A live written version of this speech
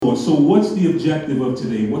So what's the objective of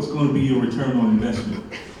today? What's going to be your return on investment?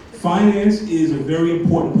 Finance is a very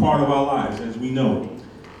important part of our lives, as we know.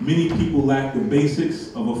 Many people lack the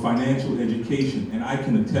basics of a financial education, and I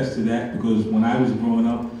can attest to that because when I was growing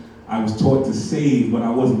up, I was taught to save, but I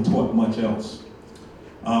wasn't taught much else.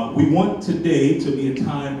 We want today to be a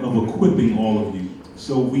time of equipping all of you.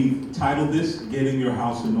 So we've titled this, Getting Your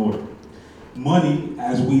House in Order. Money,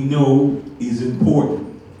 as we know, is important.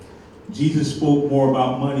 Jesus spoke more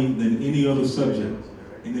about money than any other subject.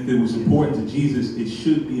 And if it was important to Jesus, it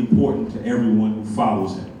should be important to everyone who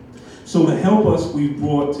follows him. So to help us, we've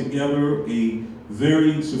brought together a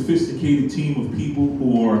very sophisticated team of people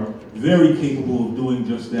who are very capable of doing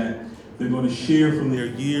just that. They're going to share from their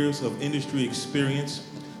years of industry experience.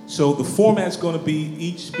 So the format's going to be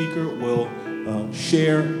each speaker will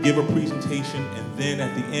share, give a presentation, and then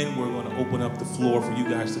at the end we're going to open up the floor for you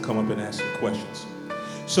guys to come up and ask some questions.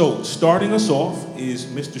 So starting us off is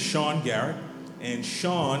Mr. Sean Garrett, and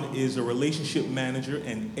Sean is a relationship manager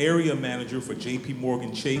and area manager for J.P.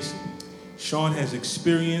 Morgan Chase. Sean has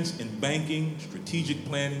experience in banking, strategic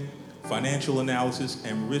planning, financial analysis,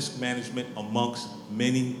 and risk management, amongst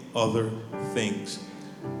many other things.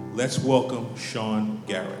 Let's welcome Sean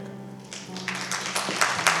Garrett.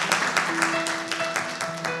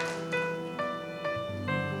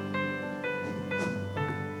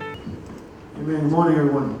 Amen. Good morning,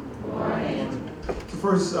 everyone. Good morning. So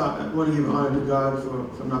first, I want to give honor to God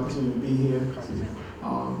for an opportunity to be here. I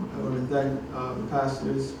want to thank the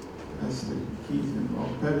pastors, Pastor Keith and Paul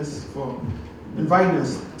Pettis, for inviting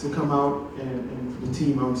us to come out and for the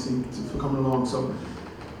team, obviously, for coming along. So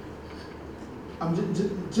I'm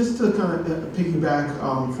just to kind of piggyback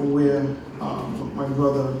from where my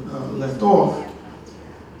brother left off.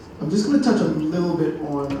 I'm just going to touch a little bit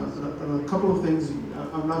on a couple of things.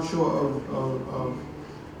 I'm not sure of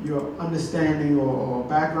your understanding or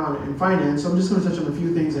background in finance, so I'm just going to touch on a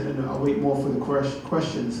few things and I'll wait more for the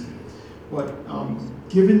questions. But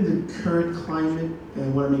given the current climate,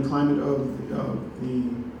 and what I mean climate of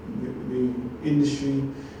the industry,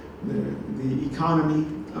 the economy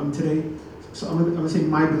today, so I'm going to say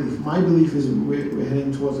my belief. My belief is we're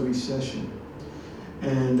heading towards a recession.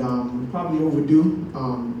 And probably overdue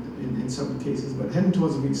in some cases, but heading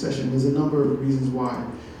towards a recession. There's a number of reasons why.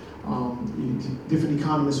 Different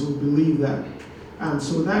economists will believe that.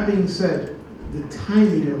 So with that being said, the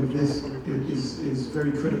timing of this is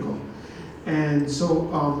very critical. And so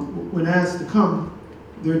when asked to come,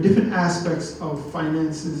 there are different aspects of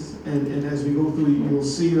finances, and as we go through, you'll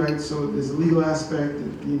see, right? So there's the legal aspect,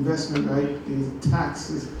 the investment, right? The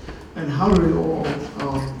taxes, and how do they all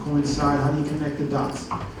coincide? How do you connect the dots?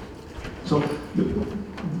 So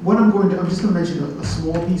I'm just going to mention a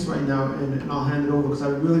small piece right now, and I'll hand it over because I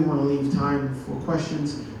really want to leave time for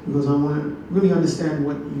questions because I want to really understand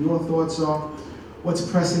what your thoughts are, what's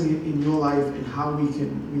pressing in your life, and how we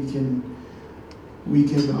can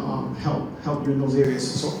help you in those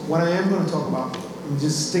areas. So what I am going to talk about, and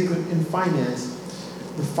just stick in finance,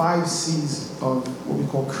 the 5 C's of what we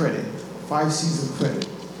call credit. 5 C's of credit.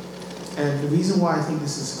 And the reason why I think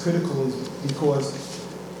this is critical is because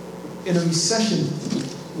in a recession,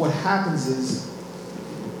 what happens is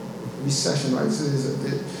recession, right? So there's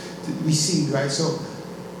the recede, right? So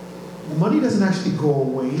money doesn't actually go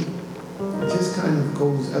away; it just kind of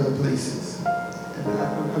goes other places.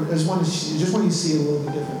 And I just want you to see it a little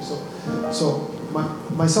bit different. So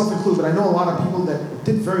myself included, but I know a lot of people that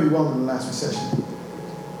did very well in the last recession.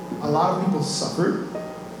 A lot of people suffered,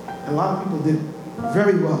 and a lot of people did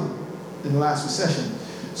very well in the last recession.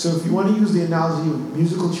 So if you want to use the analogy of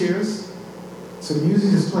musical chairs, so the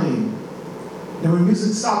music is playing. Then when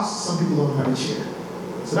music stops, some people don't have a chair.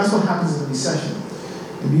 So that's what happens in a recession.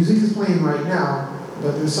 The music is playing right now,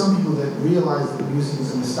 but there's some people that realize that the music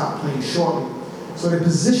is going to stop playing shortly. So they're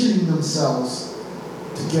positioning themselves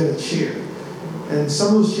to get a chair. And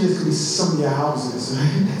some of those chairs could be some of your houses,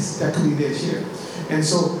 right? That could be their chair. And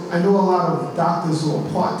so I know a lot of doctors who are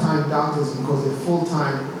part-time doctors because they're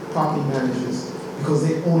full-time property managers, because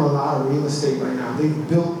they own a lot of real estate right now. They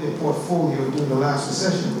built their portfolio during the last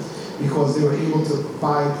recession because they were able to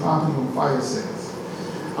buy property on fire sales.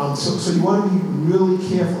 So you want to be really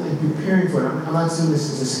careful in preparing for it. I'm not saying this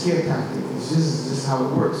is a scare tactic. It's just how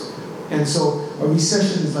it works. And so a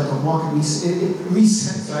recession is like a market reset. It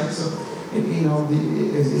resets, right? So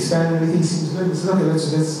it's expanding, everything seems good. So okay,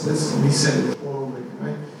 let's reset it all over again,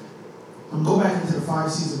 right? I'm going back into the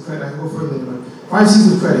 5 C's of credit. I can go further, but 5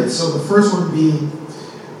 C's of credit. So the first one being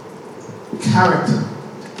character.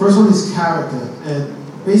 First one is character,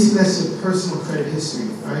 and basically that's your personal credit history,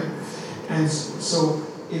 right? And so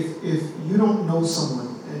if you don't know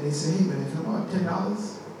someone and they say, hey man, can I borrow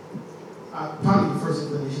 $10? Probably the first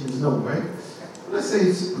inclination is no, right? Let's say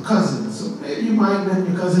it's a cousin. So maybe you might lend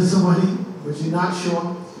your cousin some money, but you're not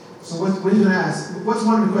sure. So what are you going to ask? What's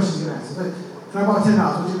one of the questions you're going to ask? Like, can I borrow $10? What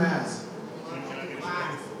are you going to ask?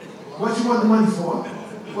 What you want the money for?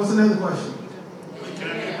 What's another question? When can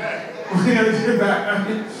I get it back? When can I get it back?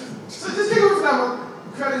 Right? So just take a look at that.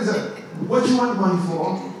 Credit is what you want the money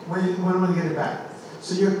for, when you want to get it back.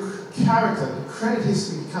 So your character, the credit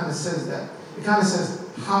history kind of says that. It kind of says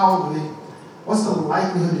what's the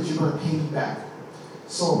likelihood that you're going to pay me back.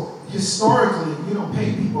 So historically, you don't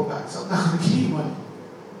pay people back, so I'm not going to give you money.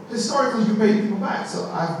 Historically, you pay people back,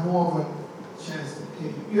 so I have more of a chance to pay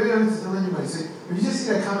you. You don't have to lend your money. So if you just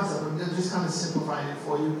see that concept, I'm just kind of simplifying it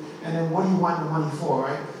for you. And then what do you want the money for,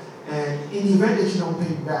 right? And in the event that you don't pay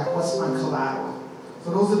me back, what's my collateral?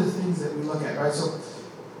 So those are the things that we look at, right? So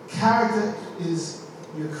character is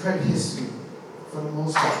your credit history for the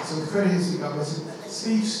most part. So the credit history, God bless you,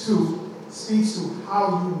 speaks to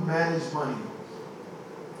how you manage money.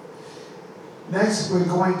 Next, we're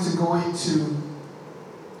going to go into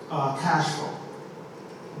cash flow.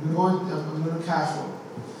 I'm going to cash flow.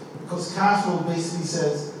 Because cash flow basically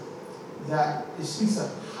says that it speaks of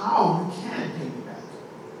how you can pay me back.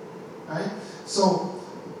 Right? So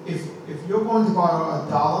if you're going to borrow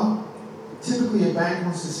 $1, typically a bank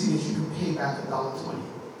wants to see that you can pay back $1.20.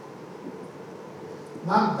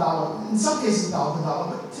 Not $1, in some cases $1,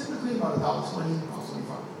 but typically about $1.20,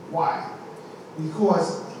 $1.25. Why?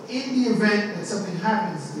 Because in the event that something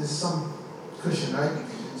happens, there's some cushion, right?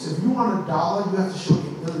 So if you want $1, you have to show the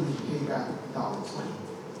ability to pay back $1.20,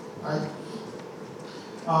 right?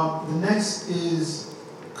 The next is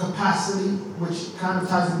capacity, which kind of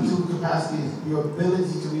ties into capacity, is your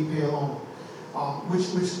ability to repay a loan,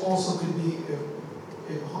 which also could be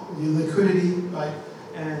your liquidity, right?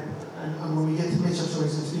 And when we get to Mitch, I'm sure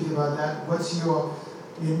he's going to speak about that. What's your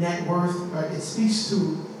net worth, right? It speaks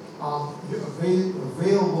to your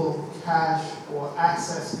available cash or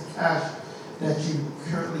access to cash that you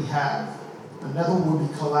currently have. Another one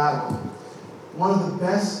would be collateral. One of the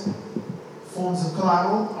best forms of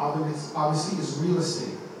collateral, obviously, is real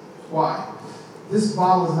estate. Why? This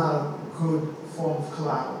bottle is not a good form of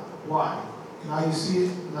collateral. Why? Now you see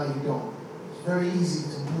it, now you don't. It's very easy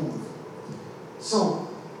to move. So,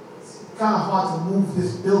 it's kind of hard to move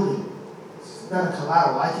this building. It's better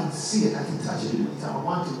collateral. I can see it, I can touch it anytime I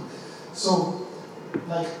want to. So,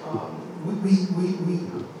 like,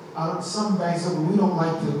 some banks, we don't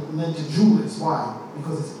like to lend to jewelers. Why?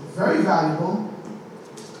 Because it's very valuable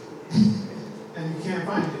and you can't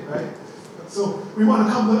find it, right? So we want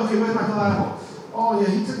to come to, okay, where's my collateral? Oh yeah,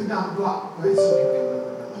 he took it down the block, right?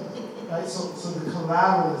 So the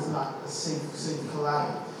collateral is not a safe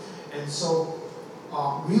collateral. And so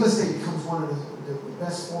real estate becomes one of the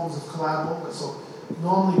best forms of collateral. So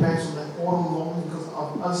normally banks will lend auto loan because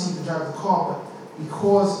obviously you can drive the car, but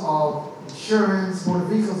because of insurance, motor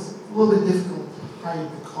vehicles, a little bit difficult to hire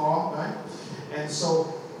the car, right? And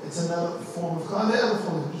so it's another form of collateral. There are other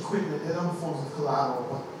forms of equipment, there are other forms of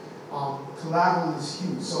collateral, but collateral is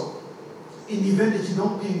huge. So in the event that you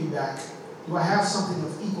don't pay me back, do I have something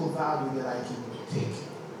of equal value that I can take?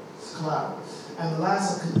 It's collateral. And the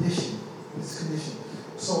last, a condition. It's condition.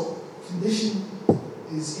 So condition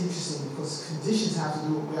is interesting because conditions have to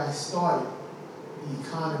do with where I started, the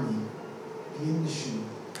economy, the industry,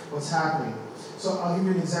 what's happening. So I'll give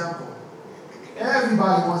you an example.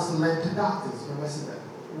 Everybody wants to lend to doctors. Remember I said that.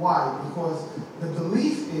 Why? Because the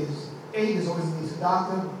belief is, A, there's always a need for a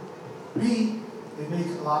doctor. B, they make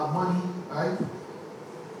a lot of money, right?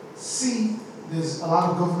 C, there's a lot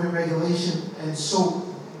of government regulation, and so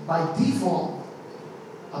by default,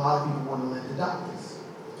 a lot of people want to lend to doctors.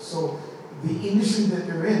 So the industry that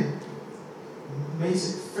they're in makes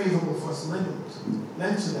it favorable for us to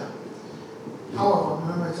lend to them. However,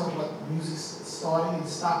 remember I talked about music starting and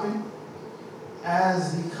stopping?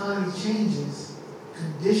 As the economy changes,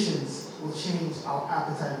 conditions will change our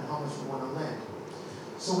appetite and how much we want to lend.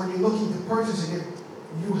 So when you're looking to purchase again,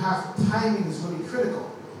 timing is really critical.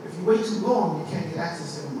 If you wait too long, you can't get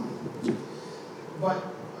access to the money. But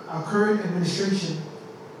our current administration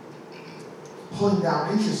pulling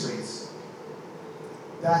down interest rates,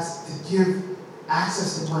 that's to give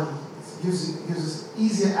access to money. It gives us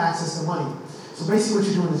easier access to money. So basically what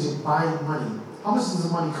you're doing is you're buying money. How much does the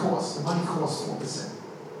money cost? The money costs 4%.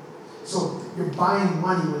 So you're buying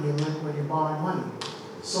money when you're borrowing money.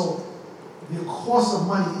 So the cost of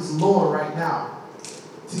money is lower right now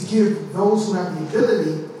to give those who have the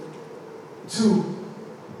ability to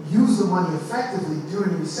use the money effectively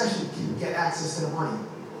during the recession can get access to the money.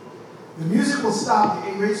 The music will stop,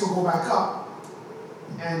 the rates will go back up,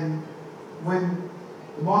 and when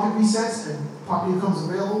The market resets and property becomes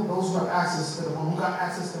available. Those who have access to the one who got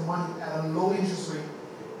access to money at a low interest rate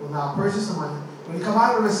will now purchase the money. When they come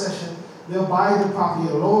out of the recession, they'll buy the property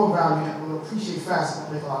at a lower value and will appreciate fast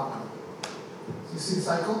and make a lot of money. So you see the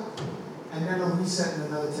cycle? And then it'll reset in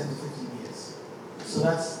another 10 to 15 years. So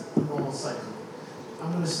that's the normal cycle.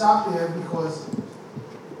 I'm going to stop there because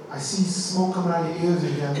I see smoke coming out of your ears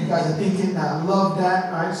again. You guys are thinking that I love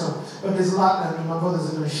that, right? So, but there's a lot that my brothers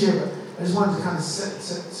are going to share. But I just wanted to kind of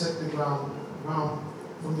set the ground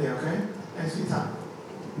from there, okay? Thanks for your time.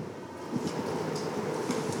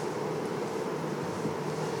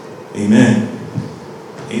 Amen.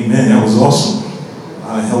 Amen. That was awesome. A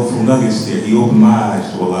lot of helpful nuggets there. He opened my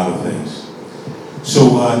eyes to a lot of things.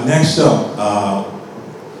 So next up,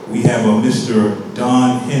 we have Mr.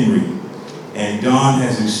 Don Henry. And Don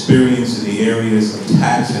has experience in the areas of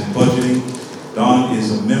tax and budgeting. Don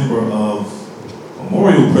is a member of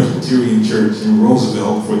Memorial Presbyterian Church in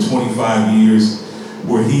Roosevelt for 25 years,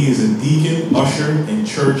 where he is a deacon, usher, and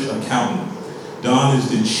church accountant. Don is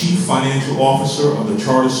the Chief Financial Officer of the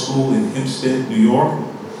Charter School in Hempstead, New York.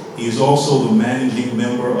 He is also the managing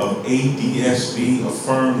member of ADSB, a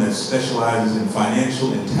firm that specializes in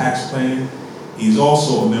financial and tax planning. He is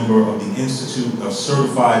also a member of the Institute of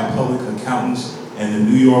Certified Public Accountants and the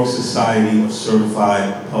New York Society of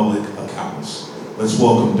Certified Public Accountants. Let's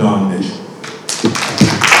welcome Don Mitchell.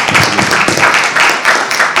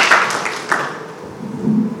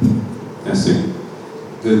 That's it.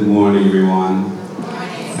 Good morning, everyone.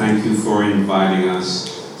 Thank you for inviting us.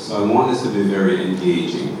 So I want this to be very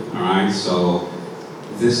engaging, all right? So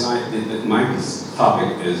my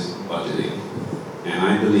topic is budgeting. And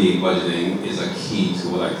I believe budgeting is a key to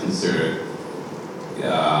what I consider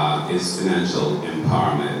is financial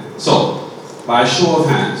empowerment. So, by a show of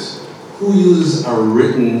hands, who uses a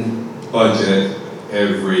written budget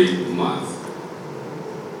every month?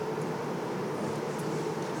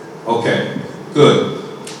 Okay, good.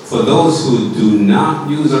 For those who do not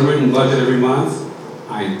use a written budget every month,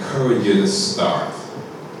 I encourage you to start.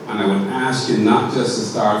 And I would ask you not just to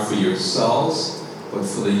start for yourselves, but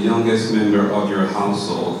for the youngest member of your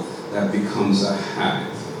household, that becomes a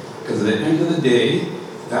habit. Because at the end of the day,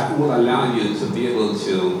 that will allow you to be able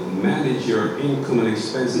to manage your income and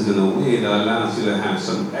expenses in a way that allows you to have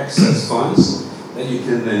some excess funds that you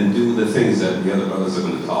can then do the things that the other brothers are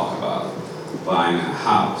going to talk about. Buying a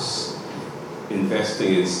house,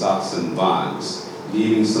 investing in stocks and bonds,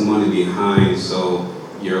 leaving some money behind so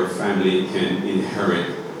your family can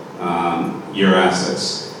inherit your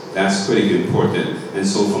assets. That's pretty important. And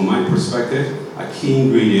so from my perspective, a key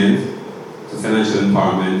ingredient to financial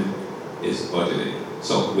empowerment is budgeting.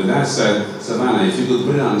 So with that said, Savannah, if you could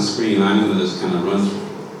put it on the screen, I'm going to just kind of run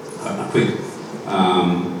a quick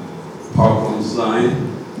PowerPoint slide.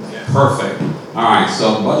 Yeah. Perfect. All right,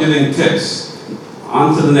 so budgeting tips.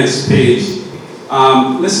 On to the next page.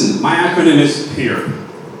 Listen, my acronym is PEER.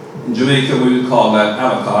 In Jamaica, we would call that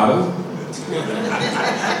avocado.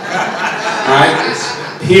 All right? It's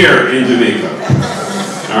PEER in Jamaica.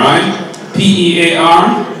 All right? PEAR,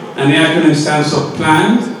 and the acronym stands for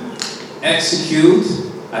plan, execute,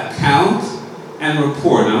 account, and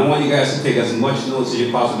report. And I want you guys to take as much notes as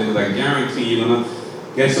you possibly, because I guarantee you're going to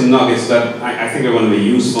get some nuggets that I think are going to be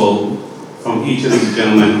useful from each of these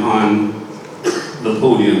gentlemen on the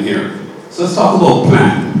podium here. So let's talk about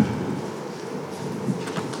plan.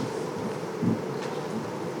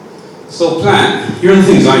 So plan, here are the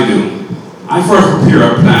things I do. I first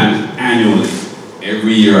prepare a plan annually.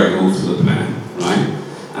 Every year I go through the plan, right?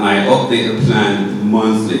 And I update the plan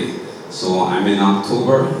monthly. So I'm in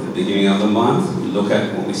October, the beginning of the month, we look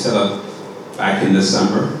at what we set up back in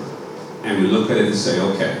December, and we look at it and say,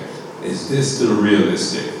 okay, is this still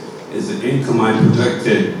realistic? Is the income I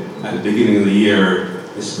projected at the beginning of the year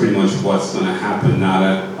is pretty much what's going to happen now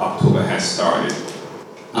that October has started?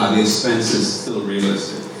 Are the expenses still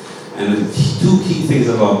realistic? And the two key things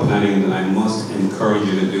about planning that I must encourage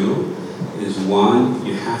you to do is, one,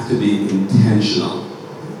 you have to be intentional.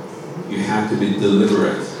 You have to be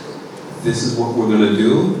deliberate. This is what we're going to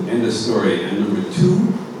do, end of story. And number two,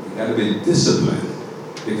 you got to be disciplined.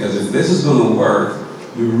 Because if this is going to work,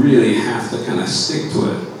 you really have to kind of stick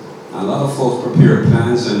to it. A lot of folks prepare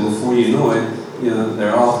plans, and before you know it,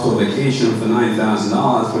 they're off to a vacation for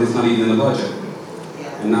 $9,000, but it's not even in the budget.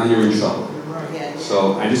 Yeah. And now you're in trouble. Yeah.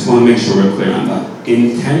 So I just want to make sure we're clear on that.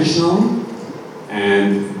 Intentional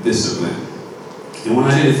and discipline. And when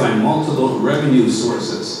I identify multiple revenue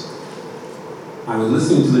sources, I was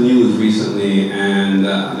listening to the news recently, and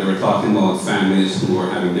they were talking about families who are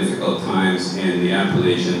having difficult times in the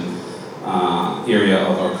Appalachian area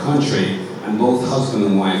of our country, and both husband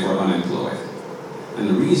and wife are unemployed. And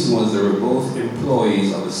the reason was they were both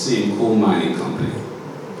employees of the same coal mining company.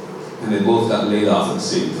 And they both got laid off at the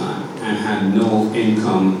same time and had no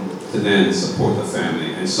income to then support the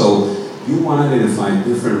family. And so you want to identify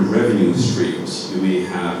different revenue streams. You may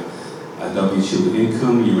have a W-2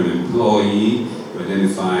 income, you're an employee, you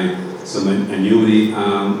identify some annuity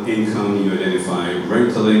income, you identify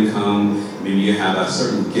rental income, maybe you have a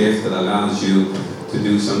certain gift that allows you to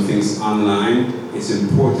do some things online. It's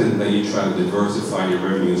important that you try to diversify your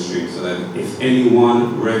revenue stream so that if any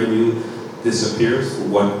one revenue disappears for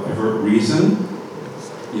whatever reason,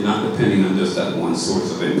 you're not depending on just that one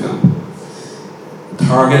source of income.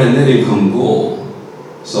 Target a net income goal.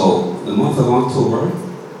 So the month of October,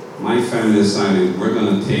 my family decided we're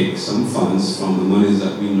going to take some funds from the monies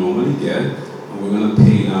that we normally get and we're going to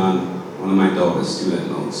pay on one of my daughter's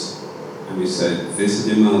student loans. And we said, this is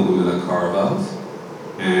the amount we're going to carve out.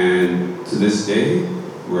 And to this day,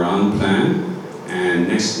 we're on plan. And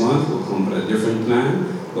next month, we'll come with a different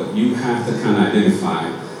plan. But you have to kind of identify,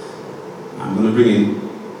 I'm going to bring in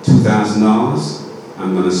 $2,000.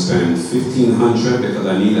 I'm going to spend $1,500 because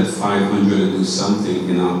I need that $500 to do something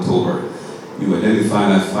in October. You identify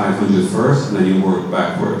that $500 first, and then you work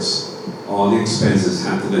backwards. All the expenses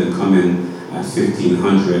have to then come in at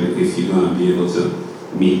 $1,500 if you're going to be able to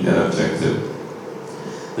meet that objective.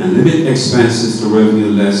 And limit expenses to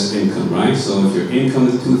revenue less income, right? So if your income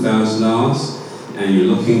is $2,000 and you're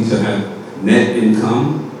looking to have net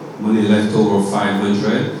income, money left over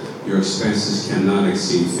 $500, your expenses cannot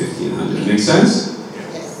exceed $1,500. Make sense?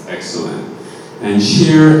 Yes. Excellent. And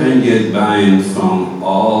share and get buy-in from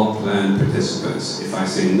all plan participants. If I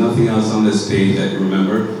say nothing else on this page that you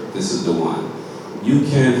remember, this is the one. You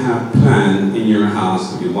can't have plan in your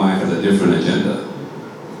house if your wife has a different agenda.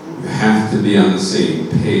 You have to be on the same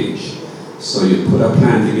page. So you put a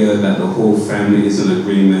plan together that the whole family is in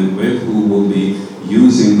agreement with, who will be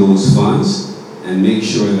using those funds, and make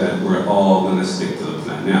sure that we're all going to stick to the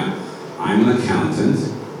plan. Now, I'm an accountant.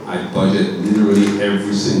 I budget literally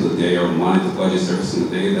every single day, or monitor budgets every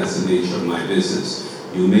single day. That's the nature of my business.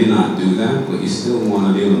 You may not do that, but you still want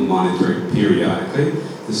to be able to monitor it periodically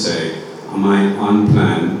to say, am I on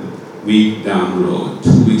plan week down the road,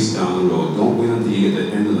 2 weeks down the road? Don't wait until you get to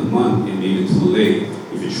the end of the month. It may be too late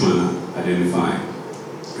if you're trying to identify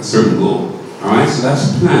a certain goal. All right, so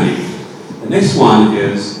that's planning. The next one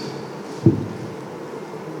is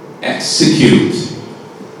execute.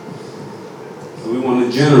 So we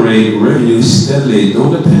want to generate revenue steadily.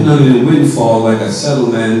 Don't depend on a windfall like a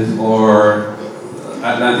settlement or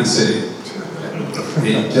Atlantic City.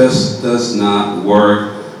 It just does not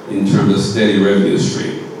work in terms of steady revenue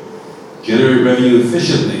stream. Generate revenue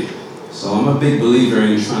efficiently. So I'm a big believer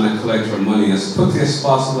in trying to collect our money as quickly as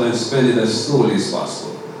possible and spend it as slowly as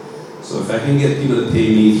possible. So if I can get people to pay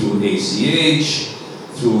me through ACH,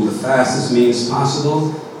 through the fastest means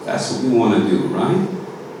possible, that's what we want to do, right?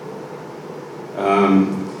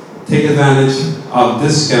 Take advantage of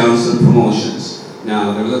discounts and promotions.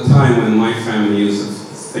 Now, there was a time when my family used to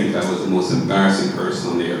think I was the most embarrassing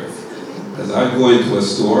person on the earth. Because I'd go into a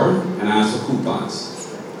store and ask for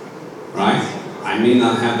coupons, right? I may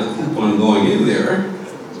not have the coupon going in there,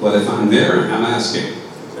 but if I'm there, I'm asking,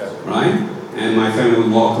 right? And my family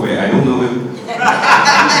would walk away. I don't know him.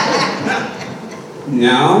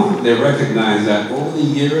 Now, they recognize that over the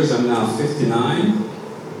years, I'm now 59,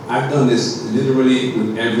 I've done this literally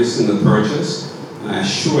with every single purchase, and I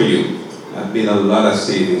assure you, I've made a lot of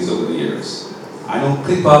savings over the years. I don't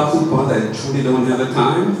clip out coupons, I truly don't have the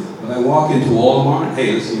time, but I walk into Walmart,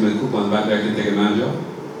 hey, let's see my coupons back there I can take advantage of.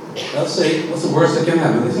 They'll say, what's the worst that can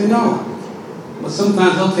happen? They say, no. But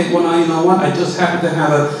sometimes they'll take one, you know what, I just happen to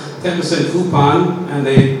have a 10% coupon, and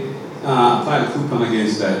they apply the coupon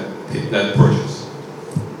against that purchase.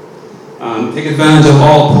 Take advantage of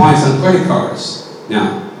all points on credit cards.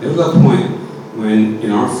 Now, there was a point when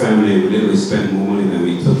in our family we literally spent more money than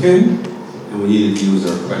we took in, and we needed to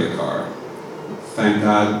use our credit card. Thank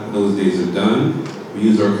God those days are done. We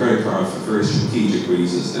use our credit card for very strategic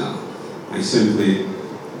reasons now. I simply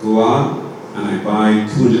go out and I buy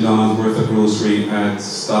 $200 worth of grocery at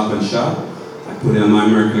Stop and Shop. I put it on my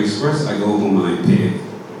American Express, I go home and I pay it.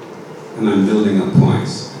 And I'm building up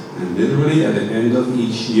points. And literally at the end of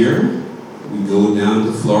each year, we go down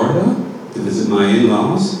to Florida to visit my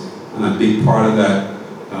in-laws, and a big part of that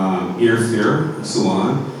airfare and so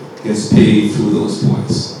on gets paid through those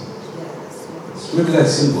points. It's really that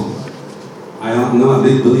simple. I'm not a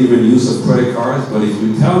big believer in use of credit cards, but if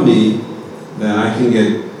you tell me that I can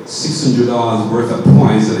get $600 worth of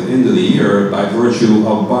points at the end of the year by virtue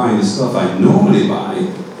of buying the stuff I normally buy,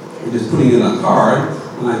 and just putting it in a card,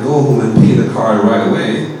 and I go home and pay the card right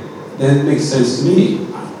away, then it makes sense to me.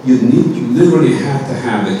 you literally have to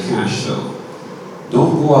have the cash flow.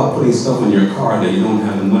 Don't go out putting stuff on your card that you don't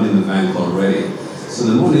have the money in the bank already. So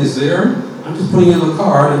the money is there, I'm just putting it in the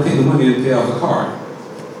card and take the money and pay off the card.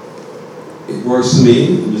 It works for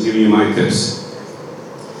me, I'm just giving you my tips.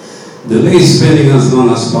 Delay spending as long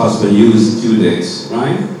as possible, use due dates,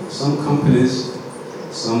 right? Some companies,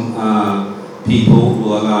 some people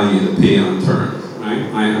will allow you to pay on terms, right?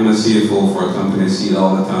 I'm a CFO for a company, I see it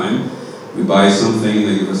all the time. We buy something,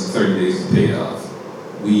 they give us 30 days to pay it off.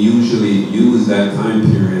 We usually use that time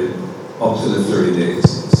period up to the 30 days.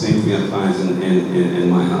 The same thing applies in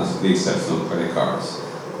my house, with the exception of credit cards.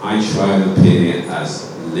 I try to pay it as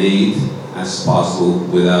late as possible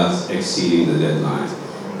without exceeding the deadline.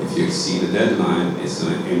 If you exceed the deadline, it's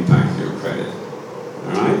going to impact your credit.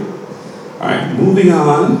 All right? All right, moving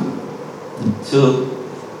on to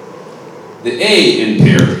the A in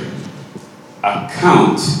PAIR,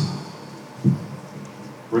 account.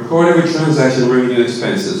 Record every transaction, revenue, and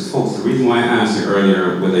expenses. Folks, the reason why I asked you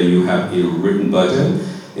earlier whether you have a written budget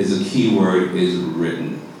is the key word is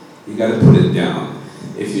written. You got to put it down.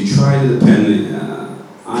 If you try to depend,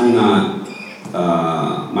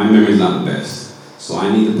 my memory is not the best. So I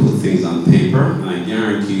need to put things on paper, and I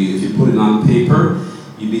guarantee you, if you put it on paper,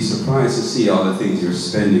 you'd be surprised to see all the things you're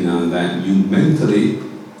spending on that you mentally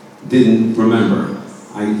didn't remember.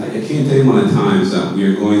 I can't tell you how many times that we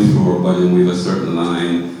are going through our budget and we have a certain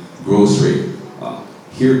line, grocery,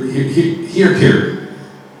 here.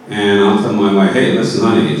 And I'll tell my wife, hey, listen,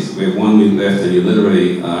 honey, we have 1 week left and you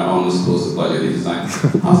literally are almost close to budget. He's like,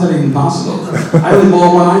 how's that even possible? I only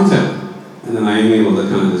bought one item. And then I am able to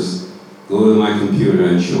kind of just go to my computer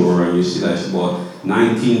and show her, and you see that she bought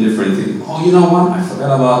 19 different things. Oh, you know what? I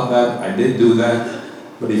forgot about that. I did do that.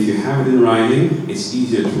 But if you have it in writing, it's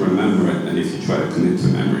easier to remember it than if you try to commit to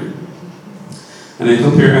memory. And then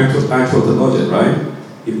compare actual to budget, right?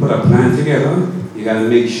 You put a plan together, you got to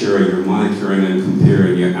make sure you're monitoring and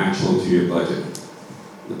comparing your actual to your budget.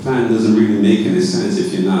 The plan doesn't really make any sense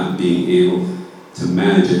if you're not being able to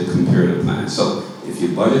manage it, compare the plan. So if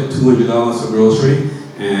you budget $200 for grocery,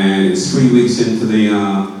 and it's 3 weeks into the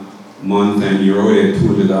month and you're already at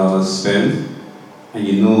 $200 spent, and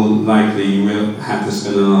you know likely you will have to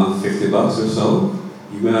spend $50 or so,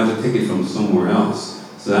 you're going to have to take it from somewhere else.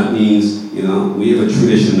 So that means, we have a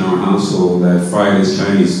tradition in our household that Friday is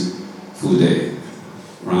Chinese food day,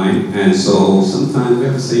 right? And so sometimes we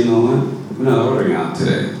have to say, you know what, we're not ordering out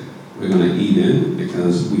today. We're going to eat in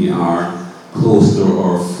because we are close to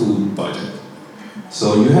our food budget.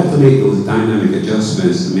 So you have to make those dynamic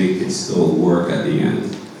adjustments to make it still work at the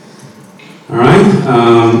end. All right,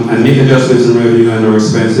 and make adjustments in revenue and or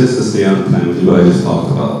expenses to stay on plan, which is what I just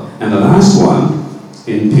talked about. And the last one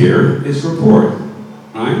in PAIR is report,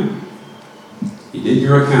 right? You did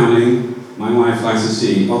your accounting. My wife likes to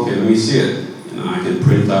see, okay, let me see it. I can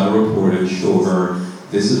print out a report and show her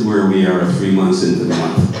this is where we are 3 months into the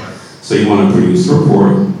month. So you want to produce a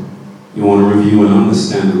report, you want to review and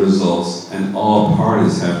understand the results, and all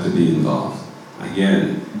parties have to be involved.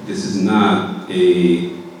 Again, this is not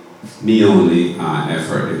a me-only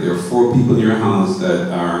effort. If there are 4 people in your house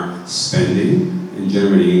that are spending and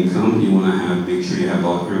generating income, you want to make sure you have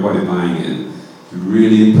everybody buying in. It's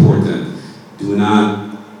really important. Do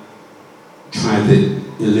not try to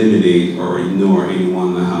eliminate or ignore anyone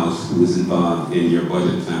in the house who is involved in your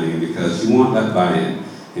budget planning, because you want that buy-in.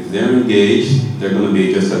 If they're engaged, they're going to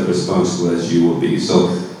be just as responsible as you will be.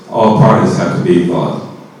 So all parties have to be involved.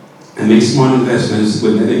 And make smart investments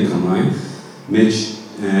with net income, right? Mitch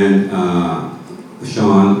and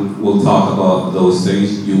Sean will talk about those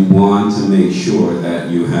things. You want to make sure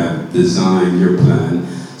that you have designed your plan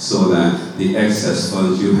so that the excess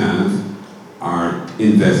funds you have are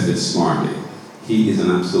invested smartly. He is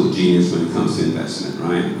an absolute genius when it comes to investment,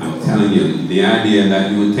 right? I'm telling you, the idea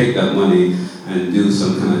that you would take that money and do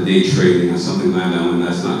some kind of day trading or something like that when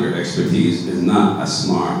that's not your expertise is not a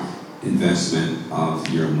smart investment of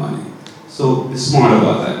your money. So be smart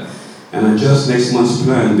about that. And adjust next month's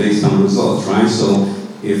plan based on results, right? So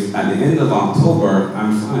if at the end of October,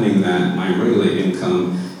 I'm finding that my regular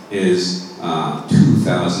income is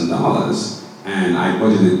 $2,000 and I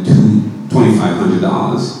budgeted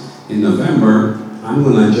 $2,500, in November, I'm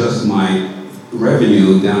going to adjust my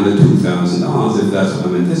revenue down to $2,000 if that's what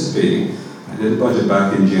I'm anticipating. I did a budget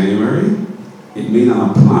back in January. It may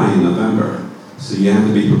not apply in November. So you have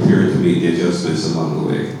to be prepared to make the adjustments along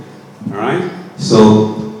the way. All right?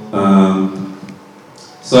 So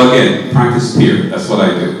again, practice PAIR. That's what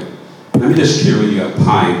I do. Let me just share with you a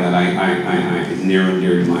pie that I is near and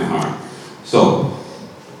dear to my heart. So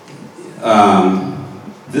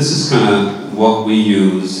this is kind of what we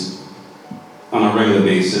use on a regular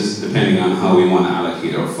basis, depending on how we want to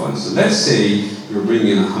allocate our funds. So let's say you're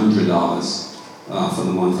bringing in $100 for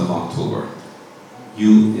the month of October.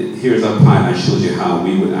 Here's a plan that shows you how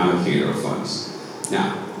we would allocate our funds.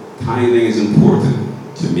 Now, tithing is important.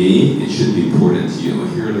 To me, it should be important to you.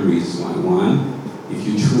 And here are the reasons why. One, if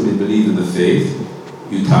you truly believe in the faith,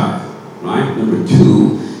 you tithe, right? Number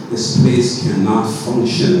two, this place cannot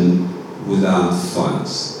function without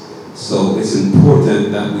funds. So it's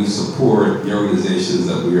important that we support the organizations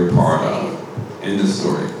that we are part of. End of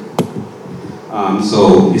story.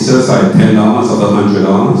 So you set aside $10 of the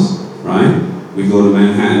 $100, right? We go to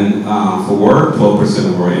Manhattan for work,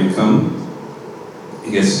 12% of our income.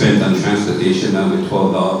 It gets spent on transportation, now with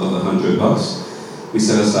 $12 of the $100. We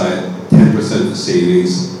set aside 10% for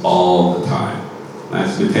savings all the time.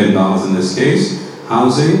 That's with $10 in this case.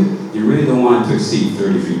 Housing, you really don't want it to exceed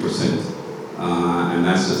 33%. And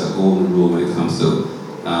that's just a golden rule when it comes to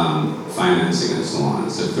financing and so on.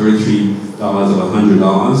 So $33 of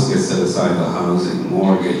 $100 gets set aside for housing,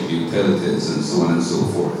 mortgage, utilities, and so on and so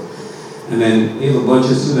forth. And then we have a bunch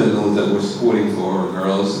of student loans that we're supporting for our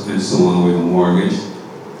girls and so on. We have a mortgage.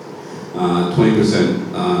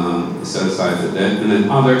 20% is set aside for debt. And then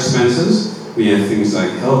other expenses, we have things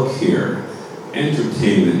like health care,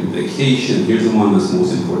 entertainment, vacation. Here's the one that's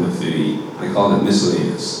most important for me. I call it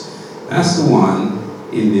miscellaneous. That's the one,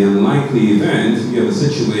 in the unlikely event, you have a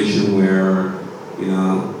situation where,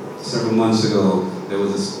 several months ago, there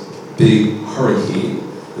was this big hurricane.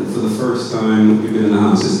 And for the first time, we've been in the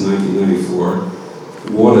house since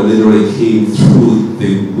 1994, water literally came through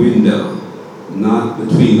the window, not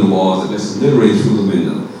between the walls, it just literally through the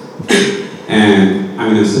window. And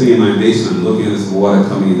I'm sitting in my basement looking at this water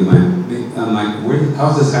coming into I'm like,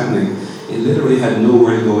 how's this happening? It literally had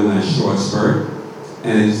nowhere to go in that short spurt,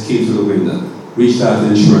 and it just came through the window. Reached out to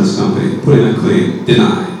the insurance company, put in a claim,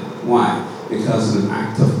 denied. Why? Because of an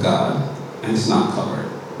act of God, and it's not covered.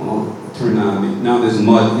 Well, it turned out, now there's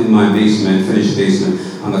mud in my basement, finished basement,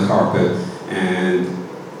 on the carpet, and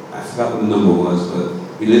I forgot what the number was, but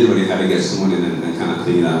we literally had to get someone in and kind of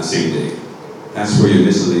clean it out the same day. That's where your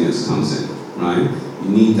miscellaneous comes in, right? You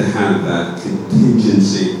need to have that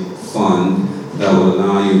contingency fund that will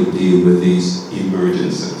allow you to deal with these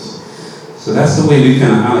emergencies. So that's the way we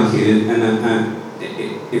kind of allocate it, and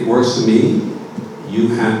it works for me. You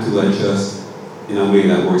have to adjust in a way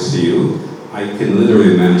that works for you. I can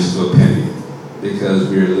literally manage to a penny because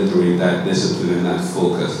we're literally that disciplined and that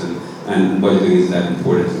focused, and budgeting is that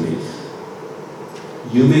important to me.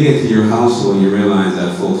 You may get to your household and you realize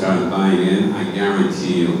that folks aren't buying in. I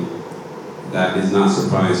guarantee you that is not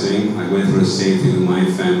surprising. I went through the same thing with my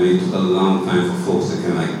family. It took a long time for folks to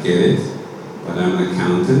kind of get it. But I'm an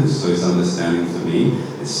accountant, so it's understanding for me.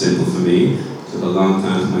 It's simple for me. It took a long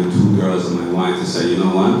time for my two girls and my wife to say, you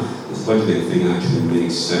know what, this budgeting thing actually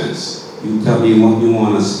makes sense. You tell me what you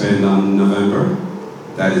want to spend on November.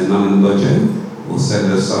 That is not in the budget. We'll set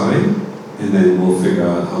it aside, and then we'll figure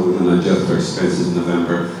out how we're going to adjust our expenses in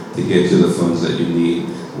November to get you the funds that you need.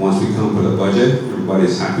 Once we come up with a budget,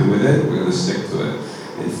 everybody's happy with it, we're going to stick to it.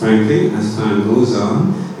 And frankly, as time goes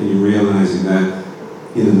on, and you're realizing that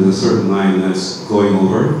there's a certain line that's going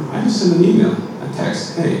over, I just send an email, a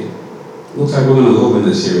text, hey, looks like we're going to go over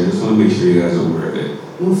this area, I just want to make sure you guys are aware of it.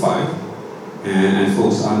 No fight. And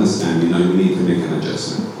folks understand, we need to make an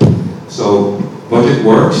adjustment. So, budget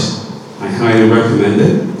works. I highly recommend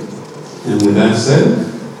it. And with that said,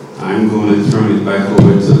 I'm going to turn it back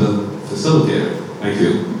over to the facilitator. Thank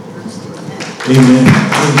you. Amen.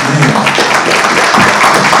 Amen.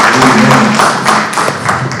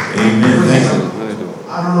 Amen. Thank you.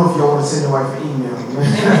 I don't know if y'all want to send your wife an email.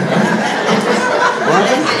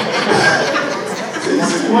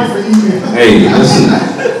 Hey, listen.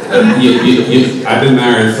 I've been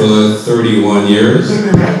married for 31 years.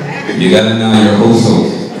 You got to know your household.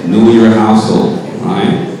 Know your household,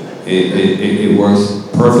 right? It works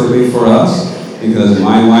perfectly for us because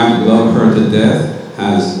my wife, love her to death,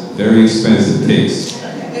 has very expensive taste.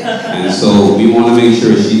 And so we want to make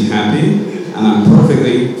sure she's happy. And I'm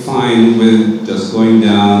perfectly fine with just going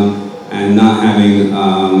down and not having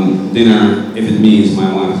dinner if it means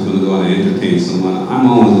my wife is going to go out and entertain someone. I'm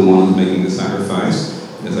always the one who's making the sacrifice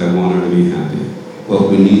because I want her to be happy. But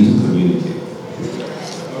we need to communicate.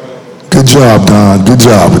 Good job, Don. Good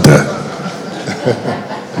job with that.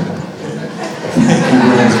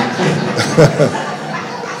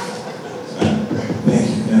 Thank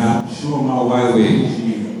you. And I'm sure my wife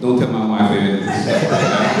Don't tell my wife anything.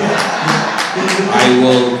 I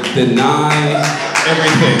will deny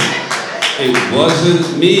everything. It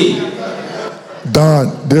wasn't me.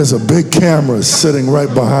 Don, there's a big camera sitting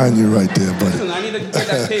right behind you right there, buddy. Listen, I need need to get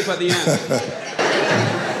that tape at the end.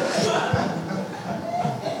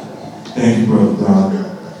 Thank you, Brother Don.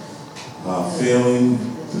 Failing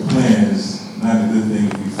to plan is not a good thing.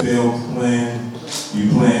 If you fail to plan, you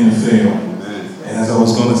plan to fail. And as I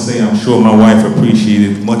was going to say, I'm sure my wife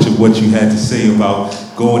appreciated much of what you had to say about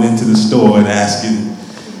going into the store and asking.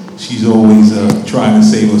 She's always trying to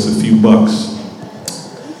save us a few bucks.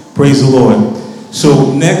 Praise the Lord.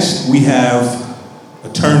 So next we have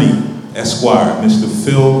Attorney Esquire, Mr.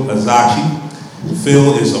 Phil Azachi.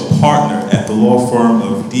 Phil is a partner at the law firm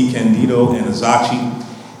of DeCandido and Azachi.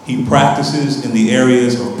 He practices in the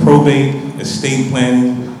areas of probate, estate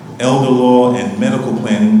planning, elder law, and medical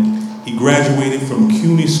planning. He graduated from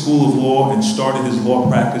CUNY School of Law and started his law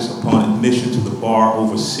practice upon admission to the bar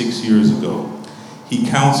over 6 years ago. He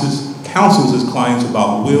counsels his clients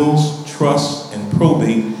about wills, trusts, and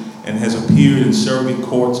probate, and has appeared in surrogate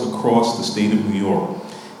courts across the state of New York.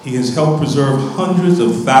 He has helped preserve hundreds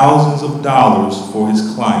of thousands of dollars for his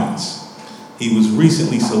clients. He was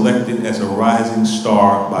recently selected as a rising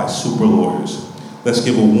star by Super Lawyers. Let's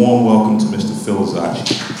give a warm welcome to Mr. Phil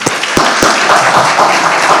Azachi.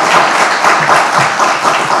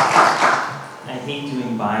 I hate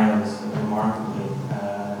doing bios, but remarkably,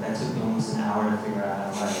 that took me almost an hour to figure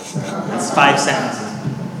out how to write. So that's 5 sentences.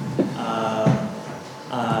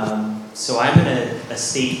 So I'm an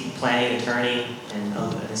estate planning attorney and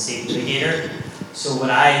an estate litigator. So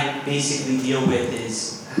what I basically deal with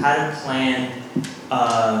is how to plan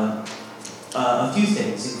a few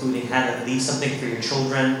things, including how to leave something for your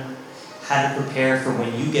children, how to prepare for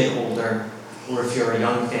when you get older, or if you're a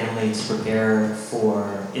young family, to prepare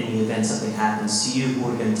for, in the event something happens to you,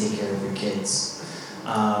 who are going to take care of your kids.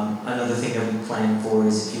 Another thing that we plan for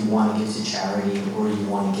is if you want to give to charity or you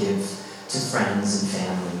want to give to friends and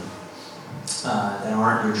family that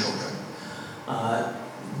aren't your children.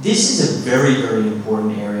 This is a very, very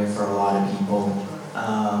important area for a lot of people.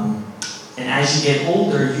 And as you get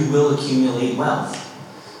older, you will accumulate wealth.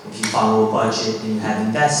 If you follow a budget and you have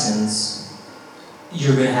investments,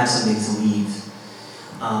 you're going to have something to leave.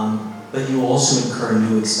 But you also incur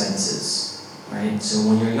new expenses, right? So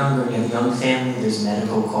when you're younger and you have a young family, there's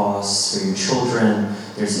medical costs for your children,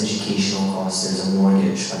 there's educational costs, there's a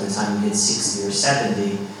mortgage. By the time you hit 60 or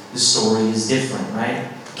 70, the story is different,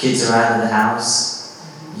 right? Kids are out of the house,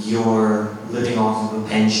 you're living off of a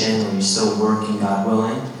pension, or you're still working, God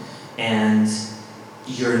willing, and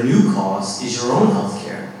your new cost is your own health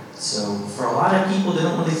care. So for a lot of people, they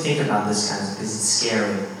don't really think about this kind of stuff because it's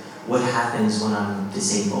scary. What happens when I'm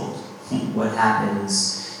disabled? What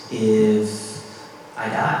happens if I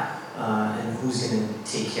die? And who's going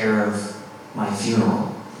to take care of my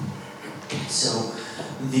funeral? So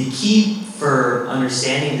the key for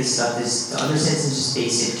understanding this stuff is to understand some just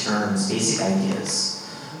basic terms, basic ideas.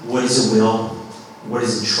 What is a will? What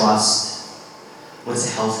is a trust? What's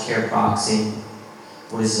a healthcare proxy?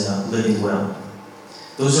 What is a living will?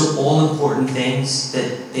 Those are all important things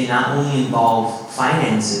that they not only involve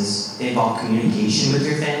finances, they involve communication with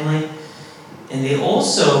your family, and they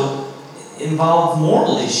also involve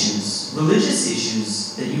moral issues, religious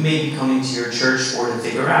issues that you may be coming to your church for to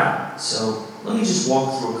figure out. So let me just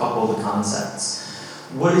walk through a couple of the concepts.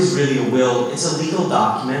 What is really a will? It's a legal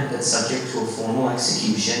document that's subject to a formal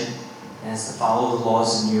execution. It has to follow the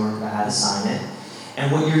laws of New York about how to sign it.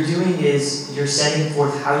 And what you're doing is you're setting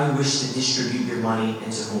forth how you wish to distribute your money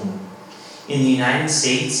and to whom. In the United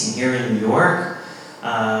States and here in New York,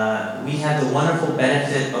 we have the wonderful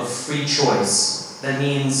benefit of free choice. That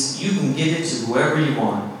means you can give it to whoever you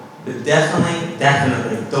want, but definitely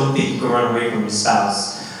don't think you can run away from your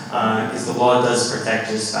spouse, because the law does protect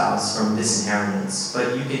your spouse from disinheritance.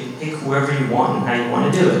 But you can pick whoever you want and how you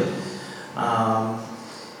want to do it.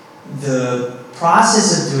 The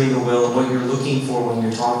process of doing a will and what you're looking for when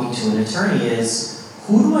you're talking to an attorney is,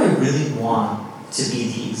 who do I really want to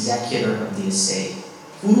be the executor of the estate?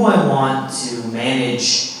 Who do I want to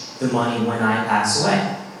manage the money when I pass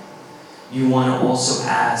away? You want to also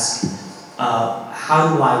ask,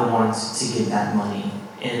 how do I want to give that money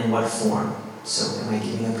and in what form? So am I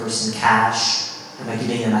giving a person cash? Am I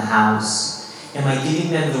giving them a house? Am I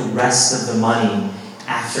giving them the rest of the money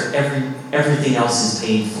after everything else is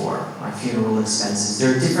paid for, my funeral expenses?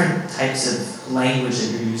 There are different types of language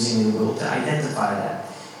that you're using in the will to identify that.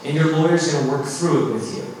 And your lawyer's going to work through it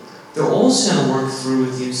with you. They're also going to work through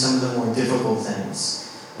with you some of the more difficult things.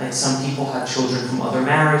 Like some people have children from other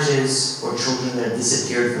marriages or children that have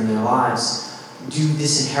disappeared from their lives. Do you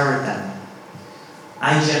disinherit them?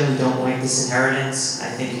 I generally don't like disinheritance. I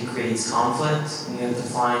think it creates conflict, and you have to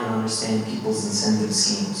find and understand people's incentive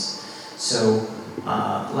schemes. So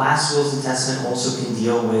last wills and testament also can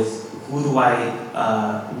deal with who do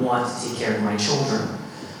I want to take care of my children?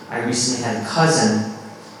 I recently had a cousin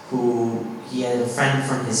who, he had a friend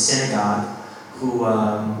from his synagogue who,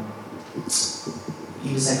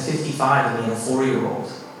 he was like 55 and he had a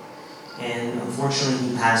 4-year-old. And unfortunately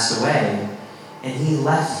he passed away. And he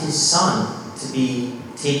left his son to be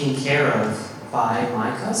taken care of by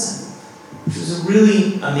my cousin. Which was a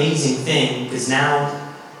really amazing thing, because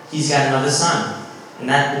now he's got another son. And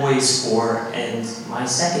that boy is 4, and my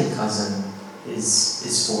second cousin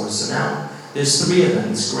is 4. So now there's 3 of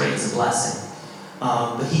them. It's great, it's a blessing.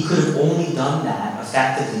 But he could have only done that,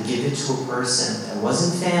 effectively give it to a person that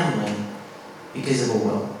wasn't family, because of a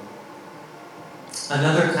will.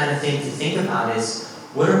 Another kind of thing to think about is,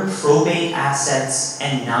 what are probate assets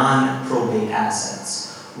and non-probate assets?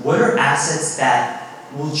 What are assets that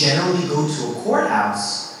will generally go to a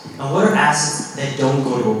courthouse, and what are assets that don't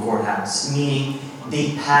go to a courthouse, meaning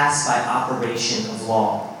they pass by operation of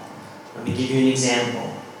law? Let me give you an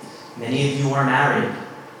example. Many of you are married.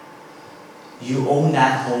 You own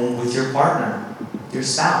that home with your partner, your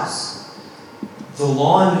spouse. The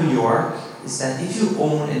law in New York is that if you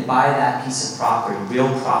own and buy that piece of property,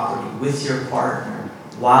 real property, with your partner,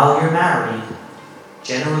 while you're married,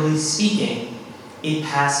 generally speaking, it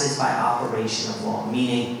passes by operation of law,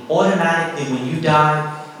 meaning automatically when you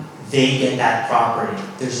die, they get that property.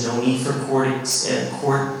 There's no need for court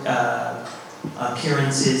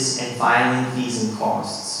appearances and filing fees and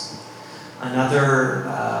costs. Another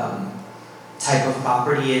type of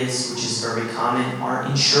property is, which is very common, are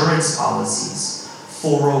insurance policies,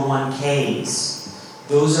 401ks.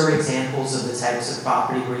 Those are examples of the types of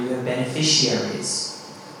property where you have beneficiaries.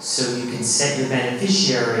 So you can set your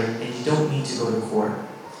beneficiary and you don't need to go to court.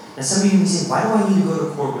 Now some of you may say, why do I need to go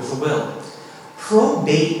to court with a will?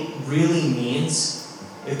 Probate really means,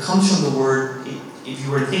 it comes from the word, if you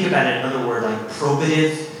were to think about it, another word like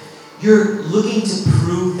probative, you're looking to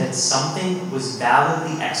prove that something was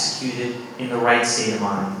validly executed in the right state of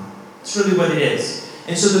mind. That's really what it is.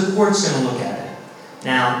 And so the court's going to look at it.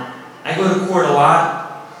 Now, I go to court a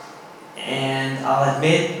lot, and I'll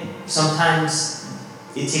admit, sometimes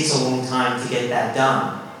it takes a long time to get that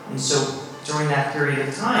done. And so during that period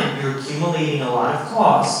of time, you're accumulating a lot of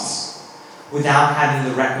costs without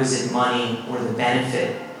having the requisite money or the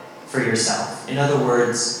benefit for yourself. In other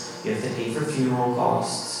words, you have to pay for funeral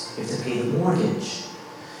costs, you have to pay the mortgage,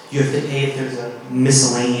 you have to pay if there's a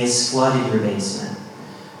miscellaneous flood in your basement.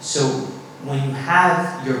 So when you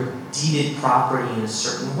have your deeded property in a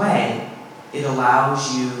certain way, it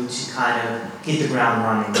allows you to kind of hit the ground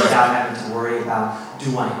running without having to worry about,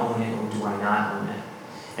 do I own it or do I not own it?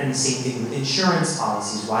 And the same thing with insurance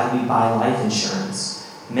policies. Why do we buy life insurance?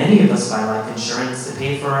 Many of us buy life insurance to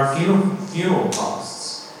pay for our funeral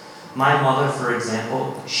costs. My mother, for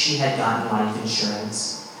example, she had gotten life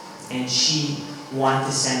insurance, and she wanted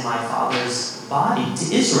to send my father's body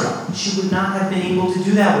to Israel. She would not have been able to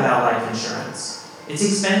do that without life insurance. It's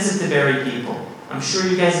expensive to bury people. I'm sure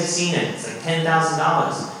you guys have seen it. It's like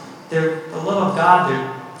 $10,000. They're the love of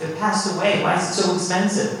God. They're passed away. Why is it so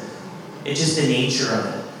expensive? It's just the nature of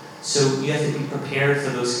it. So you have to be prepared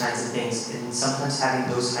for those kinds of things, and sometimes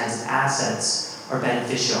having those kinds of assets are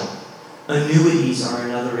beneficial. Annuities are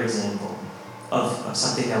another example of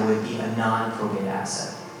something that would be a non-probate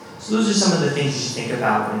asset. So those are some of the things you should think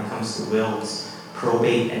about when it comes to wills,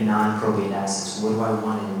 probate and non-probate assets. What do I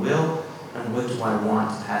want in a will, and what do I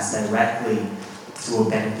want to pass directly through a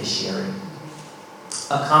beneficiary?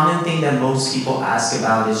 A common thing that most people ask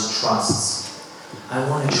about is trusts. I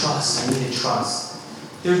want a trust, I need a trust.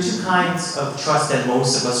 There are 2 kinds of trust that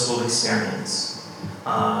most of us will experience.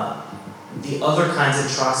 The other kinds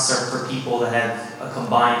of trusts are for people that have a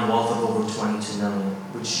combined wealth of over 22 million,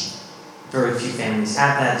 which very few families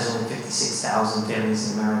have that. There's only 56,000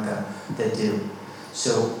 families in America that do.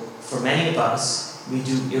 So for many of us, we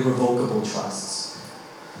do irrevocable trusts.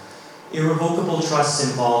 Irrevocable trusts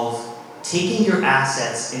involve taking your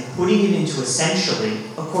assets and putting it into essentially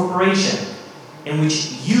a corporation in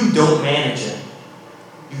which you don't manage it.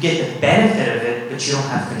 You get the benefit of it, but you don't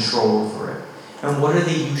have control over it. And what are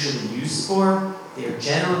they usually used for? They are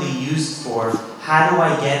generally used for, how do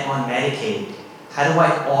I get on Medicaid? How do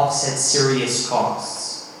I offset serious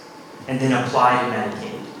costs? And then apply to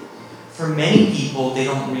Medicaid. For many people, they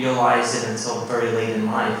don't realize it until very late in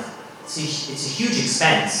life. It's a huge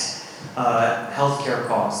expense, healthcare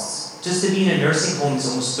costs. Just to be in a nursing home is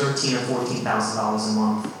almost $13,000 or $14,000 a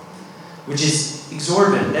month, which is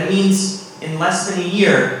exorbitant. That means in less than a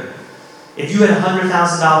year, if you had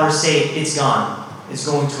 $100,000 saved, it's gone. It's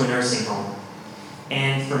going to a nursing home.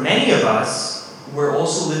 And for many of us, we're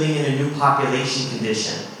also living in a new population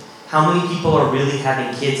condition. How many people are really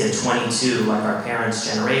having kids at 22 like our parents'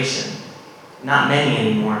 generation? Not many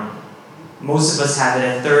anymore. Most of us have it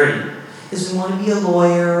at 30. Because we want to be a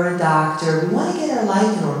lawyer or a doctor. We want to get our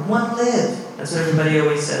life in order. We want to live. That's what everybody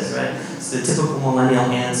always says, right? It's the typical millennial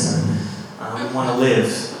answer. We want to live.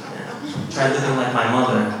 Try living like my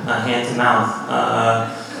mother, hand to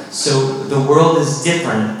mouth. So the world is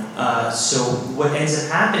different. So what ends up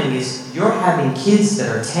happening is you're having kids that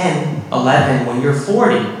are 10, 11 when you're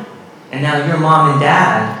 40. And now your mom and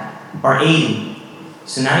dad are 80.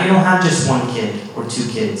 So now you don't have just one kid or two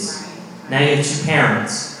kids. Now you have two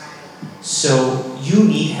parents. So you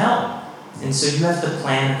need help. And so you have to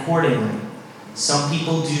plan accordingly. Some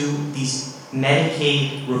people do these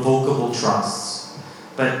Medicaid revocable trusts.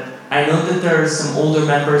 But I know that there are some older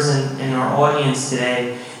members in our audience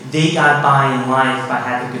today. They got by in life by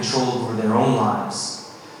having control over their own lives.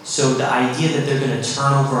 So the idea that they're going to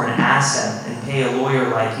turn over an asset and pay a lawyer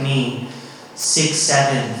like me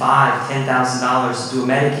 $6,000, $7,000, $5,000, $10,000 to do a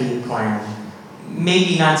Medicaid plan,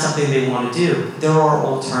 maybe not something they want to do. There are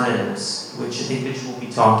alternatives, which I think Mitch will be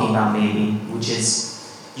talking about maybe, which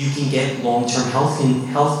is you can get long-term health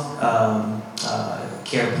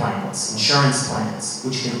care plans, insurance plans,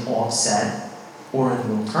 which can offset, or in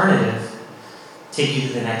the alternative, take you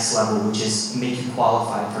to the next level, which is make you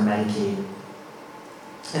qualify for Medicaid.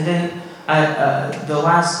 And then the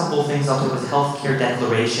last couple of things I'll do is healthcare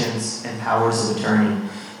declarations and powers of attorney.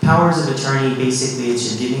 Powers of attorney, basically,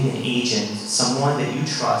 it's you're giving an agent, someone that you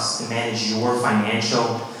trust to manage your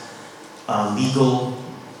financial, legal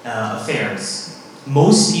affairs.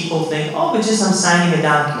 Most people think, oh, but just I'm signing a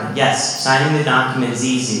document. Yes, signing the document is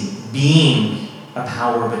easy. Being a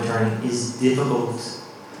power of attorney is difficult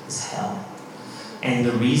as hell. And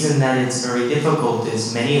the reason that it's very difficult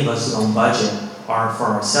is many of us who don't budget are for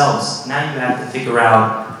ourselves. Now you have to figure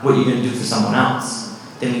out what you're going to do for someone else.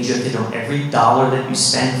 That means you have to know every dollar that you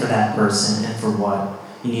spend for that person and for what.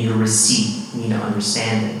 You need a receipt. You need to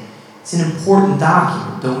understand it. It's an important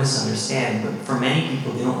document, don't misunderstand, but for many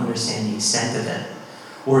people, they don't understand the extent of it.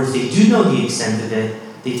 Or if they do know the extent of it,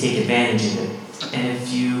 they take advantage of it. And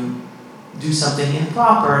if you do something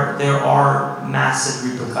improper, there are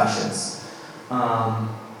massive repercussions.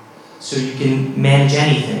 So you can manage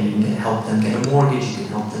anything. You can help them get a mortgage, you can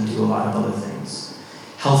help them do a lot of other things.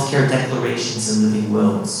 Healthcare declarations and living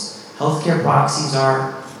wills. Healthcare proxies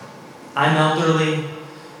are, I'm elderly,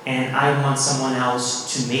 and I want someone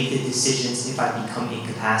else to make the decisions if I become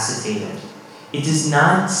incapacitated. It does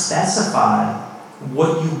not specify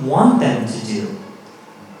what you want them to do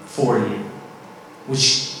for you,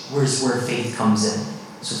 which is where faith comes in.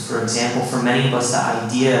 So for example, for many of us, the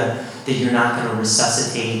idea that you're not going to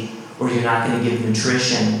resuscitate or you're not going to give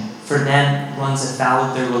nutrition, for them runs afoul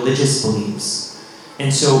of their religious beliefs.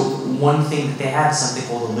 And so one thing that they have is something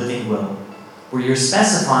called a living will, where you're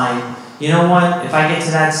specifying, you know what, if I get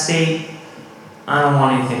to that state, I don't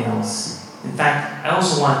want anything else. In fact, I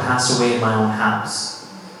also want to pass away in my own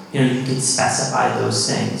house. You know, you can specify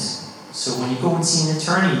those things. So when you go and see an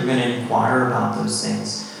attorney, you're going to inquire about those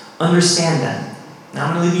things. Understand them. Now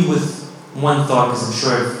I'm going to leave you with one thought, because I'm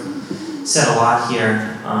sure I've said a lot here.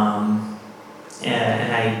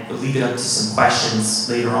 And I will leave it up to some questions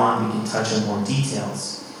later on. We can touch on more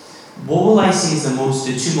details. What will I say is the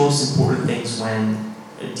two most important things when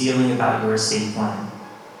dealing about your estate plan?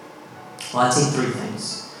 Well, I'd say three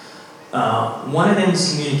things. One of them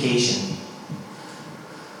is communication.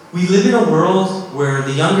 We live in a world where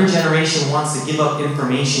the younger generation wants to give up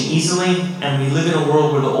information easily, and we live in a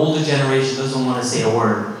world where the older generation doesn't want to say a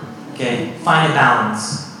word. Okay? Find a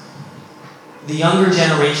balance. The younger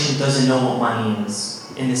generation doesn't know what money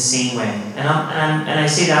is in the same way. And I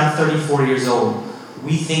say that I'm 34 years old.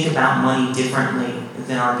 We think about money differently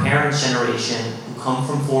than our parents' generation, who come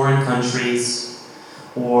from foreign countries,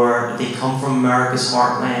 or they come from America's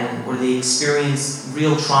heartland, or they experience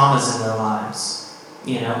real traumas in their lives.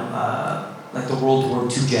 You know, like the World War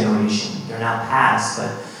II generation. They're now past,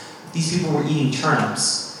 but these people were eating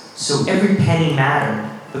turnips. So every penny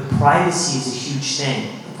mattered, but privacy is a huge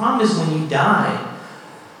thing. The problem is when you die,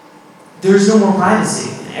 there's no more privacy.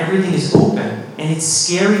 Everything is open. And it's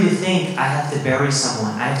scary to think I have to bury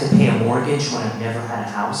someone. I have to pay a mortgage when I've never had a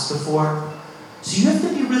house before. So you have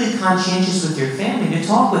to be really conscientious with your family to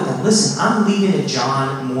talk with them. Listen, I'm leaving to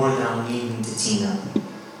John more than I'm leaving to Tina.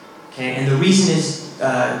 Okay, and the reason is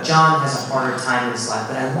John has a harder time in his life,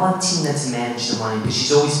 but I want Tina to manage the money because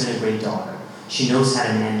she's always been a great daughter. She knows how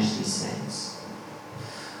to manage these things.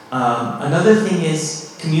 Another thing is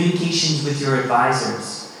communications with your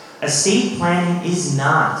advisors. Estate planning is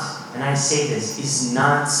not, and I say this, is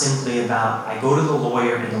not simply about I go to the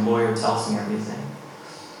lawyer and the lawyer tells me everything.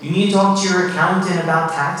 You need to talk to your accountant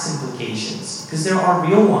about tax implications, because there are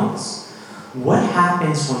real ones. What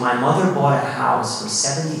happens when my mother bought a house for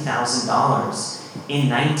 $70,000 in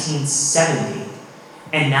 1970,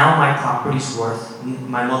 and now my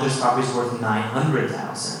mother's property is worth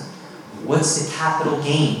 $900,000? What's the capital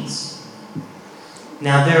gains?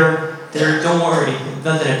 Now don't worry,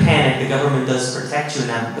 nothing to panic, the government does protect you in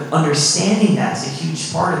that, but understanding that's a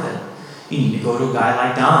huge part of it. You need to go to a guy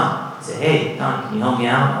like Don. Say, hey, Don, can you help me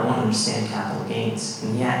out? I want to understand capital gains.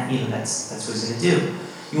 And that's what he's going to do.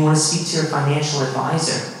 You want to speak to your financial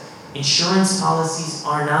advisor. Insurance policies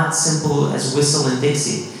are not simple as whistle and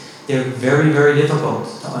Dixie. They're very, very difficult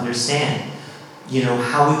to understand.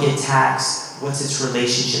 How we get taxed, what's its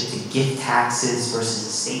relationship to gift taxes versus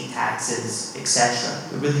estate taxes, etc.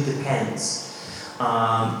 It really depends.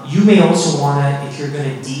 You may also want to, if you're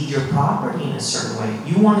going to deed your property in a certain way,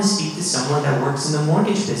 you want to speak to someone that works in the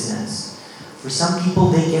mortgage business. For some people,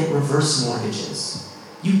 they get reverse mortgages.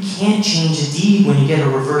 You can't change a deed when you get a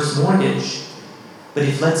reverse mortgage. But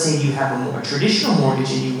if, let's say, you have a traditional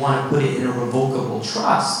mortgage and you want to put it in a revocable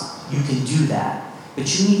trust, you can do that. But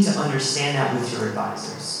you need to understand that with your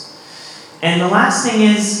advisors. And the last thing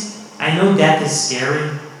is, I know death is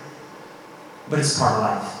scary, but it's part of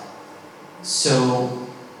life. So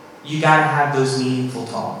you got to have those meaningful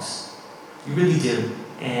talks. You really do.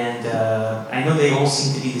 And I know they all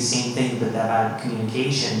seem to be the same thing, but about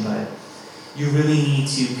communication, but you really need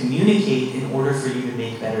to communicate in order for you to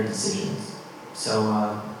make better decisions. So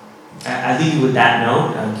I leave you with that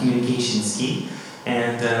note. Communication is key,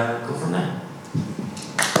 and go from there.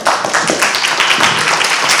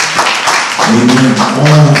 Amen.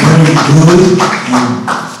 All very good and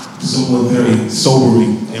some very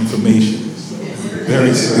sobering information.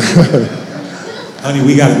 Very sobering. Honey,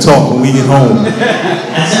 we got to talk when we get home. I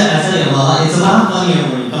tell you, well, it's a lot funnier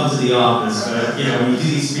when you come to the office, but when you do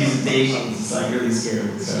these presentations, it's like really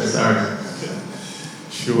scary. So sorry.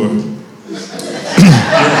 Sure.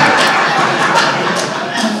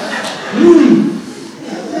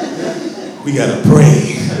 We got to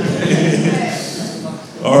pray.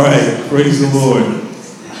 All right, praise the Lord.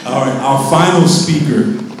 All right, our final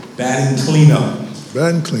speaker, batting cleanup.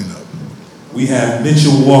 Batting cleanup. We have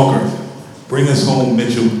Mitchell Walker. Bring us home,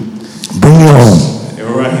 Mitchell. Bring you home.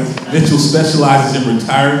 All right. Mitchell specializes in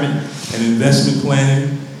retirement and investment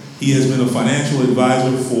planning. He has been a financial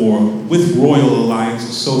advisor with Royal Alliance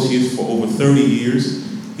Associates for over 30 years.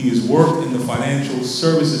 He has worked in the financial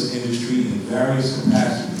services industry in various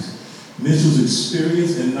capacities. Mitchell's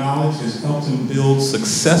experience and knowledge has helped him build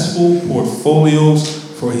successful portfolios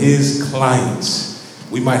for his clients.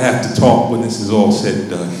 We might have to talk when this is all said and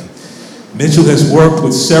done. Mitchell has worked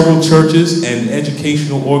with several churches and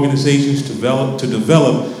educational organizations to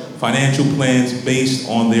develop financial plans based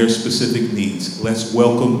on their specific needs. Let's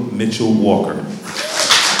welcome Mitchell Walker.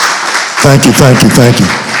 Thank you.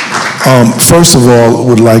 First of all,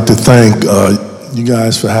 would like to thank you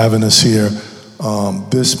guys for having us here.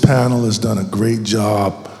 This panel has done a great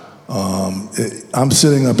job. I'm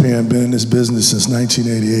sitting up here and been in this business since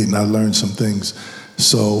 1988, and I learned some things.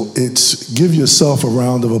 So give yourself a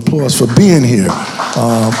round of applause for being here,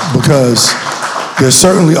 because there's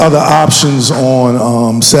certainly other options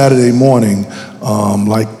on Saturday morning,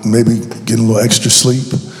 like maybe getting a little extra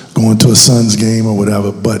sleep, going to a Suns game or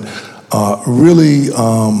whatever. But really,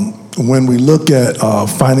 when we look at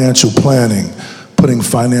financial planning, putting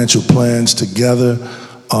financial plans together,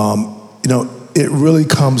 it really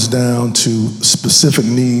comes down to specific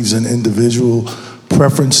needs and individual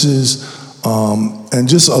preferences. And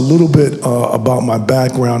just a little bit about my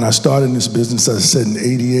background. I started in this business, as I said, in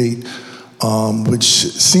 '88, which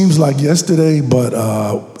seems like yesterday, but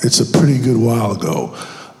it's a pretty good while ago.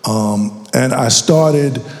 And I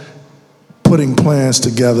started putting plans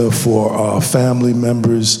together for family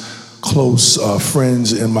members, close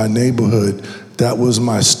friends in my neighborhood. That was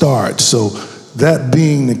my start. So that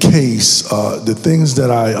being the case, the things that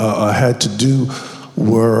I had to do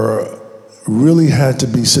really had to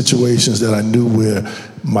be situations that I knew where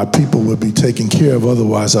my people would be taken care of.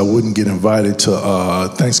 Otherwise, I wouldn't get invited to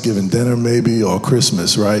Thanksgiving dinner maybe, or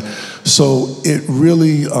Christmas, right? So it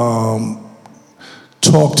really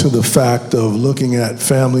talked to the fact of looking at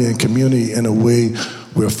family and community in a way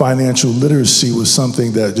where financial literacy was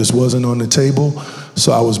something that just wasn't on the table.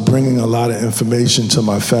 So I was bringing a lot of information to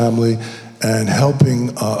my family and helping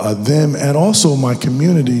them and also my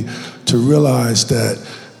community to realize that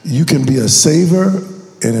you can be a saver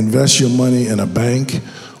and invest your money in a bank,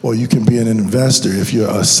 or you can be an investor. If you're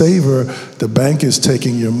a saver, the bank is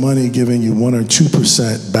taking your money, giving you 1 or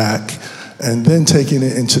 2% back, and then taking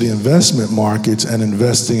it into the investment markets and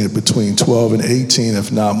investing it between 12 and 18,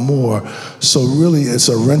 if not more. So really, it's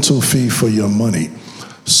a rental fee for your money.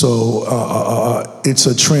 So it's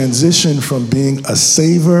a transition from being a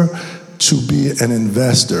saver to be an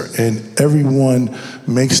investor, and everyone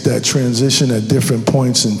makes that transition at different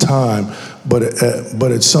points in time. But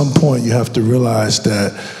at some point, you have to realize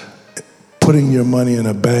that putting your money in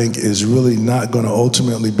a bank is really not going to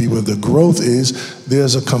ultimately be where the growth is.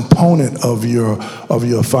 There's a component of your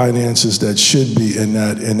finances that should be in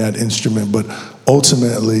that instrument, but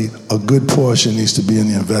ultimately, a good portion needs to be in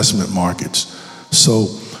the investment markets. So,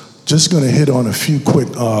 just going to hit on a few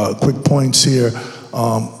quick points here.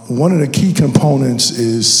 One of the key components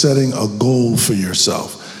is setting a goal for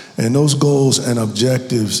yourself, and those goals and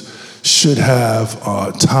objectives should have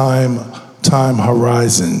time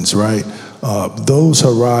horizons, right? Those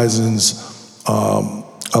horizons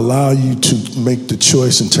allow you to make the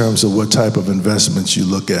choice in terms of what type of investments you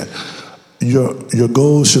look at. Your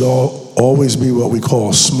goals should always be what we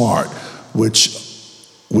call SMART, which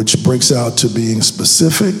breaks out to being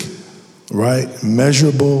specific, right?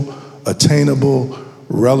 Measurable, attainable,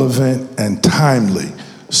 relevant, and timely.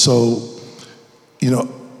 So,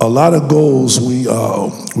 a lot of goals we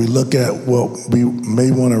look at. Well, we may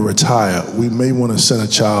want to retire. We may want to send a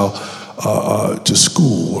child to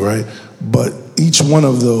school, right? But each one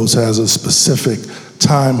of those has a specific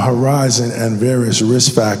time horizon and various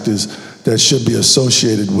risk factors that should be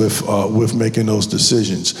associated with making those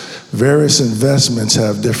decisions. Various investments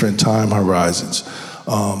have different time horizons.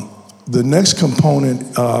 The next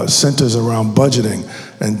component centers around budgeting,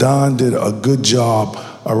 and Don did a good job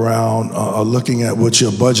around looking at what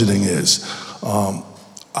your budgeting is.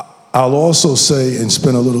 I'll also say, and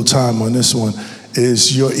spend a little time on this one,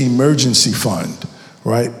 is your emergency fund,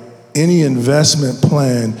 right? Any investment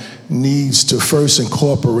plan needs to first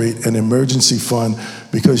incorporate an emergency fund,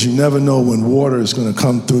 because you never know when water is going to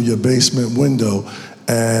come through your basement window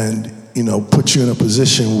and put you in a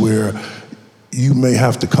position where you may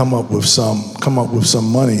have to come up with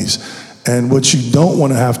some monies. And what you don't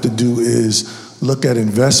want to have to do is look at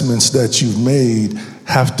investments that you've made,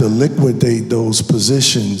 have to liquidate those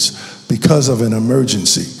positions because of an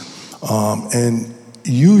emergency. And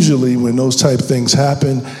usually when those type things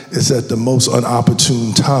happen, it's at the most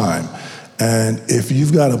inopportune time. And if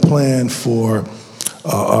you've got a plan for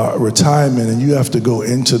retirement and you have to go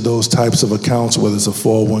into those types of accounts, whether it's a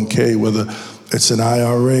 401k, whether it's an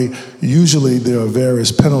IRA, usually there are various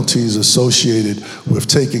penalties associated with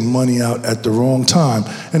taking money out at the wrong time.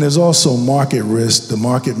 And there's also market risk. The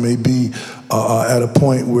market may be at a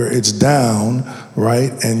point where it's down,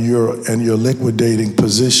 right? And you're liquidating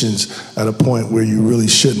positions at a point where you really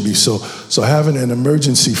shouldn't be. So having an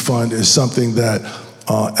emergency fund is something that,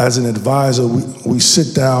 as an advisor, we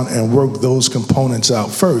sit down and work those components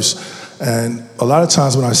out first. And a lot of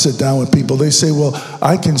times when I sit down with people, they say, well,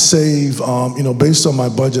 I can save, based on my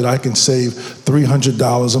budget, I can save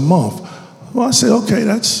 $300 a month. Well, I say, okay,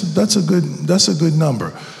 that's a good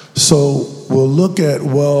number. So we'll look at,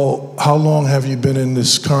 well, how long have you been in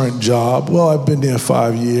this current job? Well, I've been there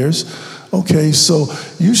 5 years. Okay, so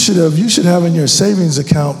you should have in your savings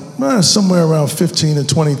account somewhere around $15,000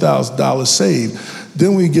 to $20,000 saved.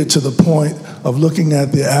 Then we get to the point of looking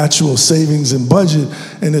at the actual savings and budget,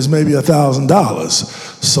 and there's maybe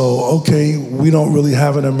 $1,000. So, okay, we don't really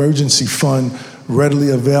have an emergency fund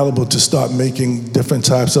readily available to start making different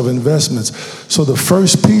types of investments. So the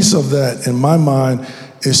first piece of that, in my mind,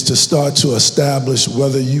 is to start to establish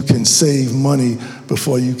whether you can save money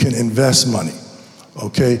before you can invest money.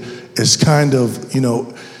 Okay? It's kind of,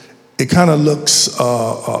 it kind of looks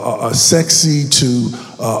sexy to,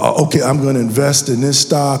 okay, I'm going to invest in this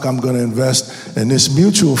stock, I'm going to invest in this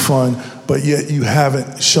mutual fund, but yet you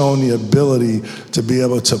haven't shown the ability to be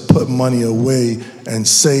able to put money away and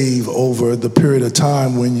save over the period of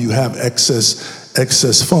time when you have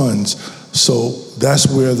excess funds. So that's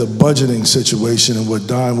where the budgeting situation and what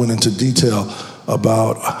Don went into detail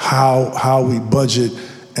about how we budget,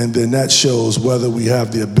 and then that shows whether we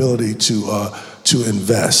have the ability to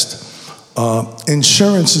invest.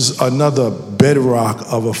 Insurance is another bedrock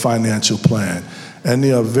of a financial plan, and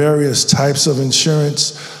there are various types of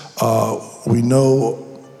insurance. We know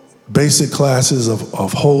basic classes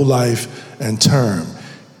of whole life and term.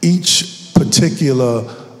 Each particular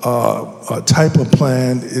type of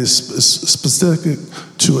plan is specific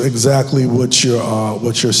to exactly what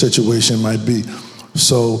your situation might be.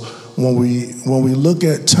 So when we look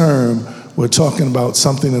at term, we're talking about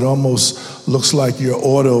something that almost looks like your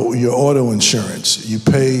auto insurance. You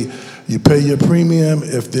pay your premium.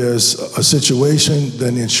 If there's a situation,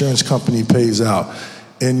 then the insurance company pays out.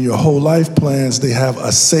 in your whole life plans, they have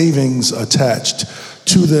a savings attached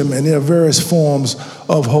to them, and there are various forms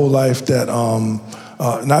of whole life that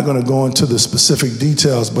not going to go into the specific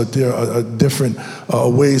details, but there are different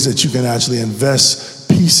ways that you can actually invest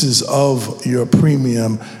pieces of your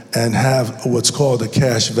premium and have what's called a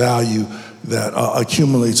cash value that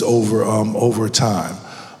accumulates over time.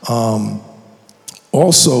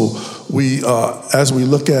 Also, as we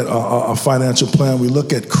look at a financial plan, we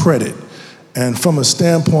look at credit. And from a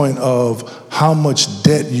standpoint of how much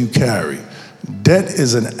debt you carry, debt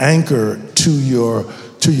is an anchor to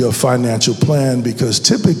your financial plan, because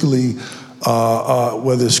typically,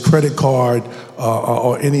 whether it's credit card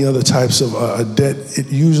or any other types of debt, it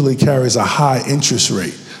usually carries a high interest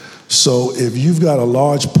rate. So if you've got a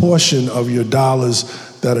large portion of your dollars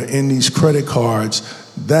that are in these credit cards,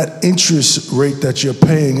 that interest rate that you're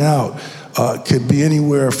paying out could be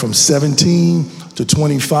anywhere from 17 to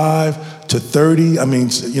 25 to 30. I mean,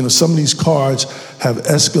 some of these cards have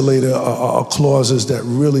escalator clauses that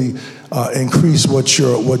really increase what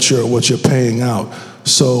you're paying out.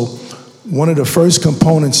 So one of the first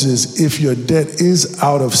components is, if your debt is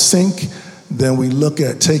out of sync, then we look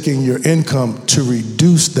at taking your income to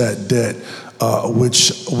reduce that debt,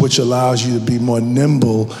 which allows you to be more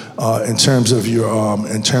nimble in terms of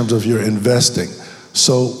your investing.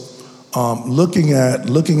 So looking at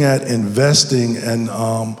investing and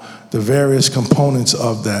the various components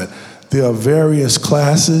of that, there are various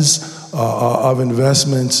classes of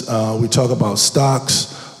investments. We talk about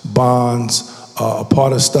stocks, bonds. A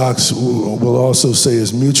part of stocks we'll also say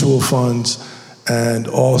is mutual funds, and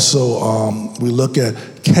also we look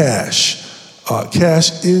at cash.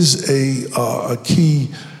 Cash is a key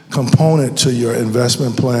component to your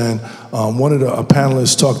investment plan. One of the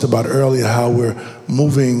panelists talked about earlier how we're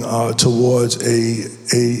moving towards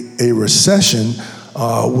a recession,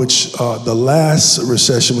 which the last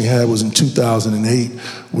recession we had was in 2008,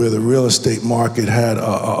 where the real estate market had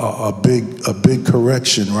a big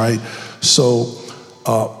correction, right? So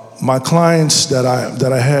my clients that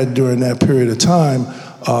I had during that period of time,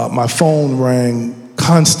 my phone rang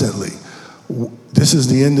constantly. This is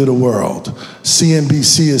the end of the world.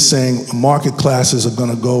 CNBC is saying market classes are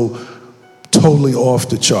going to go totally off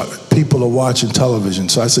the chart. People are watching television.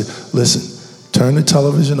 So I said, listen, turn the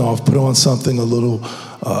television off, put on something a little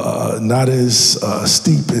not as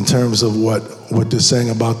steep in terms of what they're saying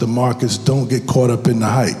about the markets. Don't get caught up in the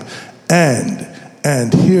hype.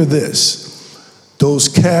 And hear this. Those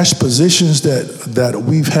cash positions that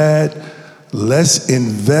we've had, let's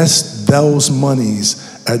invest those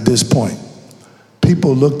monies at this point.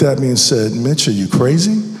 People looked at me and said, Mitch, are you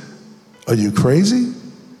crazy? Are you crazy?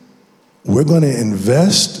 We're going to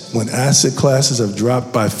invest when asset classes have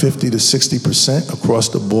dropped by 50 to 60% across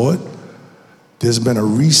the board. There's been a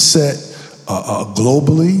reset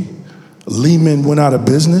globally. Lehman went out of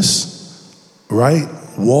business, right?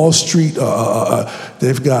 Wall Street,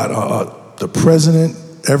 they've got the president,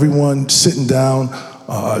 everyone sitting down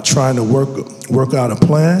trying to work out a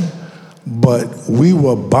plan. But we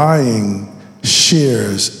were buying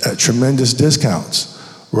shares at tremendous discounts,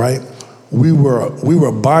 right? We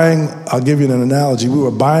were buying, I'll give you an analogy, we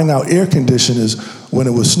were buying our air conditioners when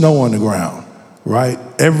it was snow on the ground, right?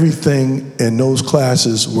 Everything in those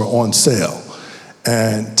classes were on sale.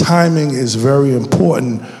 And timing is very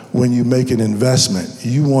important when you make an investment.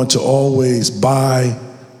 You want to always buy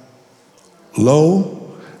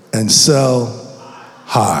low and sell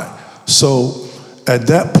high. So at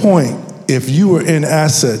that point, if you were in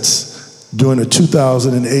assets during the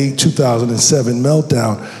 2008, 2007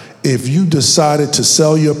 meltdown, if you decided to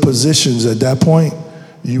sell your positions at that point,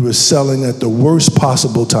 you were selling at the worst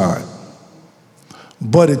possible time.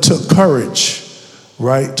 But it took courage,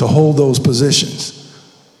 right, to hold those positions,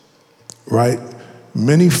 right?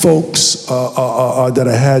 Many folks that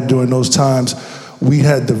I had during those times, we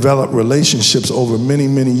had developed relationships over many,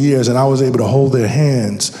 many years, and I was able to hold their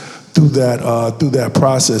hands through that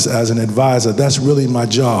process as an advisor. That's really my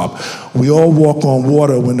job. We all walk on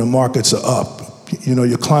water when the markets are up. You know,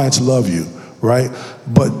 your clients love you, right?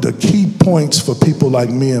 But the key points for people like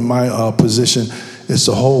me in my position is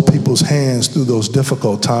to hold people's hands through those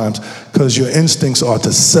difficult times, because your instincts are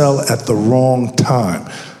to sell at the wrong time.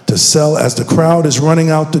 To sell as the crowd is running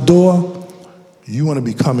out the door, you want to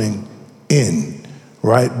be coming in,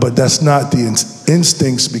 right? But that's not the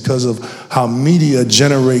instincts, because of how media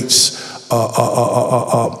generates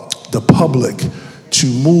the public to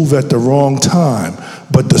move at the wrong time.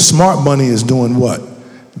 But the smart money is doing what?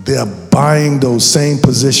 They're buying those same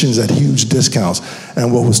positions at huge discounts.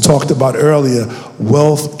 and what was talked about earlier,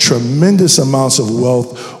 wealth, tremendous amounts of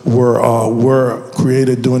wealth were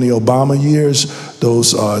created during the Obama years,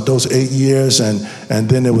 those 8 years, and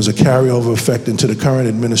then there was a carryover effect into the current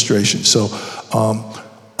administration. So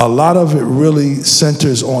a lot of it really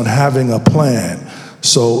centers on having a plan.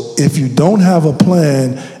 So if you don't have a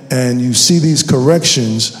plan and you see these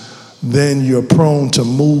corrections, then you're prone to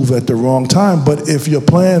move at the wrong time. But if your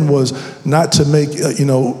plan was not to make, I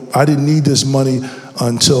didn't need this money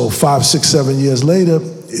until 5, 6, 7 years later,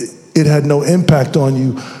 it had no impact on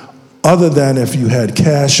you other than if you had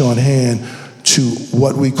cash on hand to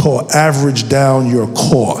what we call average down your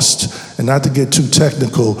cost. And not to get too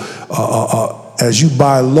technical, as you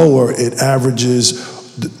buy lower, it averages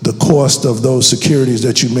the cost of those securities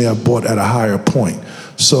that you may have bought at a higher point.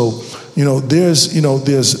 So, there's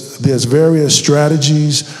various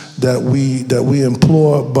strategies that we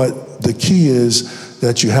employ, but the key is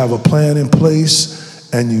that you have a plan in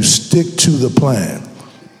place and you stick to the plan.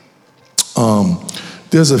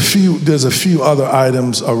 There's a few other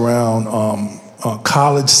items around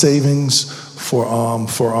college savings for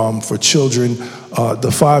children.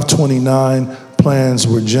 The 529 plans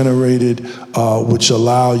were generated, which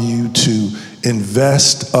allow you to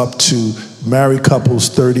invest up to married couples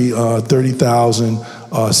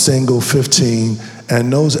 $30,000, single 15,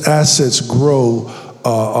 and those assets grow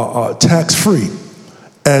tax-free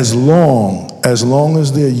as long as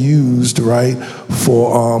they're used right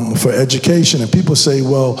for education. And people say,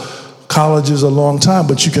 well, college is a long time,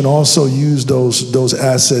 but you can also use those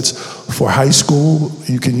assets for high school.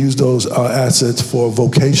 You can use those assets for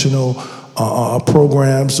vocational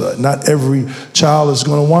programs. Not every child is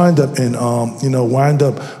going to wind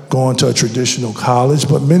up going to a traditional college,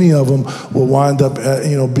 but many of them will wind up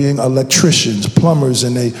being electricians, plumbers,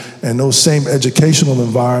 and those same educational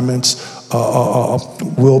environments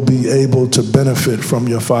will be able to benefit from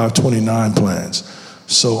your 529 plans.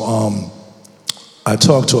 So I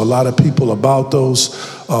talk to a lot of people about those.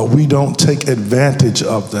 We don't take advantage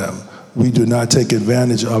of them. We do not take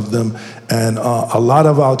advantage of them. And a lot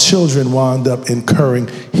of our children wind up incurring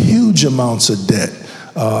huge amounts of debt.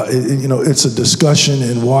 It's a discussion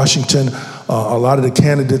in Washington. A lot of the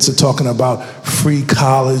candidates are talking about free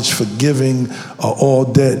college, forgiving all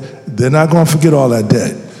debt. They're not going to forget all that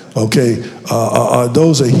debt, okay?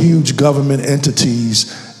 Those are huge government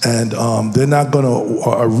entities, and they're not going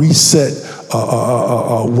to reset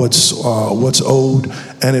what's owed,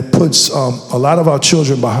 and it puts a lot of our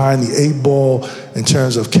children behind the 8 ball in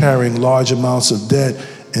terms of carrying large amounts of debt,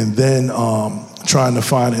 and then trying to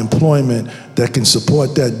find employment that can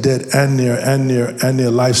support that debt and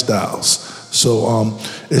their lifestyles. So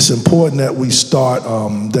it's important that we start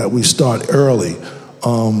early.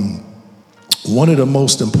 One of the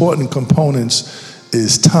most important components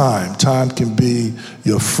is time. Time can be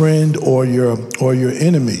your friend or your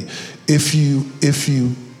enemy. If you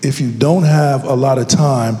don't have a lot of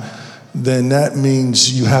time, then that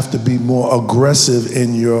means you have to be more aggressive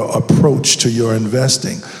in your approach to your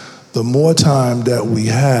investing. The more time that we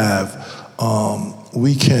have,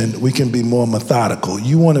 we can be more methodical.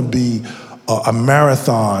 You want to be a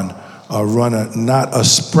marathon runner, not a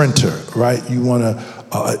sprinter, right? You want to.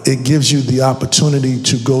 It gives you the opportunity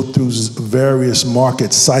to go through various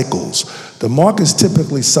market cycles. The markets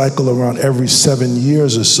typically cycle around every 7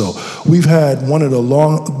 years or so. We've had one of the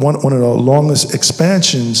longest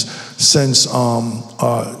expansions since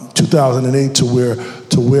 2008 to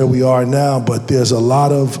where we are now. But there's a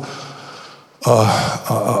lot of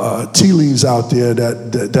tea leaves out there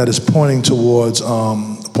that is pointing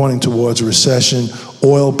towards recession.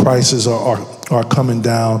 Oil prices are coming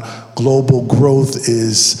down. Global growth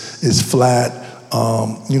is flat.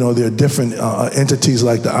 There are different entities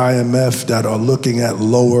like the IMF that are looking at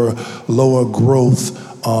lower growth.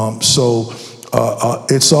 So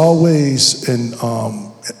it's always,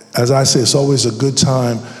 as I say, it's always a good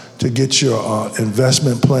time to get your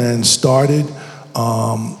investment plan started,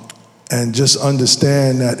 and just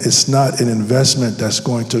understand that it's not an investment that's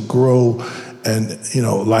going to grow, and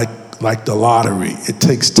like the lottery. It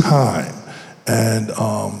takes time and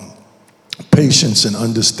patience and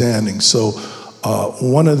understanding. So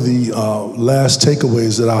one of the last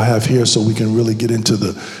takeaways that I'll have here, so we can really get into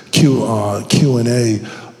the Q&A,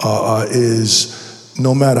 is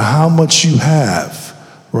no matter how much you have,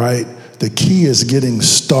 right, the key is getting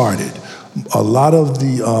started. A lot of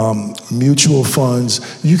the mutual funds,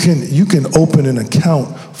 you can open an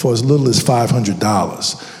account for as little as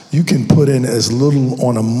 $500. You can put in as little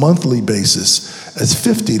on a monthly basis as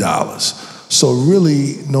 $50. So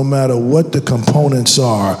really, no matter what the components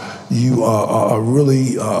are, you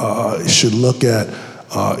really should look at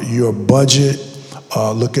your budget,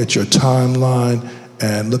 look at your timeline,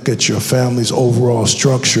 and look at your family's overall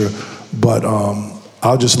structure. But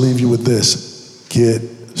I'll just leave you with this: get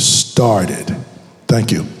started.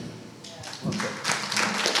 Thank you.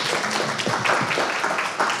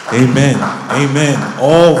 Amen. Amen.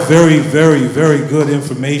 All very, very, very good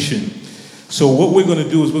information. So what we're going to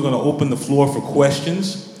do is we're going to open the floor for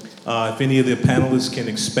questions. If any of the panelists can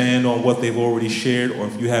expand on what they've already shared, or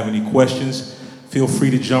if you have any questions, feel free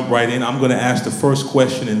to jump right in. I'm going to ask the first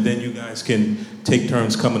question, and then you guys can take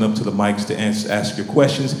turns coming up to the mics to ask your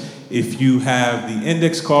questions. If you have the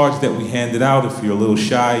index cards that we handed out, if you're a little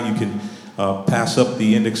shy, you can pass up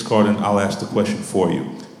the index card and I'll ask the question for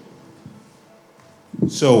you.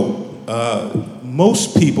 So,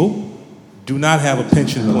 most people do not have a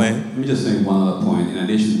pension plan. Let me just say one other point. In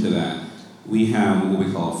addition to that, we have what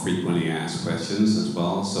we call frequently asked questions as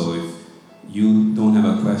well. So if you don't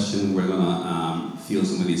have a question, we're going to field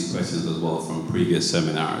some of these questions as well from previous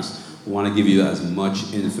seminars. We want to give you as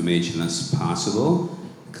much information as possible,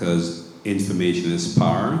 because information is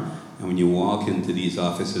power. And when you walk into these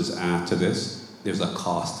offices after this, there's a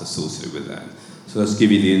cost associated with that. So let's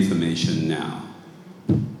give you the information now.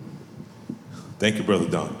 Thank you, Brother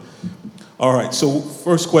Don. All right, so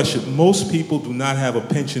first question. Most people do not have a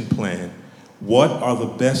pension plan. What are the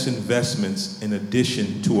best investments in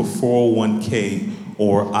addition to a 401k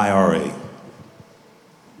or IRA?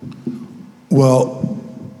 Well,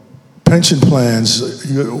 pension plans,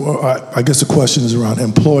 I guess the question is around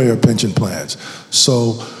employer pension plans.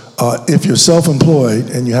 So if you're self-employed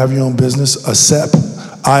and you have your own business, a SEP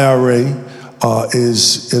IRA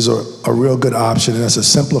is a real good option, and that's a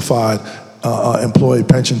simplified employee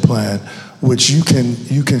pension plan, which you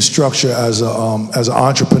can structure as an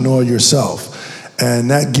entrepreneur yourself, and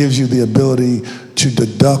that gives you the ability to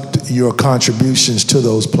deduct your contributions to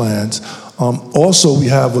those plans. Also, we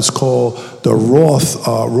have what's called the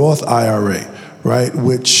Roth IRA, right?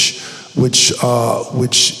 Which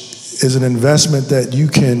is an investment that you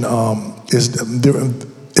can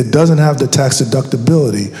it doesn't have the tax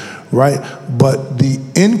deductibility, right? But the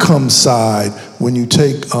income side, when you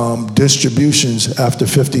take distributions after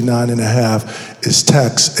 59 and a half, is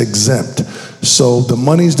tax exempt. So the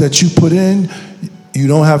monies that you put in, you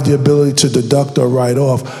don't have the ability to deduct or write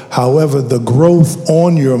off. However, the growth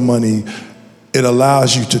on your money, it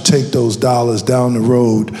allows you to take those dollars down the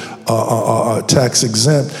road tax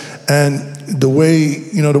exempt. And the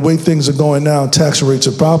way things are going now, tax rates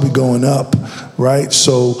are probably going up, right?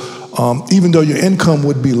 So even though your income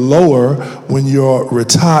would be lower when you're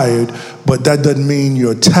retired, but that doesn't mean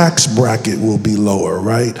your tax bracket will be lower,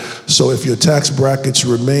 right? So if your tax brackets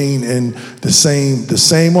remain in the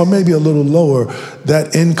same or maybe a little lower,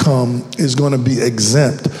 that income is going to be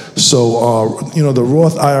exempt. So the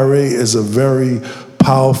Roth IRA is a very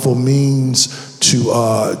powerful means to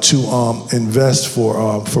invest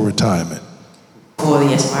for retirement. For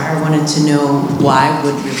the Aspire, I wanted to know, why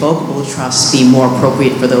would revocable trusts be more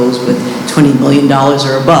appropriate for those with $20 million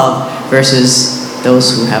or above versus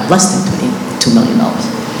those who have less than $2 million?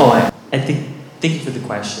 I think, thank you for the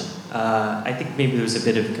question. I think maybe there was a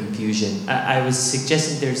bit of confusion. I was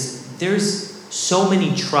suggesting there's so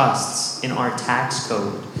many trusts in our tax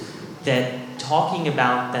code that talking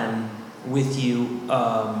about them with you,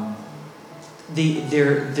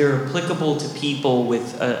 they're applicable to people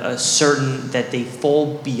with a certain, that they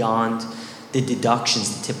fall beyond the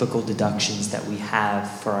deductions, the typical deductions that we have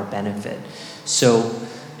for our benefit. So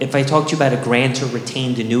if I talk to you about a grant or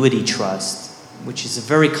retained annuity trust, which is a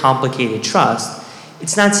very complicated trust,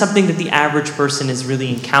 it's not something that the average person is really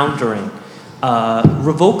encountering.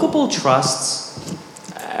 Revocable trusts,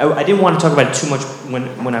 I didn't want to talk about it too much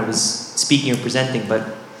when I was speaking or presenting,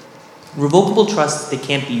 but revocable trusts, they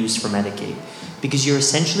can't be used for Medicaid, because you're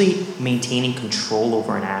essentially maintaining control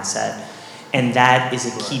over an asset, and that is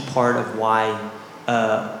a key part of why,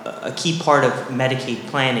 a key part of Medicaid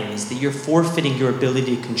planning is that you're forfeiting your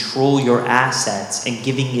ability to control your assets and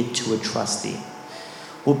giving it to a trustee.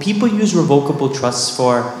 What people use revocable trusts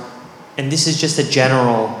for, and this is just a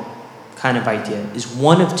general kind of idea, is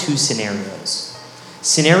one of two scenarios.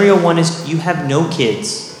 Scenario one is you have no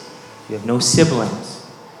kids, you have no siblings.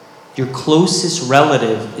 Your closest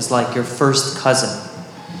relative is like your first cousin.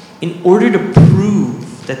 In order to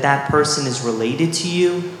prove that that person is related to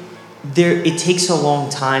you, it takes a long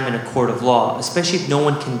time in a court of law, especially if no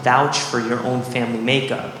one can vouch for your own family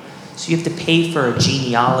makeup. So you have to pay for a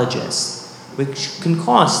genealogist, which can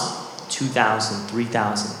cost $2,000,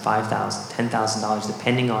 $3,000, $5,000, $10,000,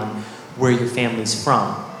 depending on where your family's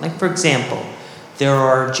from. Like, for example, there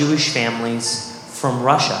are Jewish families from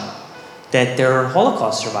Russia that they're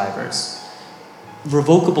Holocaust survivors.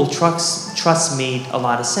 revocable trusts made a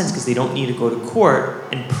lot of sense because they don't need to go to court,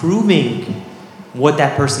 and proving what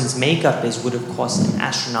that person's makeup is would have cost an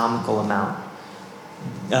astronomical amount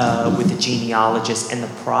with the genealogist and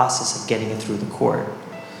the process of getting it through the court.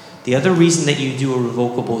 The other reason that you do a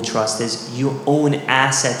revocable trust is you own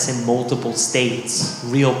assets in multiple states,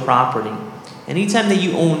 real property. Anytime that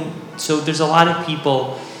you own, so there's a lot of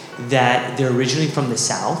people that they're originally from the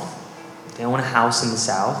South, they own a house in the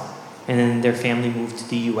South, and then their family moved to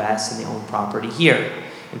the US and they own property here.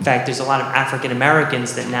 In fact, there's a lot of African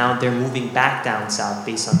Americans that now they're moving back down south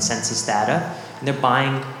based on census data, and they're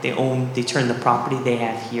buying, they turn the property they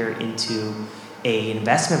have here into an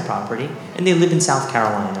investment property, and they live in South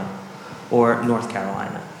Carolina or North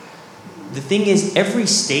Carolina. The thing is, every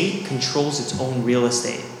state controls its own real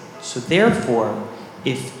estate. So therefore,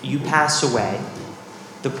 if you pass away,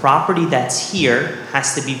 the property that's here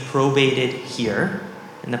has to be probated here,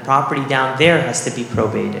 and the property down there has to be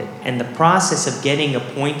probated. And the process of getting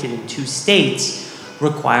appointed in 2 states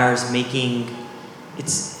requires making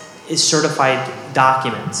it's certified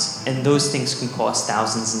documents, and those things can cost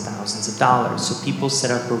thousands and thousands of dollars. So people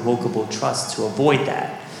set up revocable trusts to avoid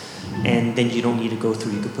that, and then you don't need to go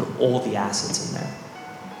through. You can put all the assets in there.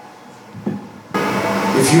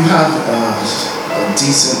 If you have a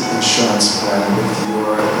decent insurance plan with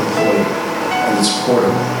your employer and it's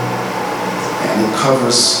portable and it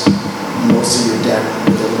covers most of your debt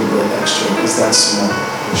with a little bit extra, is that smart?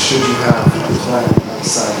 Or should you have a plan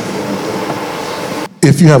outside of your employer?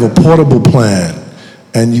 If you have a portable plan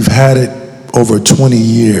and you've had it over 20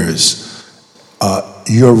 years,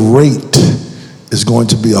 your rate is going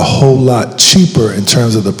to be a whole lot cheaper in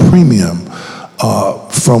terms of the premium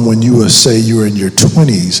from when you were, say, you were in your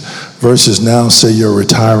 20s versus now, say, you're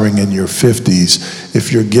retiring in your 50s.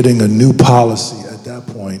 If you're getting a new policy at that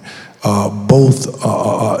point, both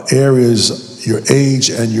areas, your age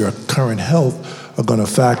and your current health, are going to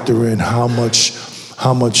factor in how much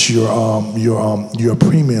your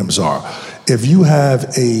premiums are. If you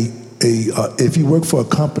have if you work for a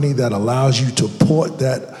company that allows you to port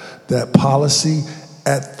that policy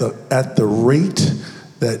at the rate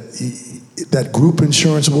that group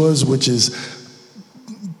insurance was, which is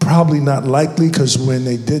probably not likely, because when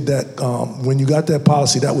they did that, when you got that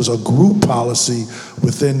policy, that was a group policy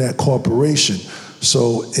within that corporation.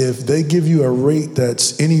 So if they give you a rate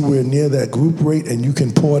that's anywhere near that group rate and you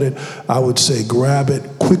can port it, I would say grab it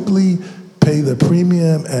quickly, pay the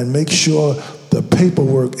premium, and make sure the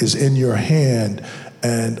paperwork is in your hand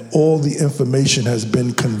and all the information has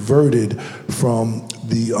been converted from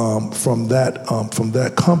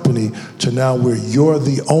that company to now where you're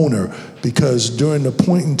the owner. Because during the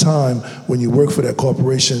point in time when you work for that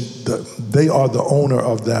corporation, they are the owner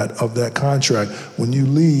of that contract. When you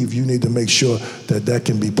leave, you need to make sure that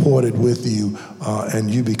can be ported with you, and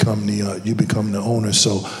you become the owner.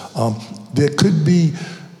 So there could be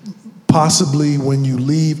possibly when you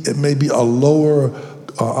leave, it may be a lower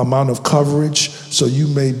amount of coverage, so you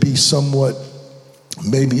may be somewhat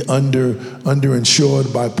maybe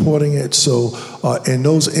underinsured by porting it. So in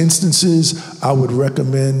those instances, I would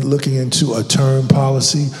recommend looking into a term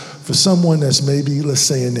policy for someone that's maybe, let's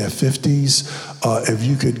say, in their 50s. If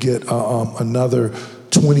you could get another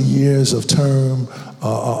 20 years of term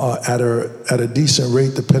at a decent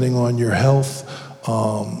rate, depending on your health,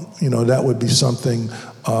 that would be something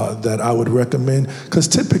that I would recommend. Because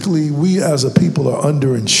typically, we as a people are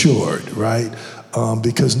underinsured, right?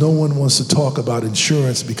 Because no one wants to talk about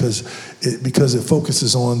insurance because it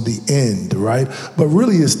focuses on the end, right? But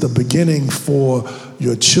really, it's the beginning for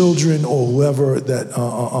your children or whoever that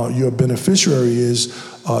your beneficiary is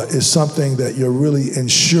something that you're really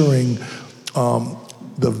ensuring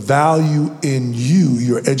the value in you,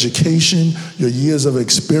 your education, your years of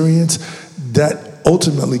experience, that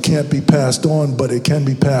ultimately can't be passed on, but it can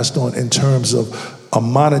be passed on in terms of a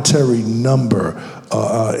monetary number,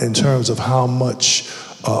 in terms of how much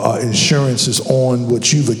insurance is on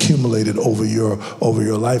what you've accumulated over your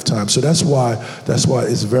lifetime. So that's why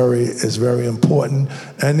it's very important.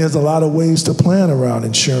 And there's a lot of ways to plan around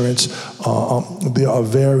insurance. There are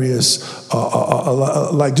various,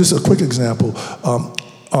 like just a quick example.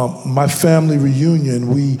 My family reunion,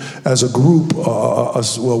 we as a group,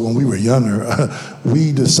 when we were younger,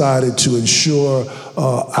 we decided to insure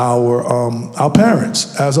our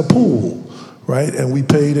parents as a pool, right? And we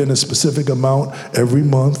paid in a specific amount every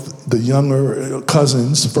month, the younger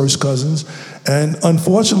cousins, first cousins. And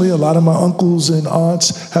unfortunately, a lot of my uncles and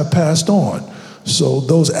aunts have passed on. So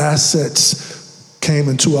those assets came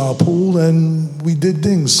into our pool and we did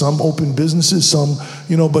things. Some opened businesses, some,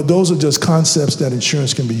 but those are just concepts that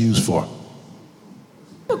insurance can be used for.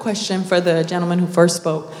 have a question for the gentleman who first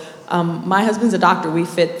spoke. My husband's a doctor. We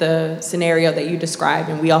fit the scenario that you described,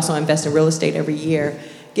 and we also invest in real estate every year.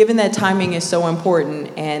 Given that timing is so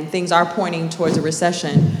important and things are pointing towards a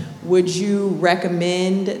recession, would you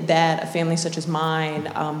recommend that a family such as mine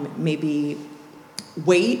maybe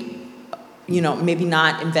wait, maybe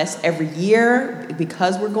not invest every year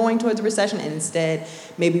because we're going towards a recession, and instead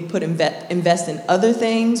maybe invest in other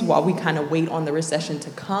things while we kind of wait on the recession to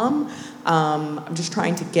come? I'm just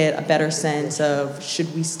trying to get a better sense of,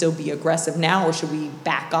 should we still be aggressive now, or should we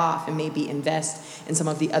back off and maybe invest in some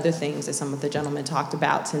of the other things that some of the gentlemen talked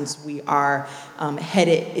about, since we are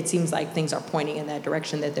headed, it seems like things are pointing in that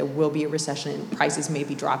direction, that there will be a recession, prices may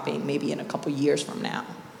be dropping maybe in a couple years from now.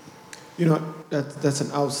 That's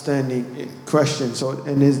an outstanding question.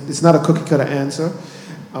 And it's not a cookie cutter answer.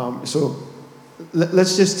 So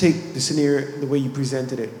let's just take the scenario the way you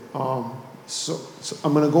presented it. So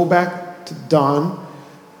I'm going to go back to Don.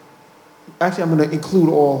 Actually, I'm going to include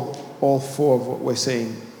all four of what we're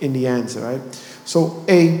saying in the answer, right? So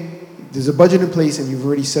there's a budget in place, and you've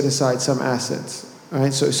already set aside some assets,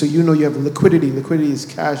 right? So you have liquidity. Liquidity is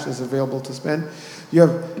cash that's available to spend. You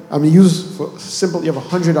have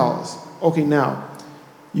 $100. Okay, now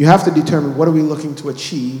you have to determine, what are we looking to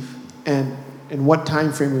achieve, and in what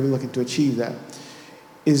time frame are we looking to achieve that?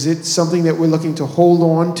 Is it something that we're looking to hold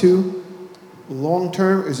on to long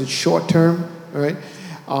term? Is it short term? All right.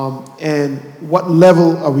 And what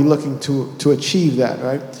level are we looking to achieve that,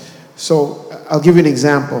 right? So I'll give you an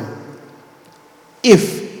example.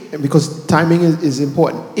 Because timing is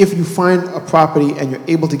important, if you find a property and you're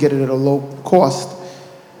able to get it at a low cost,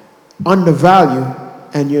 undervalue,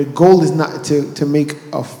 and your goal is not to make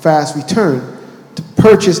a fast return, to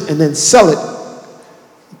purchase and then sell it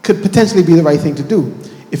could potentially be the right thing to do.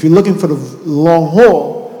 If you're looking for the long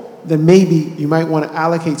haul, then maybe you might want to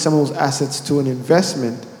allocate some of those assets to an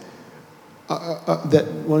investment, that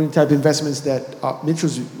one of the type of investments that Mitch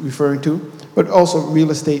was referring to, but also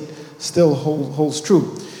real estate still holds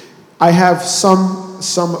true. I have so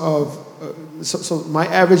my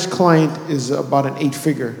average client is about an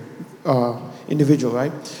 8-figure individual,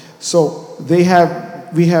 right? So they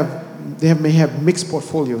may have mixed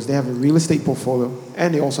portfolios. They have a real estate portfolio,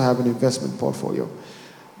 and they also have an investment portfolio.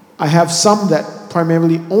 I have some that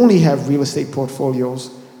primarily only have real estate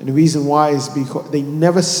portfolios, and the reason why is because they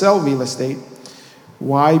never sell real estate.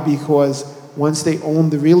 Why? Because once they own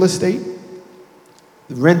the real estate,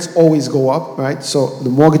 the rents always go up, right? So the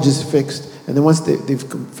mortgage is fixed, and then once they've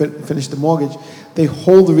finished the mortgage, they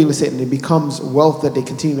hold the real estate, and it becomes wealth that they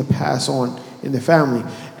continue to pass on in the family.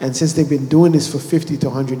 And since they've been doing this for 50 to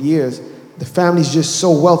 100 years, the family's just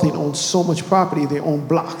so wealthy and own so much property, they own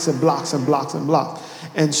blocks and blocks and blocks and blocks.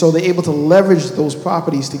 And so they're able to leverage those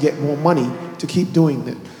properties to get more money to keep doing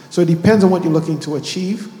it. So it depends on what you're looking to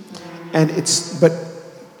achieve, but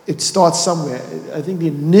it starts somewhere. I think the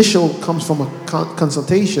initial comes from a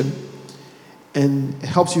consultation and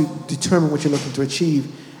helps you determine what you're looking to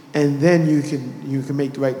achieve, and then you can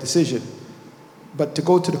make the right decision. But to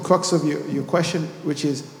go to the crux of your question, which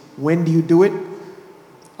is, when do you do it?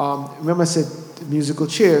 Remember I said musical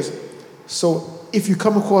chairs. So if you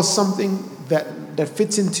come across something that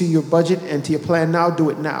fits into your budget and to your plan now, do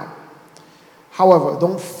it now. However,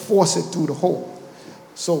 don't force it through the hole.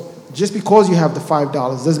 So just because you have the $5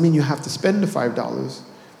 doesn't mean you have to spend the $5.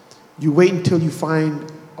 You wait until you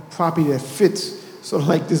find a property that fits. Sort of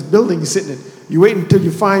like this building you're sitting in. You wait until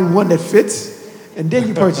you find one that fits, and then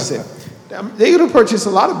you purchase it. They're going to purchase a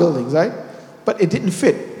lot of buildings, right? But it didn't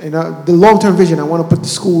fit. The long-term vision, I want to put the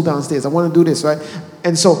school downstairs. I want to do this, right?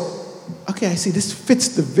 And so, okay, I see this fits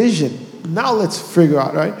the vision. Now let's figure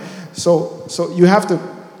out, right? So you have to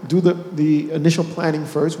do the initial planning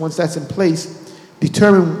first. Once that's in place,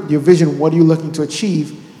 determine your vision, what are you looking to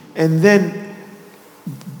achieve, and then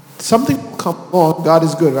something will come along. God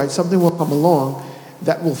is good, right? Something will come along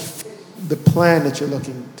that will fit the plan that you're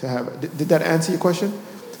looking to have. Did that answer your question?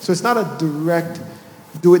 So it's not a direct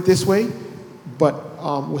do it this way, but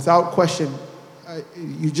without question,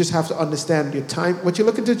 you just have to understand your time, what you're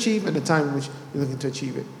looking to achieve, and the time in which you're looking to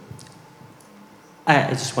achieve it. I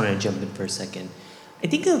just wanted to jump in for a second. I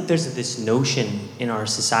think that there's this notion in our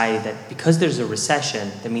society that because there's a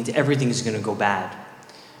recession, that means everything is going to go bad.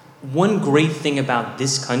 One great thing about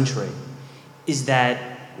this country is that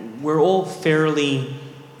we're all fairly,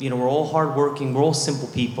 we're all hardworking, we're all simple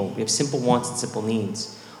people. We have simple wants and simple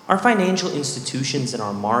needs. Our financial institutions and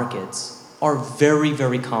our markets are very,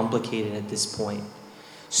 very complicated at this point.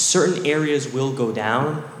 Certain areas will go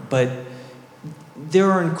down, but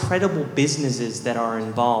there are incredible businesses that are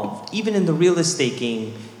involved. Even in the real estate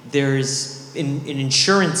game, there's an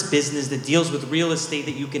insurance business that deals with real estate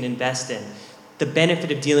that you can invest in. The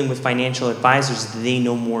benefit of dealing with financial advisors is that they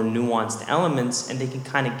know more nuanced elements and they can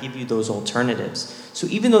kind of give you those alternatives. So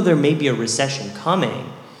even though there may be a recession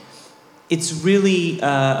coming, it's really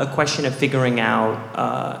a question of figuring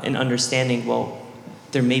out and understanding, well,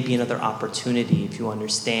 there may be another opportunity if you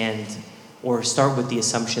understand or start with the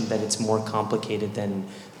assumption that it's more complicated than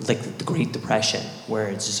like the Great Depression, where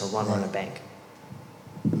it's just a run on a bank.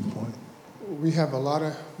 Good point. We have a lot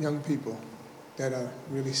of young people that are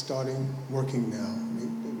really starting working now. They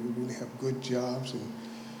really have good jobs and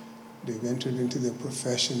they've entered into their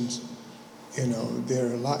professions. You know,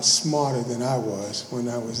 they're a lot smarter than I was when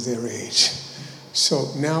I was their age. So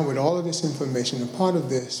now with all of this information, and part of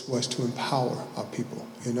this was to empower our people,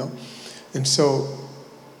 you know? And so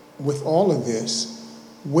with all of this,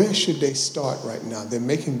 where should they start right now? They're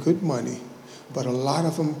making good money, but a lot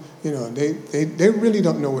of them, you know, they really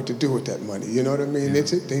don't know what to do with that money. You know what I mean? Yeah.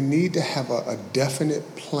 They need to have a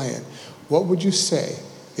definite plan. What would you say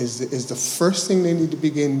is the first thing they need to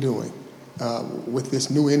begin doing with this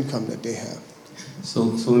new income that they have? So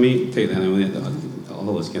let me take that, and all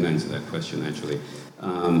of us can answer that question, actually.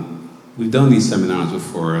 We've done these seminars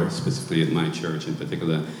before, specifically at my church in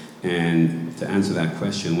particular, and to answer that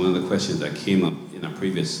question, one of the questions that came up in a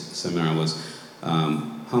previous seminar was,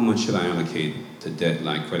 how much should I allocate to debt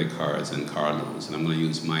like credit cards and car loans? And I'm going to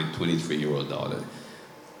use my 23-year-old daughter.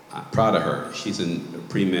 I'm proud of her. She's in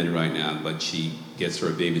pre-med right now, but she gets her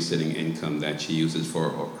babysitting income that she uses for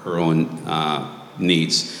her own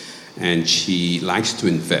needs. And she likes to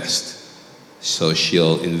invest. So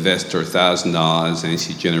she'll invest her $1,000 and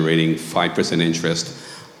she's generating 5% interest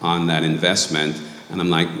on that investment. And I'm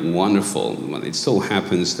like, wonderful. Well, it so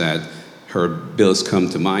happens that her bills come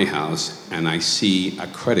to my house and I see a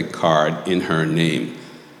credit card in her name.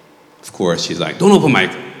 Of course, she's like, don't open my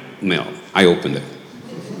mail. I opened it.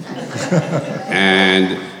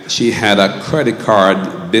 And she had a credit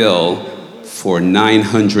card bill for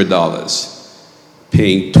 $900.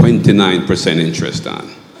 Paying 29% interest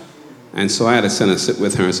on. And so I had to sit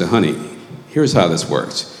with her and say, honey, here's how this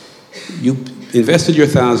works. You invested your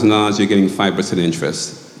 $1,000, you're getting 5%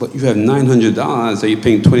 interest, but you have $900 that you're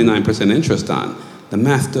paying 29% interest on. The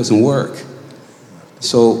math doesn't work.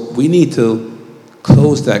 So we need to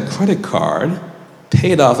close that credit card,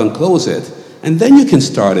 pay it off and close it, and then you can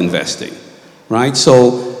start investing, right?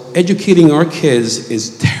 So educating our kids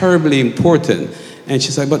is terribly important. And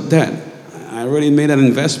she's like, but Dad, I already made an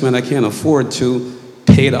investment. I can't afford to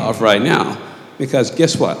pay it off right now because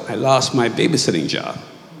guess what? I lost my babysitting job.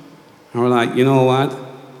 And we're like, you know what?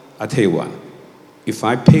 I'll tell you what. If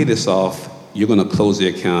I pay this off, you're going to close the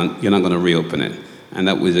account. You're not going to reopen it. And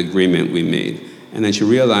that was the agreement we made. And then she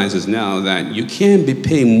realizes now that you can't be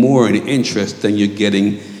paying more in interest than you're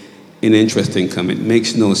getting in interest income. It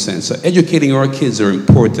makes no sense. So educating our kids are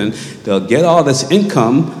important. They'll get all this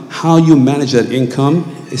income. How you manage that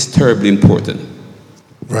income is terribly important.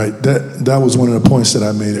 Right. That was one of the points that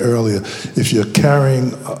I made earlier. If you're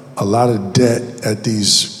carrying a lot of debt at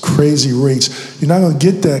these crazy rates, you're not going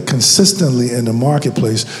to get that consistently in the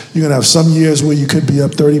marketplace. You're going to have some years where you could be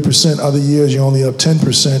up 30%, other years you're only up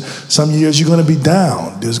 10%. Some years you're going to be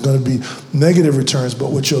down. There's going to be negative returns,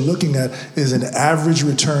 but what you're looking at is an average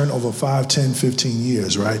return over 5, 10, 15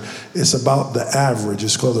 years, right? It's about the average.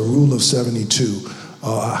 It's called the rule of 72,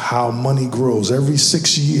 how money grows. Every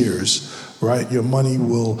 6 years, right, your money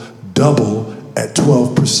will double at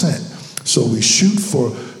 12%. So we shoot for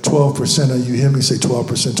 12%, and you hear me say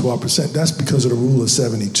 12%, 12%. That's because of the rule of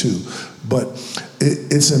 72. But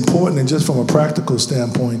it's important, and just from a practical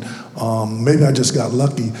standpoint, maybe I just got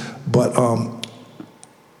lucky, but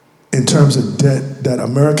in terms of debt, that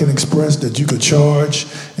American Express that you could charge,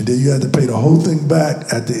 and then you had to pay the whole thing back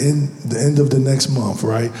at the end of the next month,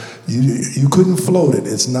 right? You couldn't float it.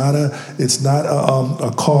 It's not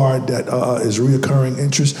a card that is reoccurring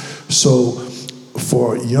interest. So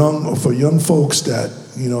for young folks that,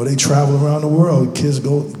 you know, they travel around the world, kids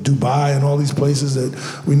go Dubai and all these places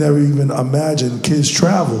that we never even imagined kids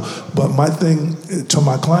travel. But my thing to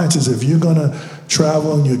my clients is, if you're gonna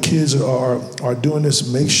travel and your kids are doing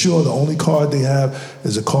this, make sure the only card they have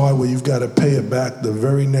is a card where you've got to pay it back the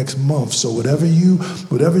very next month. So whatever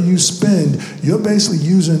you spend, you're basically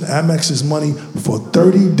using Amex's money for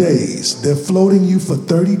 30 days. They're floating you for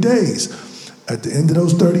 30 days. At the end of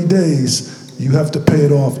those 30 days, you have to pay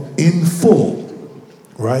it off in full,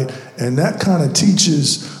 right? And that kind of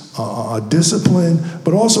teaches a discipline,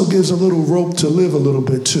 but also gives a little rope to live a little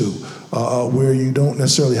bit too. Where you don't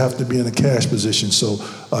necessarily have to be in a cash position. So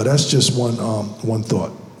that's just one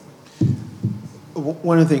thought.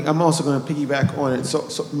 one other thing, I'm also going to piggyback on it. So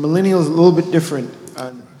millennials a little bit different.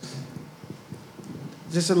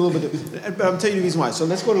 Just a little bit, but I'm telling you the reason why. So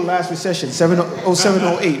let's go to the last recession, 07,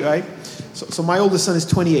 08, right? So my oldest son is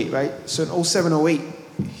 28, right? So in 07, 08,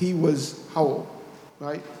 he was how old,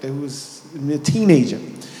 right? He was a teenager.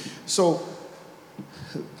 So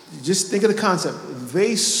just think of the concept.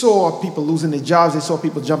 They saw people losing their jobs. They saw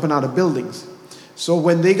people jumping out of buildings. So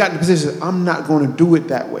when they got in the position, I'm not going to do it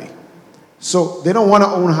that way. So they don't want to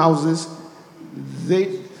own houses.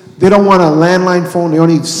 They don't want a landline phone. They don't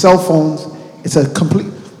need cell phones. It's a complete,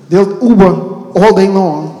 they'll Uber all day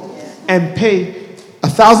long and pay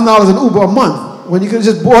 $1,000 in Uber a month when you could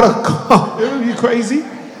just bought a car. It would be crazy.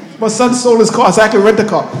 My son sold his car so I could rent a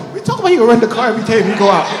car. We talk about you can rent a car every time you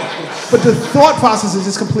go out. But the thought process is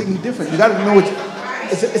just completely different. You got to know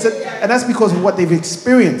and that's because of what they've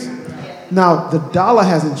experienced. Now, the dollar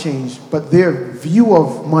hasn't changed, but their view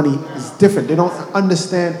of money is different. They don't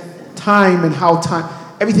understand time and how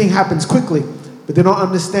everything happens quickly. But they don't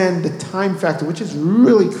understand the time factor, which is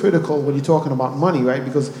really critical when you're talking about money, right?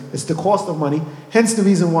 Because it's the cost of money. Hence the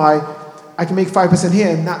reason why I can make 5% here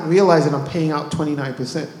and not realizing I'm paying out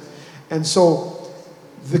 29%. And so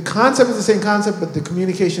the concept is the same concept, but the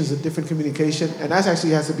communication is a different communication. And that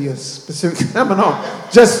actually has to be a specific seminar.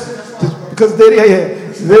 Just because they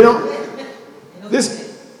don't.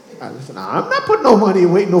 Listen, I'm not putting no money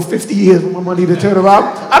and waiting no 50 years for my money to turn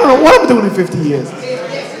around. I don't know what I'm doing in 50 years.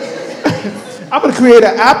 I'm going to create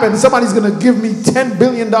an app and somebody's going to give me $10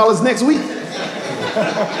 billion next week.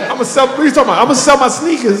 I'm going to sell, what are you talking about? I'm going to sell my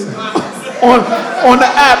sneakers on the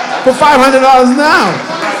app for $500 now.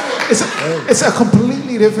 It's a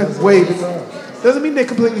completely different way. Doesn't mean they're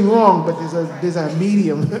completely wrong, but there's a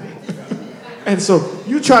medium. And so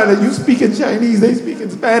you speak in Chinese, they speak in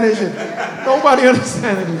Spanish, and nobody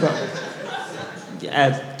understands anybody.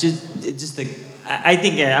 I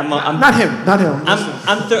think I'm not him.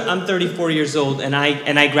 I'm 34 years old, and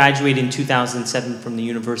I graduated in 2007 from the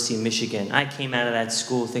University of Michigan. I came out of that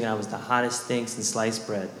school thinking I was the hottest thing since sliced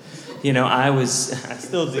bread. You know, I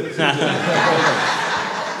still do.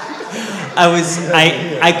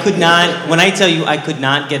 I could not, when I tell you I could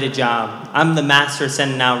not get a job, I'm the master at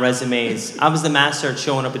sending out resumes. I was the master at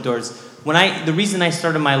showing up at doors. The reason I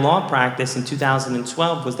started my law practice in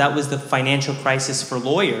 2012 was that was the financial crisis for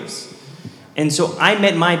lawyers. And so I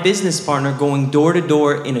met my business partner going door to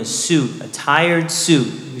door in a suit, a tired suit.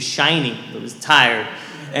 It was shiny, it was tired.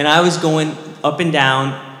 And I was going up and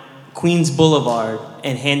down Queens Boulevard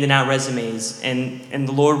and handing out resumes. And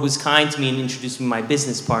the Lord was kind to me and introduced me to my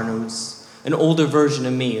business partner, who's an older version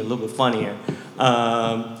of me, a little bit funnier.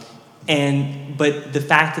 But the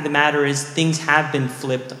fact of the matter is things have been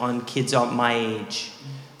flipped on kids of my age.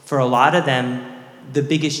 For a lot of them, the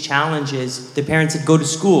biggest challenge is the parents would go to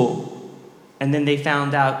school and then they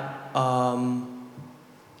found out,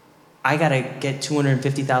 I gotta get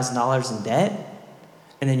 $250,000 in debt,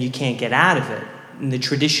 and then you can't get out of it. And the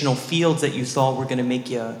traditional fields that you thought were gonna make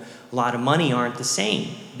you a lot of money aren't the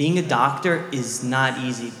same. Being a doctor is not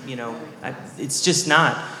easy, it's just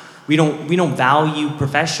not. We don't value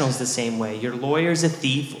professionals the same way. Your lawyer's a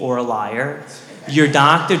thief or a liar. Your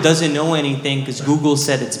doctor doesn't know anything because Google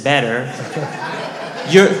said it's better.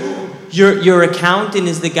 Your accountant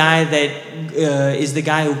is the guy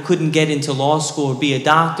who couldn't get into law school or be a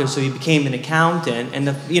doctor, so he became an accountant. And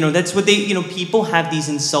that's what people have these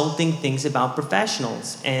insulting things about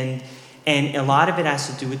professionals, and a lot of it has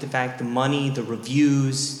to do with the fact the money, the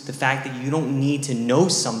reviews, the fact that you don't need to know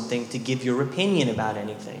something to give your opinion about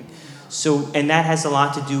anything. So, and that has a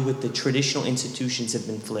lot to do with the traditional institutions have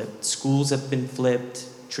been flipped, schools have been flipped,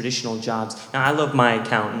 traditional jobs. Now, I love my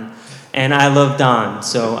accountant. And I love Don,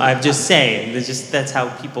 so I'm just saying, that's how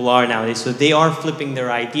people are nowadays. So they are flipping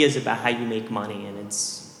their ideas about how you make money, and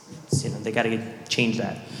it's they got to change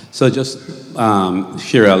that. So just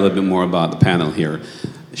share a little bit more about the panel here.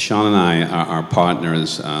 Sean and I are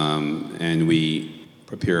partners, and we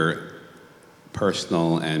prepare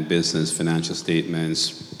personal and business financial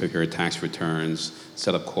statements, prepare tax returns,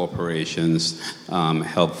 set up corporations,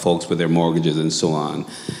 help folks with their mortgages and so on.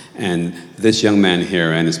 And this young man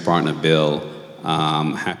here and his partner Bill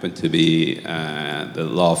happen to be the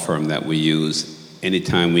law firm that we use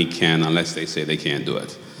anytime we can, unless they say they can't do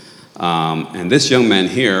it. And this young man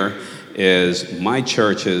here is my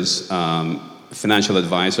church's financial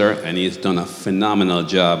advisor, and he's done a phenomenal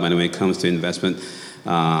job. And when it comes to investment,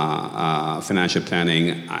 financial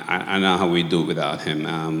planning, I know how we do it without him.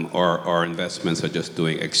 Our investments are just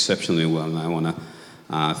doing exceptionally well, and I want to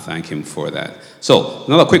thank him for that. So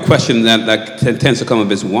another quick question that tends to come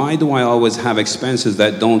up is, why do I always have expenses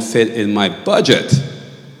that don't fit in my budget?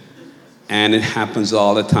 And it happens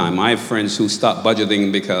all the time. I have friends who stop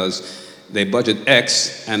budgeting because they budget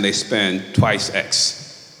X and they spend twice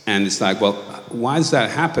X. And it's like, well, why does that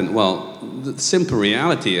happen? Well, the simple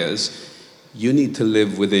reality is you need to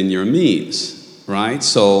live within your means, right?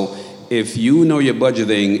 So if you know you're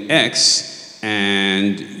budgeting X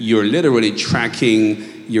and you're literally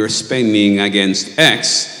tracking your spending against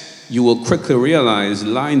X, you will quickly realize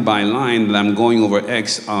line by line that I'm going over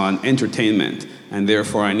X on entertainment, and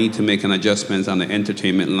therefore I need to make an adjustment on the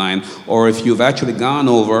entertainment line. Or if you've actually gone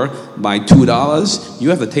over by $2, you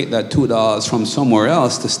have to take that $2 from somewhere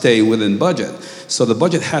else to stay within budget. So the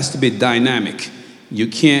budget has to be dynamic. You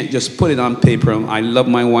can't just put it on paper. I love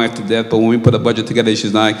my wife to death, but when we put a budget together,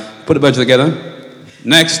 she's like, put a budget together,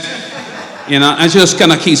 next. And she just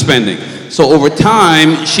kind of keeps spending. So over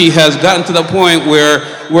time, she has gotten to the point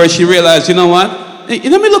where she realized, you know what? Hey,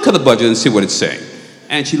 let me look at the budget and see what it's saying.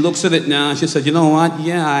 And she looks at it now, and she said, you know what?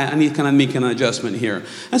 Yeah, I need to kind of make an adjustment here.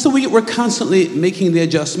 And so we're constantly making the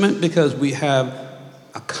adjustment because we have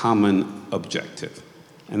a common objective.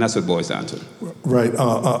 And that's what it boils down to. Right.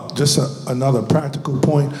 Just another practical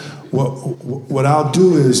point. What I'll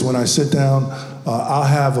do is when I sit down, I'll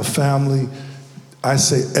have a family. I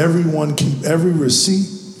say everyone keep every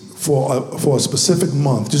receipt for a specific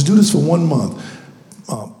month. Just do this for 1 month.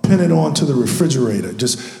 Pin it onto the refrigerator.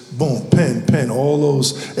 Just boom, pin, all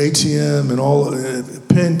those ATM and all,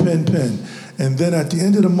 pin. And then at the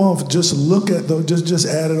end of the month, just look at those, just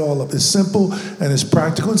add it all up. It's simple and it's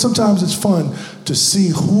practical. And sometimes it's fun to see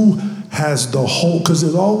who has the hole, because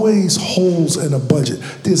there's always holes in a budget.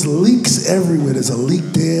 There's leaks everywhere. There's a leak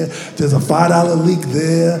there. There's a $5 leak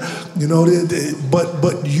there.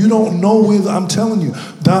 But you don't know where, I'm telling you,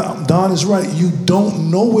 Don is right. You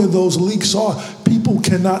don't know where those leaks are. People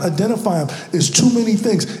cannot identify them. It's too many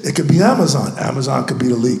things. It could be Amazon. Amazon could be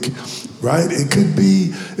the leak, right? It could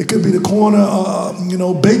be the corner,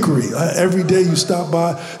 bakery. Every day you stop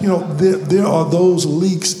by, there are those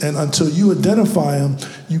leaks, and until you identify them,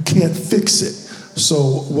 you can't fix it.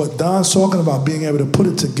 So what Don's talking about, being able to put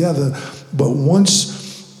it together, but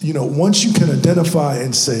once you can identify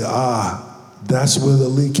and say, that's where the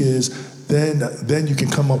leak is, then you can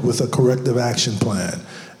come up with a corrective action plan.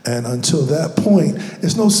 And until that point,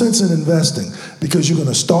 there's no sense in investing, because you're going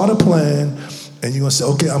to start a plan and you're going to say,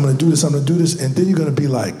 okay, I'm going to do this, and then you're going to be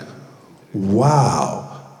like,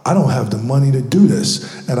 wow, I don't have the money to do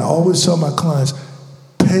this. And I always tell my clients,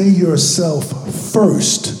 pay yourself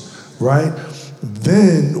first, right?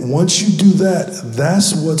 Then once you do that,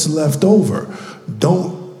 that's what's left over.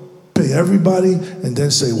 Don't pay everybody and then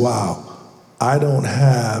say, wow, I don't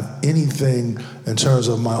have anything in terms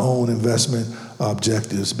of my own investment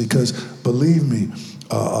objectives, because believe me,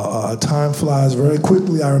 time flies very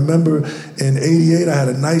quickly. I remember in '88, I had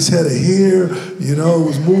a nice head of hair, it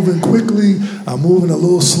was moving quickly. I'm moving a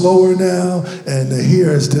little slower now, and the hair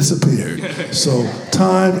has disappeared. So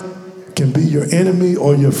time can be your enemy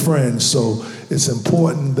or your friend. So it's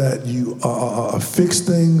important that you fix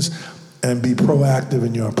things and be proactive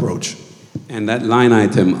in your approach. And that line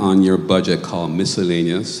item on your budget called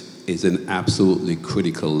miscellaneous is an absolutely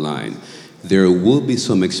critical line. There will be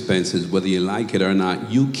some expenses, whether you like it or not,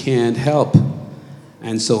 you can't help.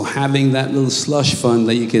 And so having that little slush fund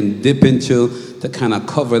that you can dip into to kind of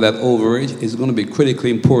cover that overage is going to be critically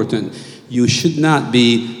important. You should not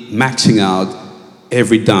be maxing out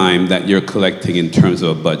every dime that you're collecting in terms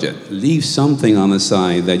of a budget. Leave something on the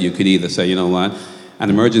side that you could either say, you know what, an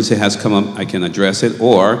emergency has come up, I can address it,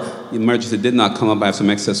 or the emergency did not come up, I have some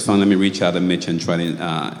excess fund, let me reach out to Mitch and try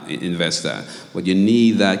to invest that. But you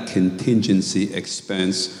need that contingency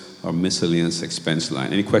expense or miscellaneous expense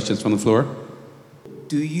line. Any questions from the floor?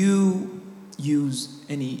 Do you use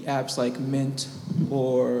any apps like Mint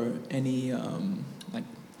or any,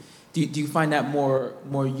 do you find that more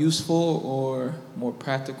useful or more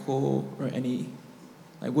practical, or any?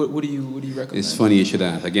 Like, what do you recommend? It's funny you should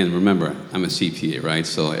ask. Again, remember, I'm a CPA, right?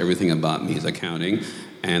 So everything about me is accounting,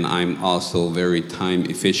 and I'm also very time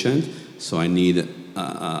efficient. So I need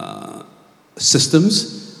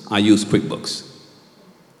systems. I use QuickBooks,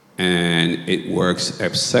 and it works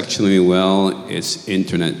exceptionally well. It's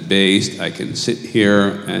internet-based. I can sit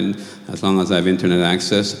here, and as long as I have internet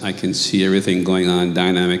access, I can see everything going on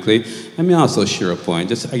dynamically. Let me also share a point.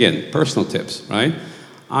 Just again, personal tips, right?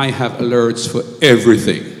 I have alerts for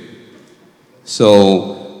everything.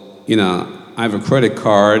 So, I have a credit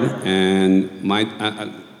card, and my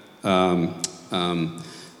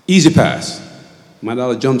Easy Pass. My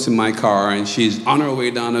daughter jumps in my car, and she's on her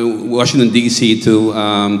way down to Washington, D.C. to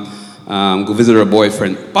go visit her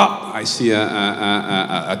boyfriend. Pop! I see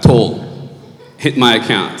a toll. hit my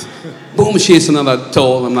account. Boom, she hits another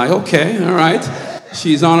toll. I'm like, okay, all right.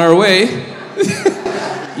 She's on her way.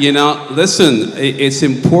 You know, listen, it's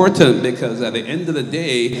important because at the end of the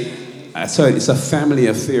day, so it's a family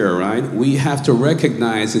affair, right? We have to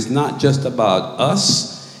recognize it's not just about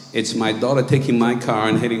us. It's my daughter taking my car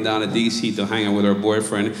and heading down to D.C. to hang out with her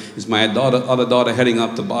boyfriend. It's my other daughter heading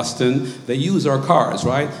up to Boston. They use our cars,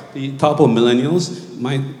 right? The top of millennials.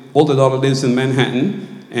 My older daughter lives in Manhattan.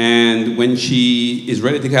 And when she is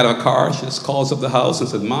ready to get out of a car, she just calls up the house and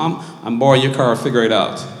says, Mom, I'm borrowing your car, figure it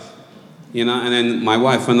out. You know, and then my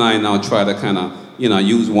wife and I now try to kind of, you know,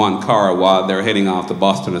 use one car while they're heading off to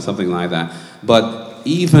Boston or something like that. But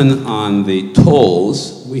even on the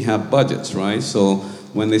tolls, we have budgets, right? So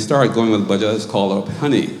when they start going with budgets, call up,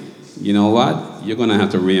 honey, you know what? You're going to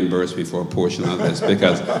have to reimburse me for a portion of this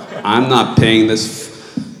because I'm not paying this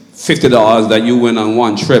 $50 that you went on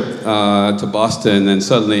one trip to Boston and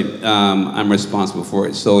suddenly I'm responsible for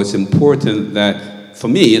it. So it's important that, for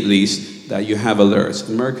me at least, that you have alerts.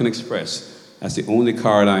 American Express, that's the only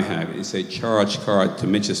card I have. It's a charge card, to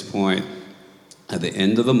Mitch's point. At the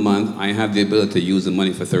end of the month, I have the ability to use the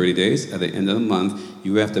money for 30 days. At the end of the month,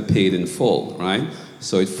 you have to pay it in full, right?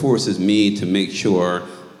 So it forces me to make sure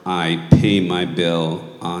I pay my bill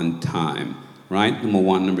on time, right? Number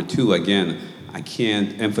one. Number two, again, I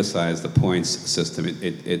can't emphasize the points system.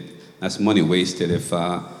 That's money wasted if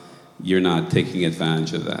you're not taking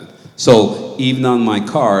advantage of that. So even on my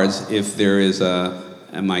cards, if there is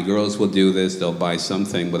and my girls will do this, they'll buy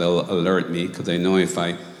something, but they'll alert me because they know if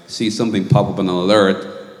I see something pop up on an alert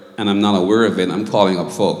and I'm not aware of it, I'm calling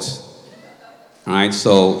up folks. All right,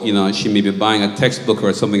 so, you know, she may be buying a textbook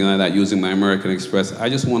or something like that using my American Express. I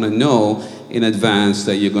just want to know in advance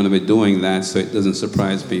that you're going to be doing that so it doesn't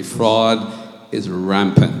surprise me. Fraud is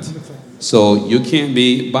rampant. So you can't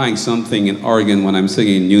be buying something in Oregon when I'm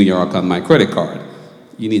sitting in New York on my credit card.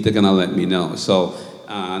 You need to kind of let me know. So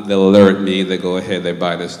they'll alert me, they go ahead, they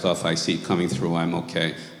buy this stuff, I see it coming through, I'm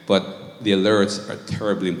okay. But the alerts are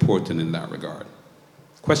terribly important in that regard.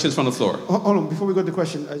 Questions from the floor? Hold on, before we go to the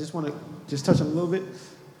question, I just want to just touch on a little bit.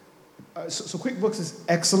 So QuickBooks is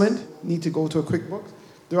excellent. Need to go to a QuickBooks.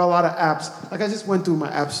 There are a lot of apps. Like I just went through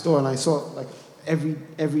my app store and I saw like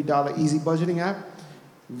every dollar easy budgeting app.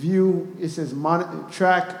 View, it says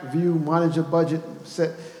track, view, monitor, budget,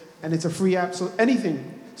 set, and it's a free app. So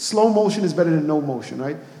anything, slow motion is better than no motion,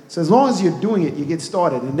 right? So as long as you're doing it, you get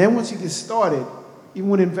started. And then once you get started, even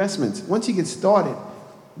with investments, once you get started,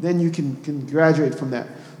 then you can graduate from that.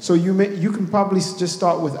 So you can probably just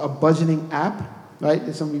start with a budgeting app, right?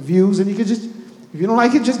 There's some reviews, and you can just, if you don't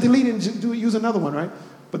like it, just delete it and just use another one, right?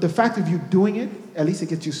 But the fact of you doing it, at least it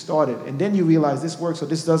gets you started. And then you realize this works or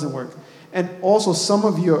this doesn't work. And also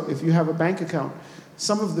if you have a bank account,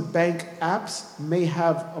 some of the bank apps may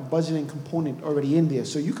have a budgeting component already in there.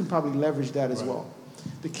 So you can probably leverage that as well.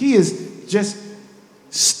 The key is just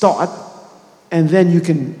start, and then you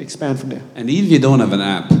can expand from there. And even if you don't have an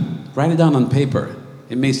app, write it down on paper.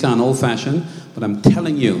 It may sound old-fashioned, but I'm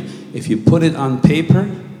telling you, if you put it on paper,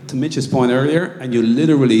 to Mitch's point earlier, and you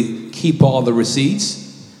literally keep all the receipts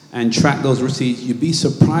and track those receipts, you'd be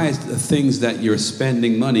surprised at the things that you're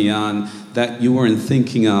spending money on that you weren't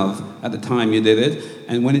thinking of at the time you did it.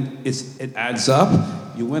 And when it adds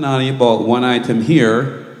up, you went on and you bought one item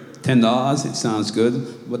here, $10, it sounds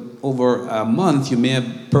good, but over a month you may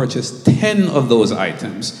have purchased 10 of those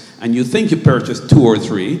items, and you think you purchased 2 or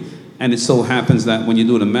 3, and it so happens that when you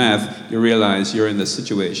do the math, you realize you're in this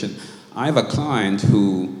situation. I have a client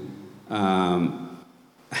who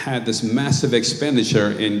had this massive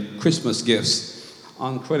expenditure in Christmas gifts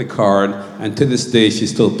on credit card, and to this day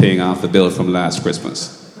she's still paying off the bill from last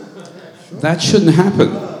Christmas. That shouldn't happen.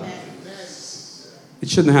 It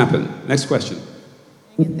shouldn't happen. Next question.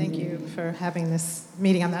 Thank you for having this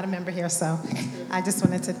meeting. I'm not a member here, so I just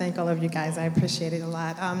wanted to thank all of you guys. I appreciate it a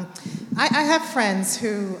lot. I have friends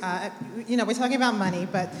who, we're talking about money,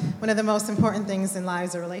 but one of the most important things in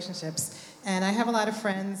lives are relationships. And I have a lot of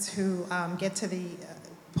friends who get to the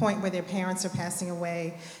point where their parents are passing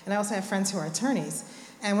away. And I also have friends who are attorneys.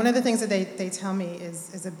 And one of the things that they tell me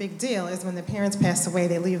is a big deal is when the parents pass away,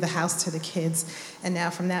 they leave the house to the kids. And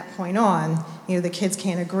now from that point on, the kids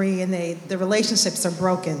can't agree, and the relationships are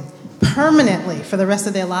broken permanently for the rest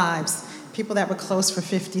of their lives. People that were close for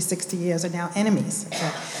 50, 60 years are now enemies.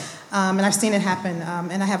 Okay? And I've seen it happen.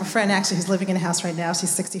 And I have a friend actually who's living in a house right now.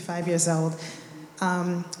 She's 65 years old.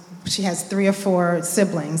 She has 3 or 4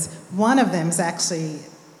 siblings. One of them is actually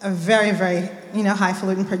a very, very,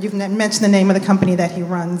 highfalutin person. You've mentioned the name of the company that he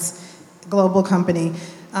runs, global company.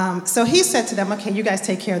 So he said to them, okay, you guys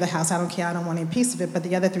take care of the house. I don't care. I don't want any piece of it. But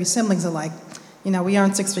the other 3 siblings are like, We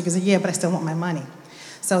earn 6 figures a year, but I still want my money.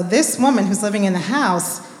 So this woman who's living in the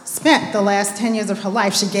house spent the last 10 years of her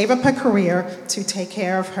life, she gave up her career to take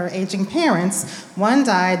care of her aging parents. One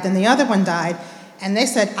died, then the other one died, and they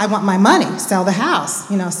said, I want my money, sell the house.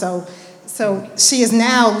 So she is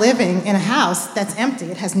now living in a house that's empty.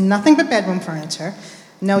 It has nothing but bedroom furniture,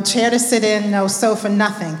 no chair to sit in, no sofa,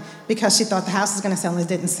 nothing, because she thought the house was going to sell and it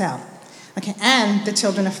didn't sell. Okay, and the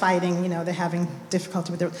children are fighting, they're having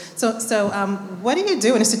difficulty with it. So what do you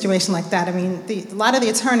do in a situation like that? I mean, a lot of the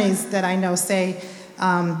attorneys that I know say,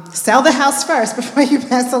 sell the house first before you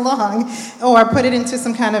pass along, or put it into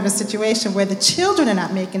some kind of a situation where the children are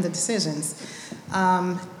not making the decisions.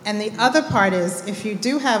 And the other part is, if you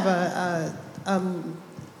do have a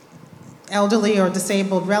elderly or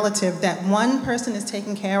disabled relative that one person is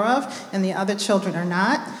taking care of and the other children are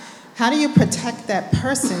not, how do you protect that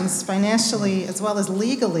person's financially as well as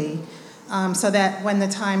legally, so that when the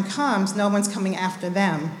time comes, no one's coming after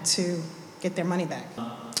them to get their money back?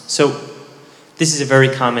 So this is a very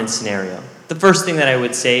common scenario. The first thing that I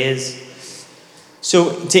would say is,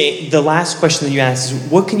 the last question that you asked is,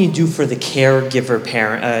 what can you do for the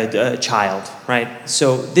caregiver child, right?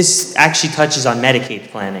 So this actually touches on Medicaid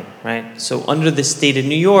planning, right? So under the state of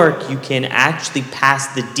New York, you can actually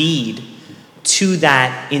pass the deed to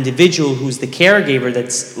that individual who's the caregiver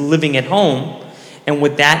that's living at home. And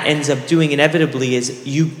what that ends up doing inevitably is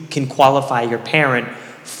you can qualify your parent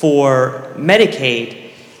for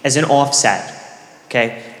Medicaid as an offset,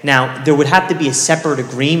 okay? Now, there would have to be a separate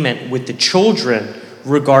agreement with the children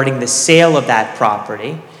regarding the sale of that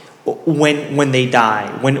property when they die,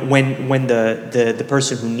 when the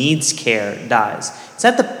person who needs care dies. It's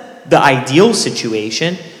not the ideal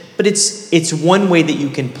situation, but it's one way that you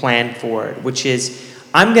can plan for it, which is,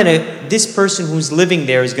 this person who's living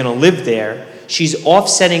there is gonna live there. She's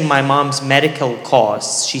offsetting my mom's medical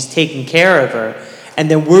costs. She's taking care of her. And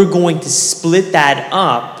then we're going to split that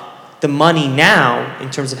up, the money now,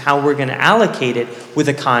 in terms of how we're gonna allocate it, with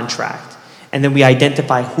a contract. And then we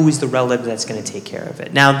identify who is the relative that's gonna take care of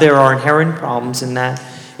it. Now, there are inherent problems in that,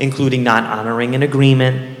 including not honoring an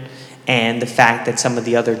agreement, and the fact that some of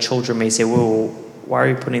the other children may say, well, why are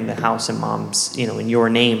you putting the house in mom's, in your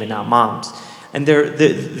name and not mom's? And there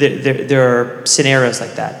are scenarios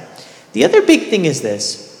like that. The other big thing is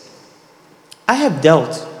this. I have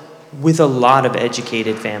dealt with a lot of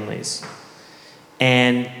educated families.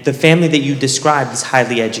 And the family that you described is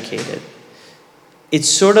highly educated. It's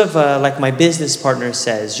sort of like my business partner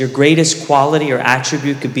says, your greatest quality or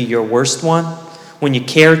attribute could be your worst one. When you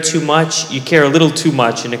care too much, you care a little too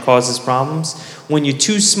much and it causes problems. When you're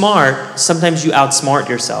too smart, sometimes you outsmart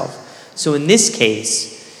yourself. So in this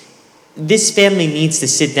case, this family needs to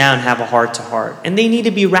sit down and have a heart-to-heart. And they need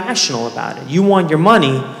to be rational about it. You want your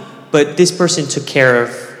money, but this person took care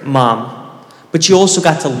of mom. But you also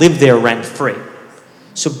got to live there rent-free.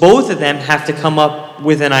 So both of them have to come up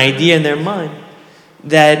with an idea in their mind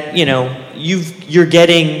that, you're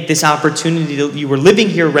getting this opportunity. You were living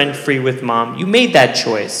here rent-free with mom. You made that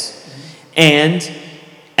choice. And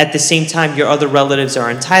at the same time, your other relatives are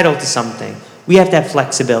entitled to something. We have to have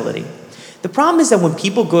flexibility. The problem is that when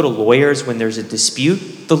people go to lawyers when there's a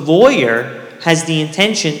dispute, the lawyer has the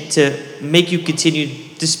intention to make you continue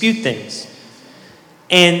to dispute things.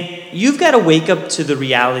 And you've got to wake up to the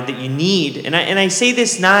reality that you need, and I say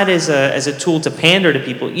this not as a tool to pander to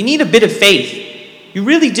people, you need a bit of faith. You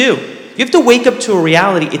really do. You have to wake up to a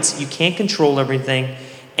reality. You can't control everything,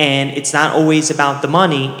 and it's not always about the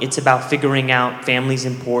money. It's about figuring out family's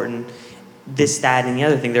important, this, that, and the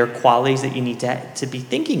other thing. There are qualities that you need to be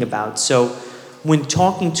thinking about. So when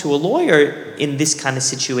talking to a lawyer in this kind of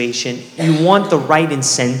situation, you want the right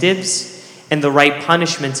incentives and the right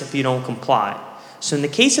punishments if you don't comply. So in the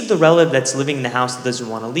case of the relative that's living in the house that doesn't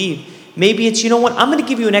want to leave, maybe it's, I'm going to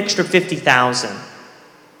give you an extra $50,000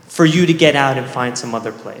 for you to get out and find some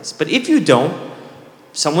other place. But if you don't,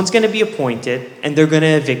 someone's going to be appointed and they're going to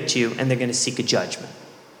evict you and they're going to seek a judgment.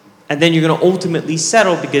 And then you're going to ultimately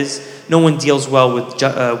settle because no one deals well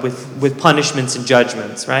with punishments and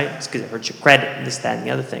judgments, right? It's because it hurts your credit and this, that, and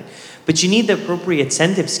the other thing. But you need the appropriate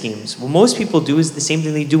incentive schemes. What most people do is the same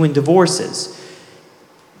thing they do in divorces.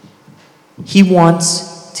 He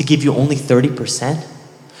wants to give you only 30%.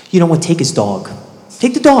 You know what? Take his dog.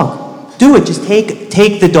 Take the dog. Do it. Just take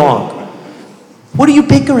the dog. What are you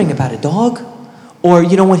bickering about, a dog? Or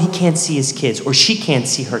you know what? He can't see his kids, or she can't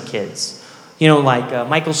see her kids. Like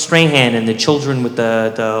Michael Strahan and the children with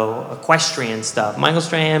the equestrian stuff. Michael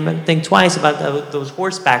Strahan, I think twice about those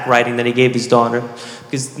horseback riding that he gave his daughter,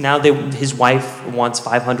 because now his wife wants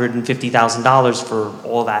 $550,000 for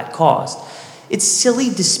all that cost. It's silly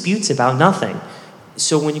disputes about nothing.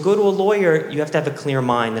 So when you go to a lawyer, you have to have a clear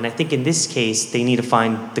mind. And I think in this case, they need to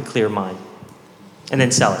find the clear mind and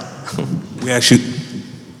then sell it.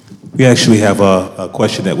 We actually have a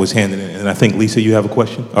question that was handed in, and I think, Lisa, you have a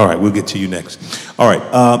question? All right, we'll get to you next. All right,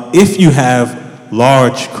 if you have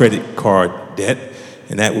large credit card debt,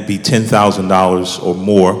 and that would be $10,000 or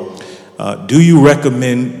more, do you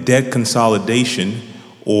recommend debt consolidation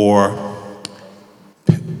or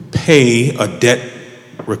pay a debt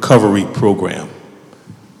recovery program?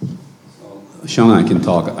 Sean, I can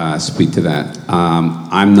speak to that.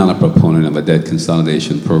 I'm not a proponent of a debt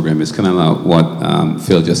consolidation program. It's kind of like what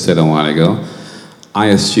Phil just said a while ago. I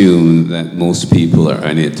assume that most people are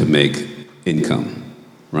in it to make income,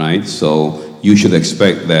 right? So you should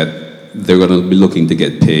expect that they're going to be looking to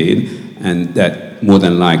get paid, and that more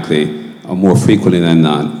than likely, or more frequently than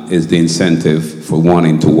not, is the incentive for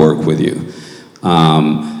wanting to work with you.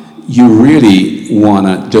 You really want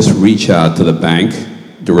to just reach out to the bank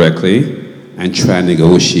directly and try to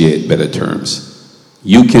negotiate better terms.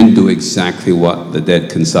 You can do exactly what the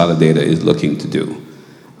debt consolidator is looking to do.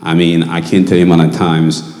 I mean, I can't tell you the amount of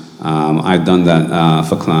times I've done that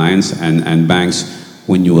for clients, and banks,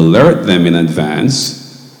 when you alert them in advance,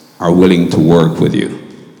 are willing to work with you.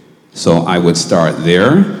 So I would start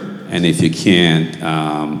there, and if you can't,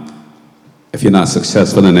 if you're not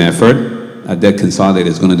successful in an effort, a debt consolidator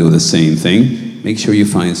is going to do the same thing. Make sure you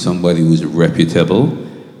find somebody who's reputable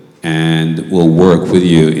and will work with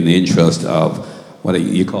you in the interest of what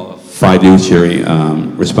you call a fiduciary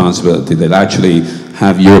responsibility, that actually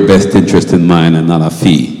have your best interest in mind and not a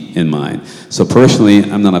fee in mind. So personally,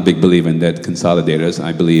 I'm not a big believer in debt consolidators.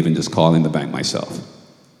 I believe in just calling the bank myself.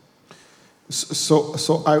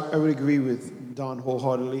 So I would agree with Don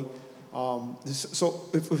wholeheartedly. So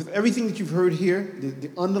with everything that you've heard here,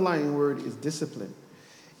 the underlying word is discipline.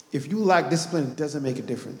 If you lack discipline, it doesn't make a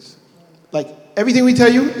difference. Like everything we tell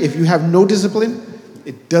you, if you have no discipline,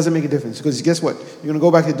 it doesn't make a difference. Because guess what? You're going to go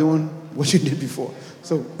back to doing what you did before.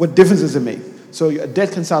 So what difference does it make? So a debt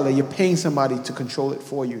consolidator, you're paying somebody to control it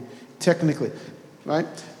for you, technically, right?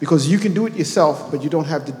 Because you can do it yourself, but you don't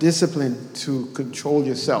have the discipline to control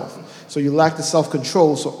yourself. So you lack the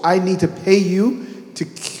self-control. So I need to pay you to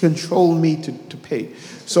control me to pay.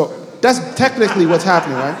 So that's technically what's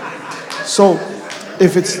happening, right? So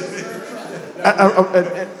if it's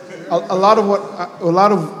a lot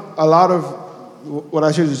of what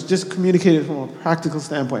I should do is just communicate it from a practical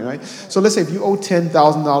standpoint, right? So let's say if you owe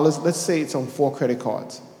 $10,000, let's say it's on 4 credit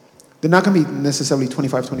cards. They're not going to be necessarily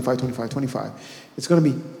 25, 25, 25, 25. It's going to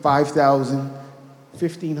be 5,000,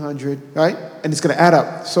 1,500, right? And it's going to add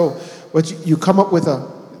up. So what you come up with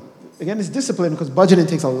again, it's discipline, because budgeting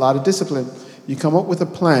takes a lot of discipline. You come up with a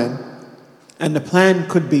plan, and the plan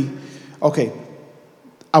could be, okay,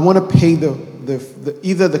 I want to pay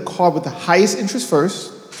either the card with the highest interest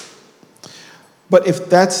first, but if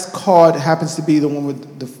that card happens to be the one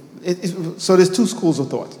with so there's 2 schools of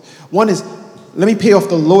thought. One is, let me pay off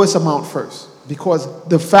the lowest amount first, because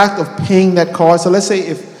the fact of paying that card, so let's say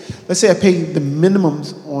I pay the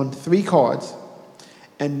minimums on 3 cards,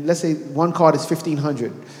 and let's say one card is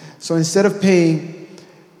 $1,500. So instead of paying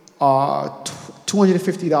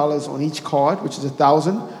 $250 on each card, which is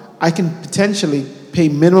 $1,000, I can potentially pay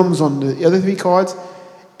minimums on the other 3 cards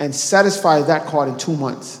and satisfy that card in 2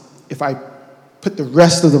 months if I put the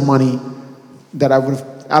rest of the money that I would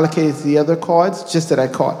have allocated to the other cards just to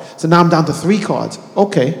that card. So now I'm down to 3 cards.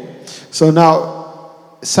 Okay. So now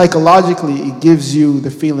psychologically it gives you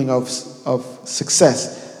the feeling of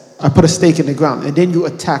success. I put a stake in the ground, and then you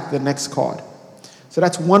attack the next card. So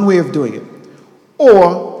that's one way of doing it.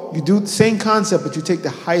 Or you do the same concept, but you take the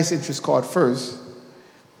highest interest card first,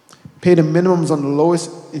 pay the minimums on the lowest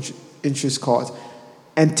interest cards,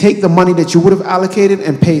 and take the money that you would have allocated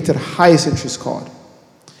and pay it to the highest interest card.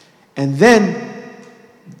 And then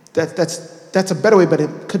that's a better way, but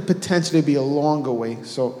it could potentially be a longer way.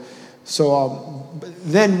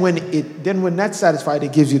 Then when that's satisfied,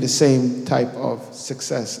 it gives you the same type of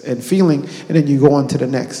success and feeling, and then you go on to the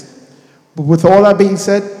next. But with all that being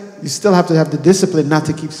said, you still have to have the discipline not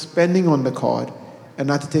to keep spending on the card and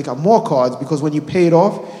not to take out more cards, because when you pay it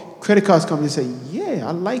off, credit cards come and say, yeah,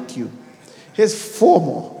 I like you. Here's 4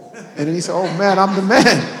 more. And then you say, oh man, I'm the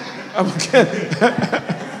man. I'm kidding.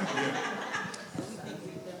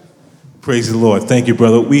 Praise the Lord. Thank you,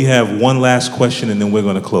 brother. We have one last question, and then we're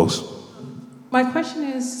going to close. My question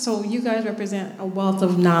is, so you guys represent a wealth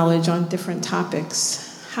of knowledge on different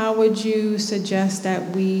topics. How would you suggest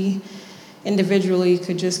that we individually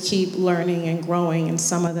could just keep learning and growing in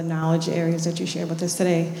some of the knowledge areas that you shared with us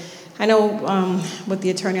today? I know with the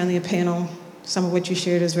attorney on the panel, some of what you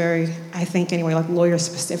shared is very, I think anyway, like lawyer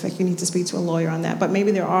specific. You need to speak to a lawyer on that. But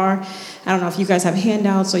maybe there are, I don't know if you guys have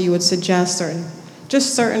handouts or you would suggest certain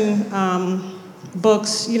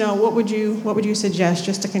books. You know, what would you suggest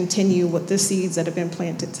just to continue with the seeds that have been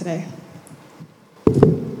planted today?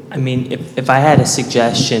 I mean, if I had a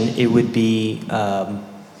suggestion, it would be, you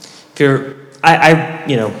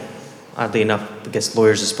know, oddly enough, I guess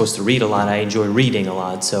lawyers are supposed to read a lot. I enjoy reading a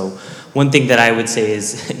lot. So one thing that I would say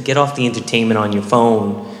is get off the entertainment on your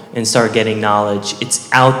phone and start getting knowledge.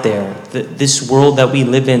 It's out there. This world that we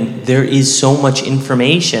live in, there is so much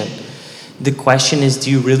information. The question is,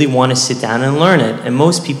 do you really want to sit down and learn it? And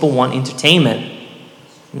most people want entertainment.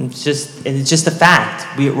 It's just a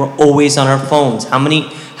fact. We're always on our phones. How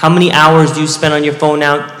many hours do you spend on your phone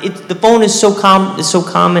now? The phone is so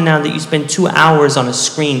common now that you spend 2 hours on a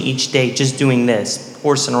screen each day just doing this,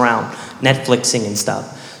 horsing around, Netflixing and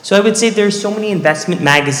stuff. So I would say there's so many investment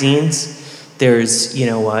magazines. There's, you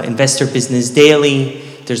know, Investor Business Daily.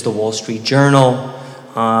 There's the Wall Street Journal.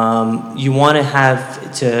 You want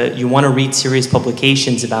to read serious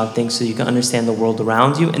publications about things so you can understand the world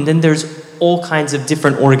around you. And then there's all kinds of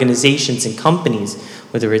different organizations and companies,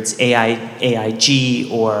 whether it's AIG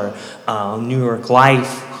or New York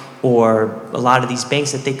Life or a lot of these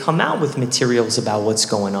banks, that they come out with materials about what's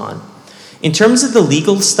going on. In terms of the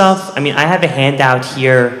legal stuff, I mean, I have a handout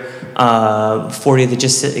here for you that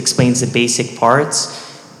just explains the basic parts.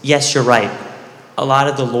 Yes, you're right. A lot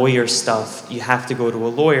of the lawyer stuff, you have to go to a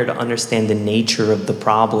lawyer to understand the nature of the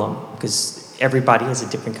problem, because everybody has a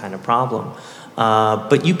different kind of problem.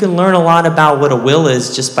 But you can learn a lot about what a will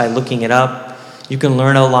is just by looking it up. You can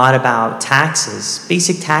learn a lot about taxes,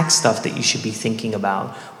 basic tax stuff that you should be thinking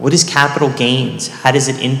about. What is capital gains? How does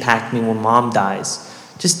it impact me when mom dies?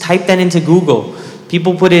 Just type that into Google.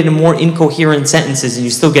 People put it in more incoherent sentences and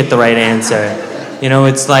you still get the right answer. You know,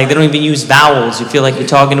 it's like they don't even use vowels. You feel like you're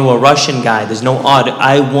talking to a Russian guy. There's no odd.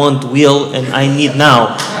 I want, will, and I need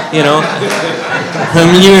now. You know?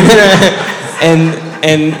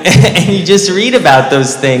 And you just read about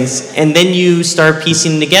those things, and then you start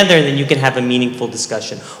piecing them together, and then you can have a meaningful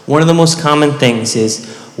discussion. One of the most common things is,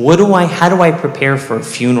 how do I prepare for a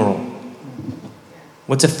funeral?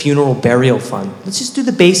 What's a funeral burial fund? Let's just do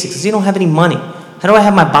the basics, because you don't have any money. How do I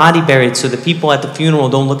have my body buried so the people at the funeral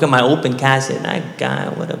don't look at my open casket? That guy,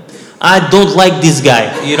 I don't like this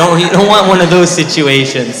guy. You don't want one of those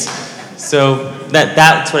situations. So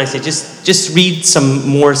that's what I say. Just read some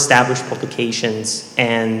more established publications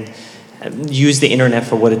and use the internet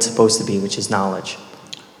for what it's supposed to be, which is knowledge.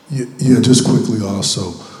 Yeah, just quickly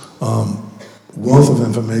also, wealth of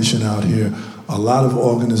information out here. A lot of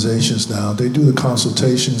organizations now, they do the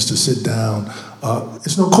consultations to sit down.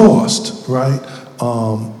 It's no cost, right?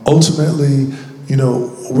 Ultimately, you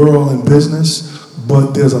know, we're all in business,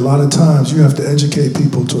 but there's a lot of times you have to educate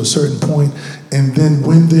people to a certain point, and then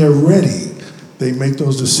when they're ready, they make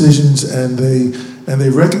those decisions, and they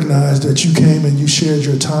recognize that you came and you shared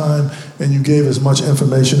your time and you gave as much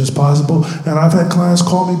information as possible. And I've had clients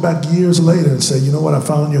call me back years later and say, you know what, I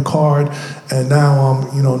found your card, and now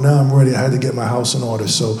I'm ready. I had to get my house in order.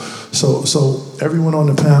 So everyone on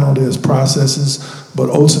the panel, there's processes, but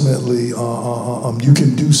ultimately you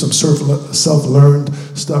can do some self-learned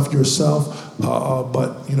stuff yourself.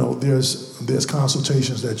 But you know, there's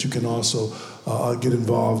consultations that you can also get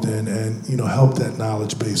involved in, and you know, help that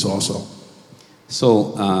knowledge base also.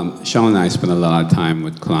 So Sean and I spend a lot of time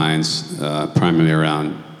with clients, primarily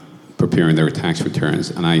around preparing their tax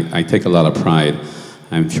returns, and I take a lot of pride,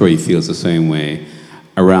 I'm sure he feels the same way,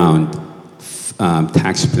 around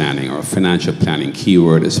tax planning or financial planning.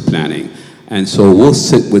 Keyword is planning. And so we'll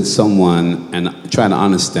sit with someone and try to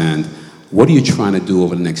understand, what are you trying to do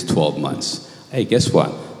over the next 12 months? Hey, guess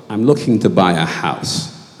what? I'm looking to buy a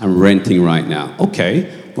house. I'm renting right now.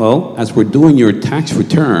 Okay, well, as we're doing your tax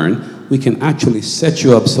return, we can actually set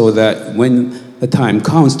you up so that when the time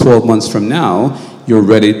comes 12 months from now, you're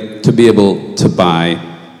ready to be able to buy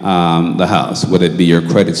the house, whether it be your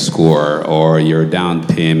credit score or your down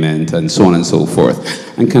payment and so on and so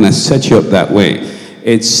forth, and kind of set you up that way.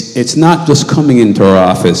 It's not just coming into our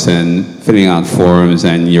office and filling out forms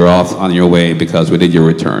and you're off on your way because we did your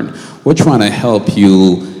return. We're trying to help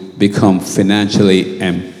you become financially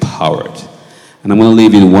empowered. And I'm going to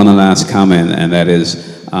leave you one last comment, and that is,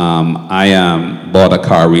 I bought a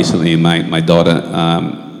car recently. My daughter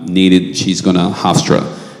she's going to Hofstra,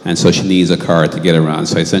 and so she needs a car to get around.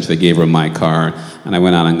 So I essentially gave her my car, and I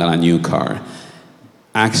went out and got a new car.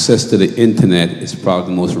 Access to the internet is probably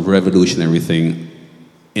the most revolutionary thing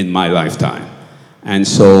in my lifetime. And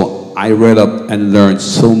so I read up and learned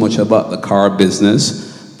so much about the car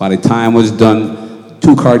business. By the time I was done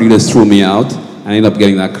 2 car dealers threw me out. I ended up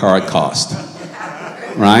getting that car at cost,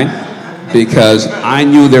 right? Because I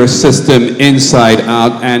knew their system inside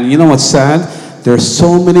out. And you know what's sad? There's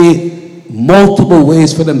so many multiple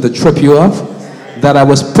ways for them to trip you up that I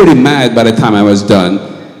was pretty mad by the time I was done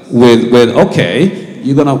with okay,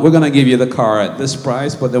 we're gonna give you the car at this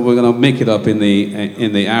price, but then we're gonna make it up in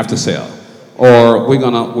the after sale. Or we're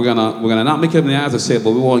gonna not make it up in the after sale,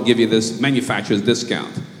 but we won't give you this manufacturer's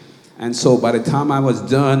discount. And so by the time I was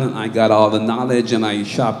done, I got all the knowledge and I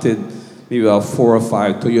shopped it maybe about 4 or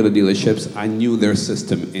 5 Toyota dealerships. I knew their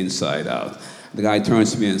system inside out. The guy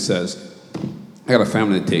turns to me and says, I got a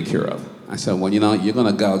family to take care of. I said, well, you're going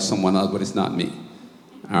to gouge someone else, but it's not me.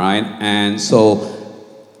 All right? And so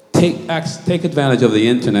take advantage of the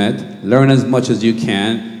internet. Learn as much as you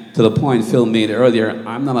can. To the point Phil made earlier,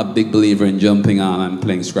 I'm not a big believer in jumping on and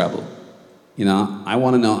playing Scrabble. I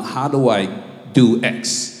want to know, how do I do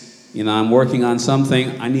X? I'm working on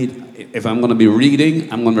something. If I'm going to be reading,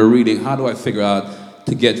 how do I figure out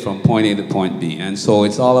to get from point A to point B? And so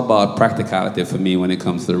it's all about practicality for me when it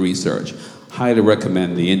comes to research. Highly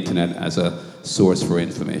recommend the internet as a source for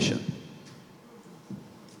information.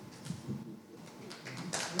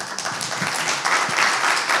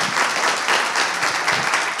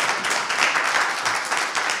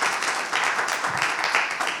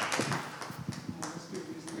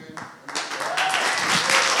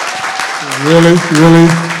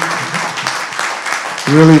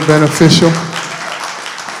 Really beneficial.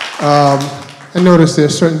 I notice there are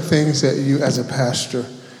certain things that you, as a pastor,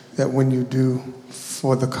 that when you do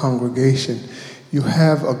for the congregation, you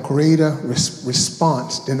have a greater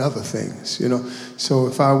response than other things, So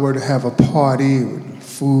if I were to have a party with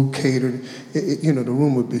food catered, the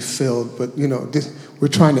room would be filled. But, we're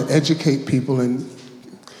trying to educate people, and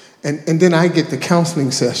then I get the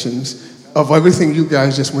counseling sessions of everything you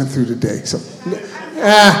guys just went through today. So,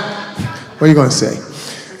 what are you going to say?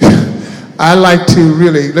 I like to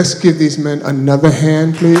let's give these men another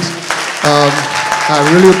hand, please. I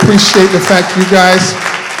really appreciate the fact you guys,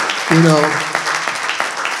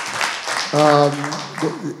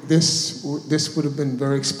 this would have been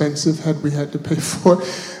very expensive had we had to pay for it.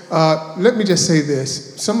 Let me just say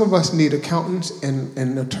this. Some of us need accountants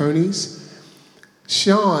and attorneys.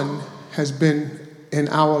 Sean has been in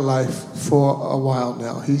our life for a while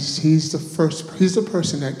now. He's the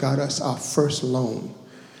person that got us our first loan.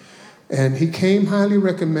 And he came highly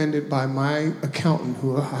recommended by my accountant,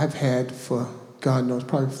 who I've had for, God knows,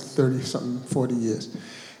 probably 30-something, 40 years.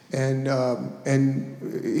 And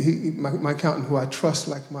my accountant, who I trust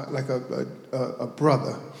like a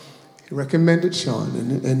brother, he recommended Sean,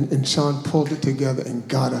 and Sean pulled it together and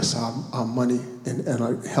got us our money and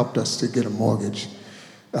helped us to get a mortgage.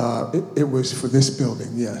 It was for this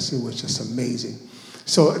building, yes. It was just amazing.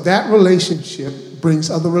 So that relationship brings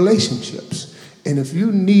other relationships. And if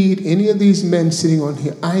you need any of these men sitting on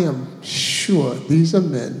here, I am sure these are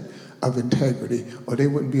men of integrity, or they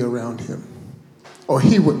wouldn't be around him, or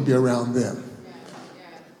he wouldn't be around them.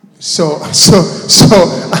 So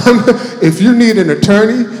if you need an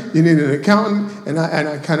attorney, you need an accountant, and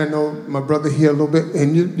I kind of know my brother here a little bit,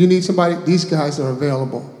 and you need somebody, these guys are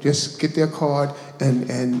available. Just get their card and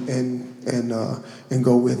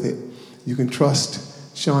go with it. You can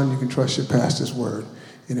trust Sean, you can trust your pastor's word.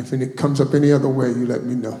 And if it comes up any other way, you let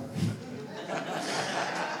me know.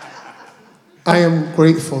 I am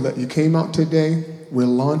grateful that you came out today. We're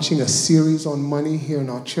launching a series on money here in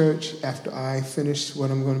our church after I finish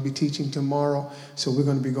what I'm going to be teaching tomorrow. So we're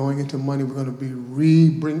going to be going into money. We're going to be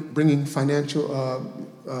bringing Financial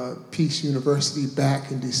Peace University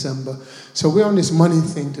back in December. So we're on this money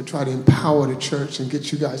thing to try to empower the church and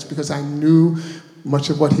get you guys, because I knew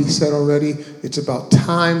much of what he said already. It's about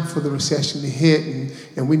time for the recession to hit,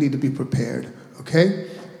 and we need to be prepared, okay?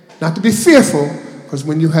 Not to be fearful, because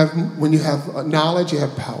when you have knowledge, you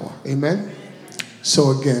have power. Amen?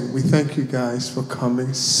 So again, we thank you guys for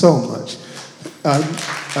coming so much.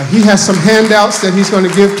 He has some handouts that he's going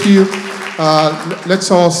to give to you.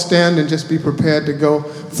 Let's all stand and just be prepared to go.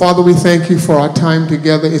 Father, we thank you for our time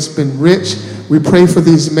together. It's been rich. We pray for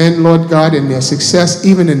these men, Lord God, in their success,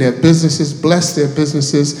 even in their businesses. Bless their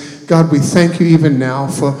businesses. God, we thank you even now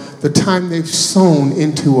for the time they've sown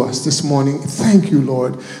into us this morning. Thank you,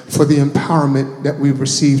 Lord, for the empowerment that we've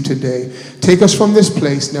received today. Take us from this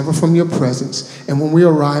place, never from your presence. And when we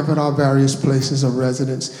arrive at our various places of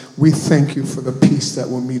residence, we thank you for the peace that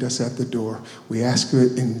will meet us at the door. We ask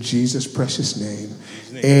it in Jesus' precious name.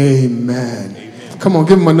 Amen. Come on,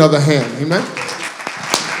 give him another hand. Amen.